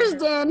James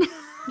Marsden.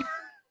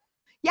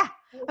 Yeah,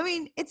 I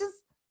mean, it's just,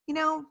 you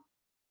know,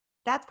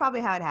 that's probably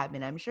how it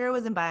happened. I'm sure it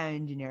wasn't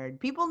bioengineered.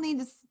 People need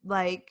to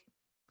like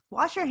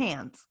wash your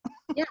hands.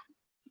 Yeah.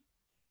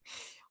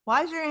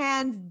 Wash your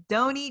hands.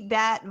 Don't eat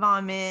bat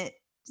vomit.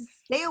 Just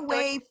stay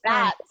away from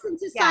that. Listen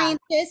to Yeah.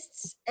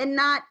 scientists and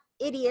not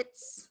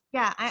idiots.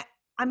 Yeah,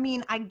 I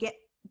mean, I get,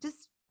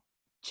 just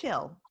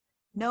chill.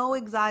 No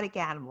exotic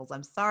animals.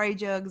 I'm sorry,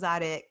 Joe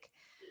Exotic.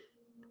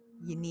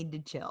 You need to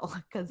chill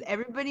because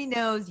everybody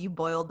knows you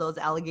boiled those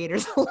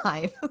alligators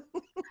alive.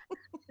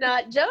 No,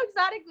 Joe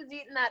Exotic was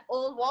eating that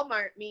old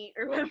Walmart meat,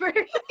 remember?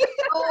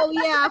 Oh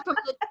yeah, from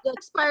the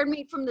expired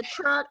meat from the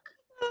truck.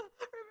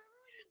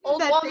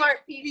 Old That Walmart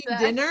Thanksgiving pizza.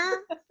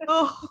 dinner.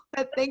 Oh,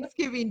 that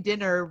Thanksgiving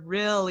dinner.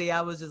 Really,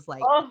 I was just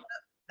like, Oh,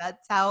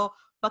 that's how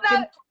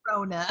fucking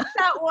Corona.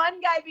 that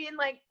one guy being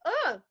like,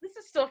 "Oh, this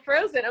is still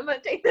frozen. I'm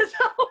gonna take this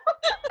home."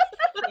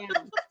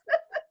 Yeah.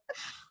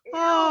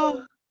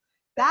 Oh,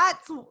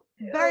 that's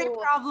very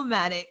Ew.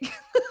 problematic.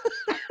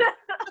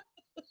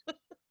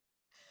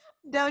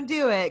 Don't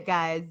do it,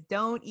 guys.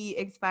 Don't eat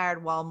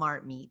expired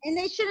Walmart meat. And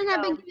they shouldn't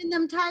have been No. giving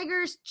them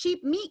tigers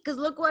cheap meat because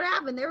look what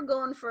happened. They were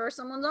going for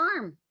someone's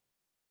arm.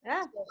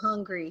 Yeah. So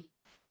hungry.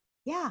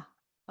 Yeah.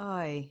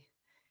 Oy.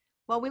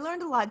 Well, we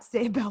learned a lot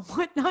today about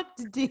what not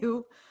to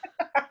do.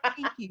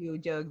 Thank you,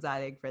 Joe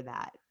Exotic, for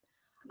that.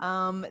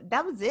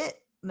 That was it,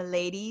 my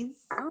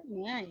ladies. Oh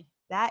yeah.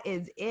 That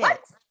is it.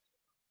 What?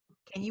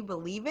 Can you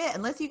believe it?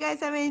 Unless you guys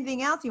have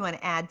anything else you want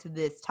to add to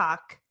this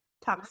talk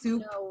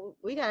soup. No,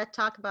 we gotta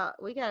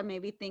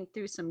maybe think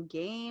through some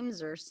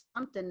games or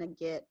something to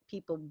get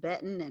people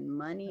betting and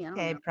money. I don't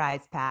Okay, know.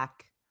 prize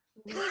pack.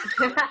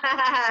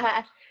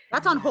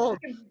 That's on hold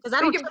because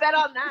I We don't can bet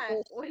on that.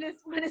 When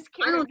is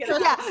Karen don't gonna?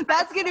 Yeah,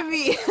 that's gonna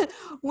be.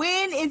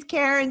 When is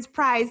Karen's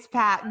prize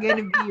pack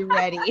gonna be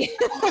ready?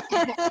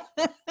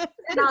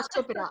 and I'll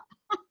ship it up.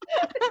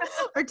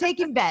 We're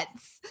taking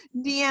bets.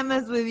 DM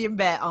us with your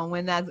bet on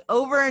when that's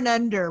over and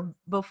under.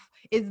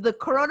 Is the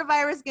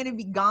coronavirus going to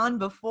be gone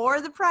before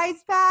the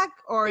prize pack,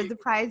 or is the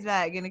prize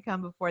pack going to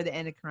come before the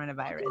end of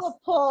coronavirus? Do a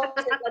poll: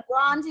 is it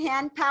LeBron's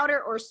hand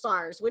powder or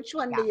SARS? Which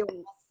one do you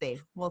want?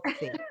 We'll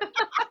see.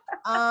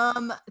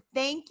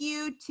 Thank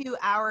you to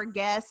our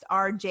guest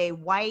RJ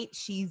White.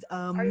 She's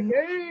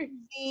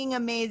amazing,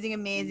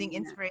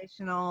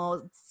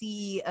 inspirational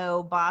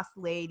CEO, boss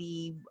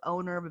lady,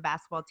 owner of a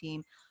basketball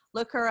team.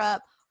 Look her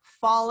up,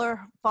 follow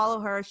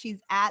her. She's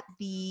at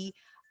the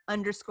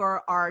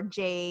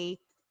 _RJ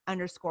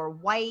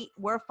 _White.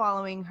 We're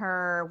following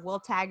her. We'll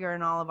tag her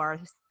in all of our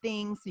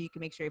things, so you can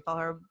make sure you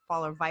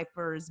follow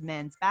Vipers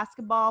men's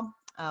basketball.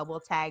 We'll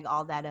tag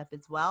all that up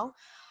as well.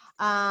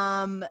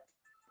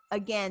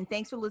 Again,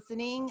 thanks for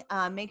listening.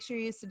 Make sure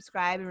you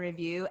subscribe and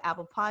review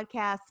Apple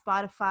Podcasts,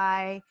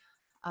 Spotify,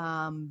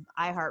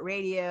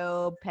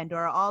 iHeartRadio,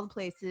 Pandora, all the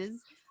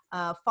places.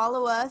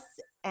 Follow us,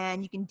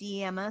 and you can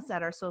DM us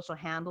at our social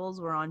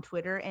handles. We're on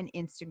Twitter and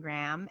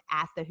Instagram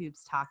at The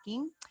Hoops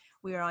Talking.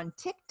 We are on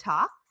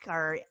TikTok.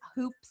 Our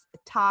Hoops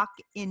Talk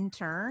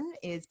intern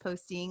is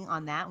posting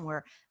on that, and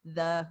we're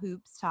The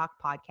Hoops Talk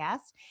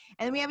Podcast.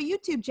 And then we have a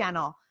YouTube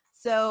channel.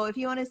 So if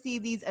you want to see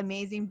these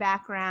amazing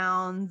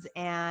backgrounds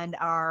and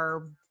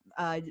our,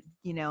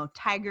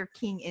 Tiger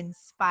King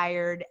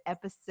inspired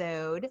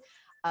episode,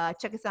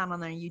 check us out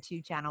on our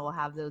YouTube channel. We'll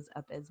have those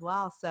up as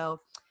well. So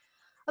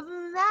other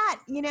than that,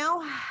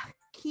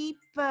 keep,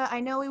 I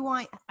know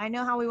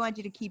how we want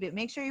you to keep it.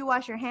 Make sure you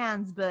wash your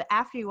hands, but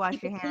after you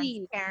wash your hands,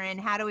 clean. Karen,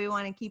 how do we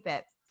want to keep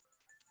it?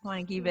 Want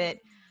to keep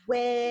it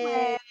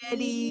Ready.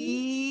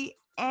 ready.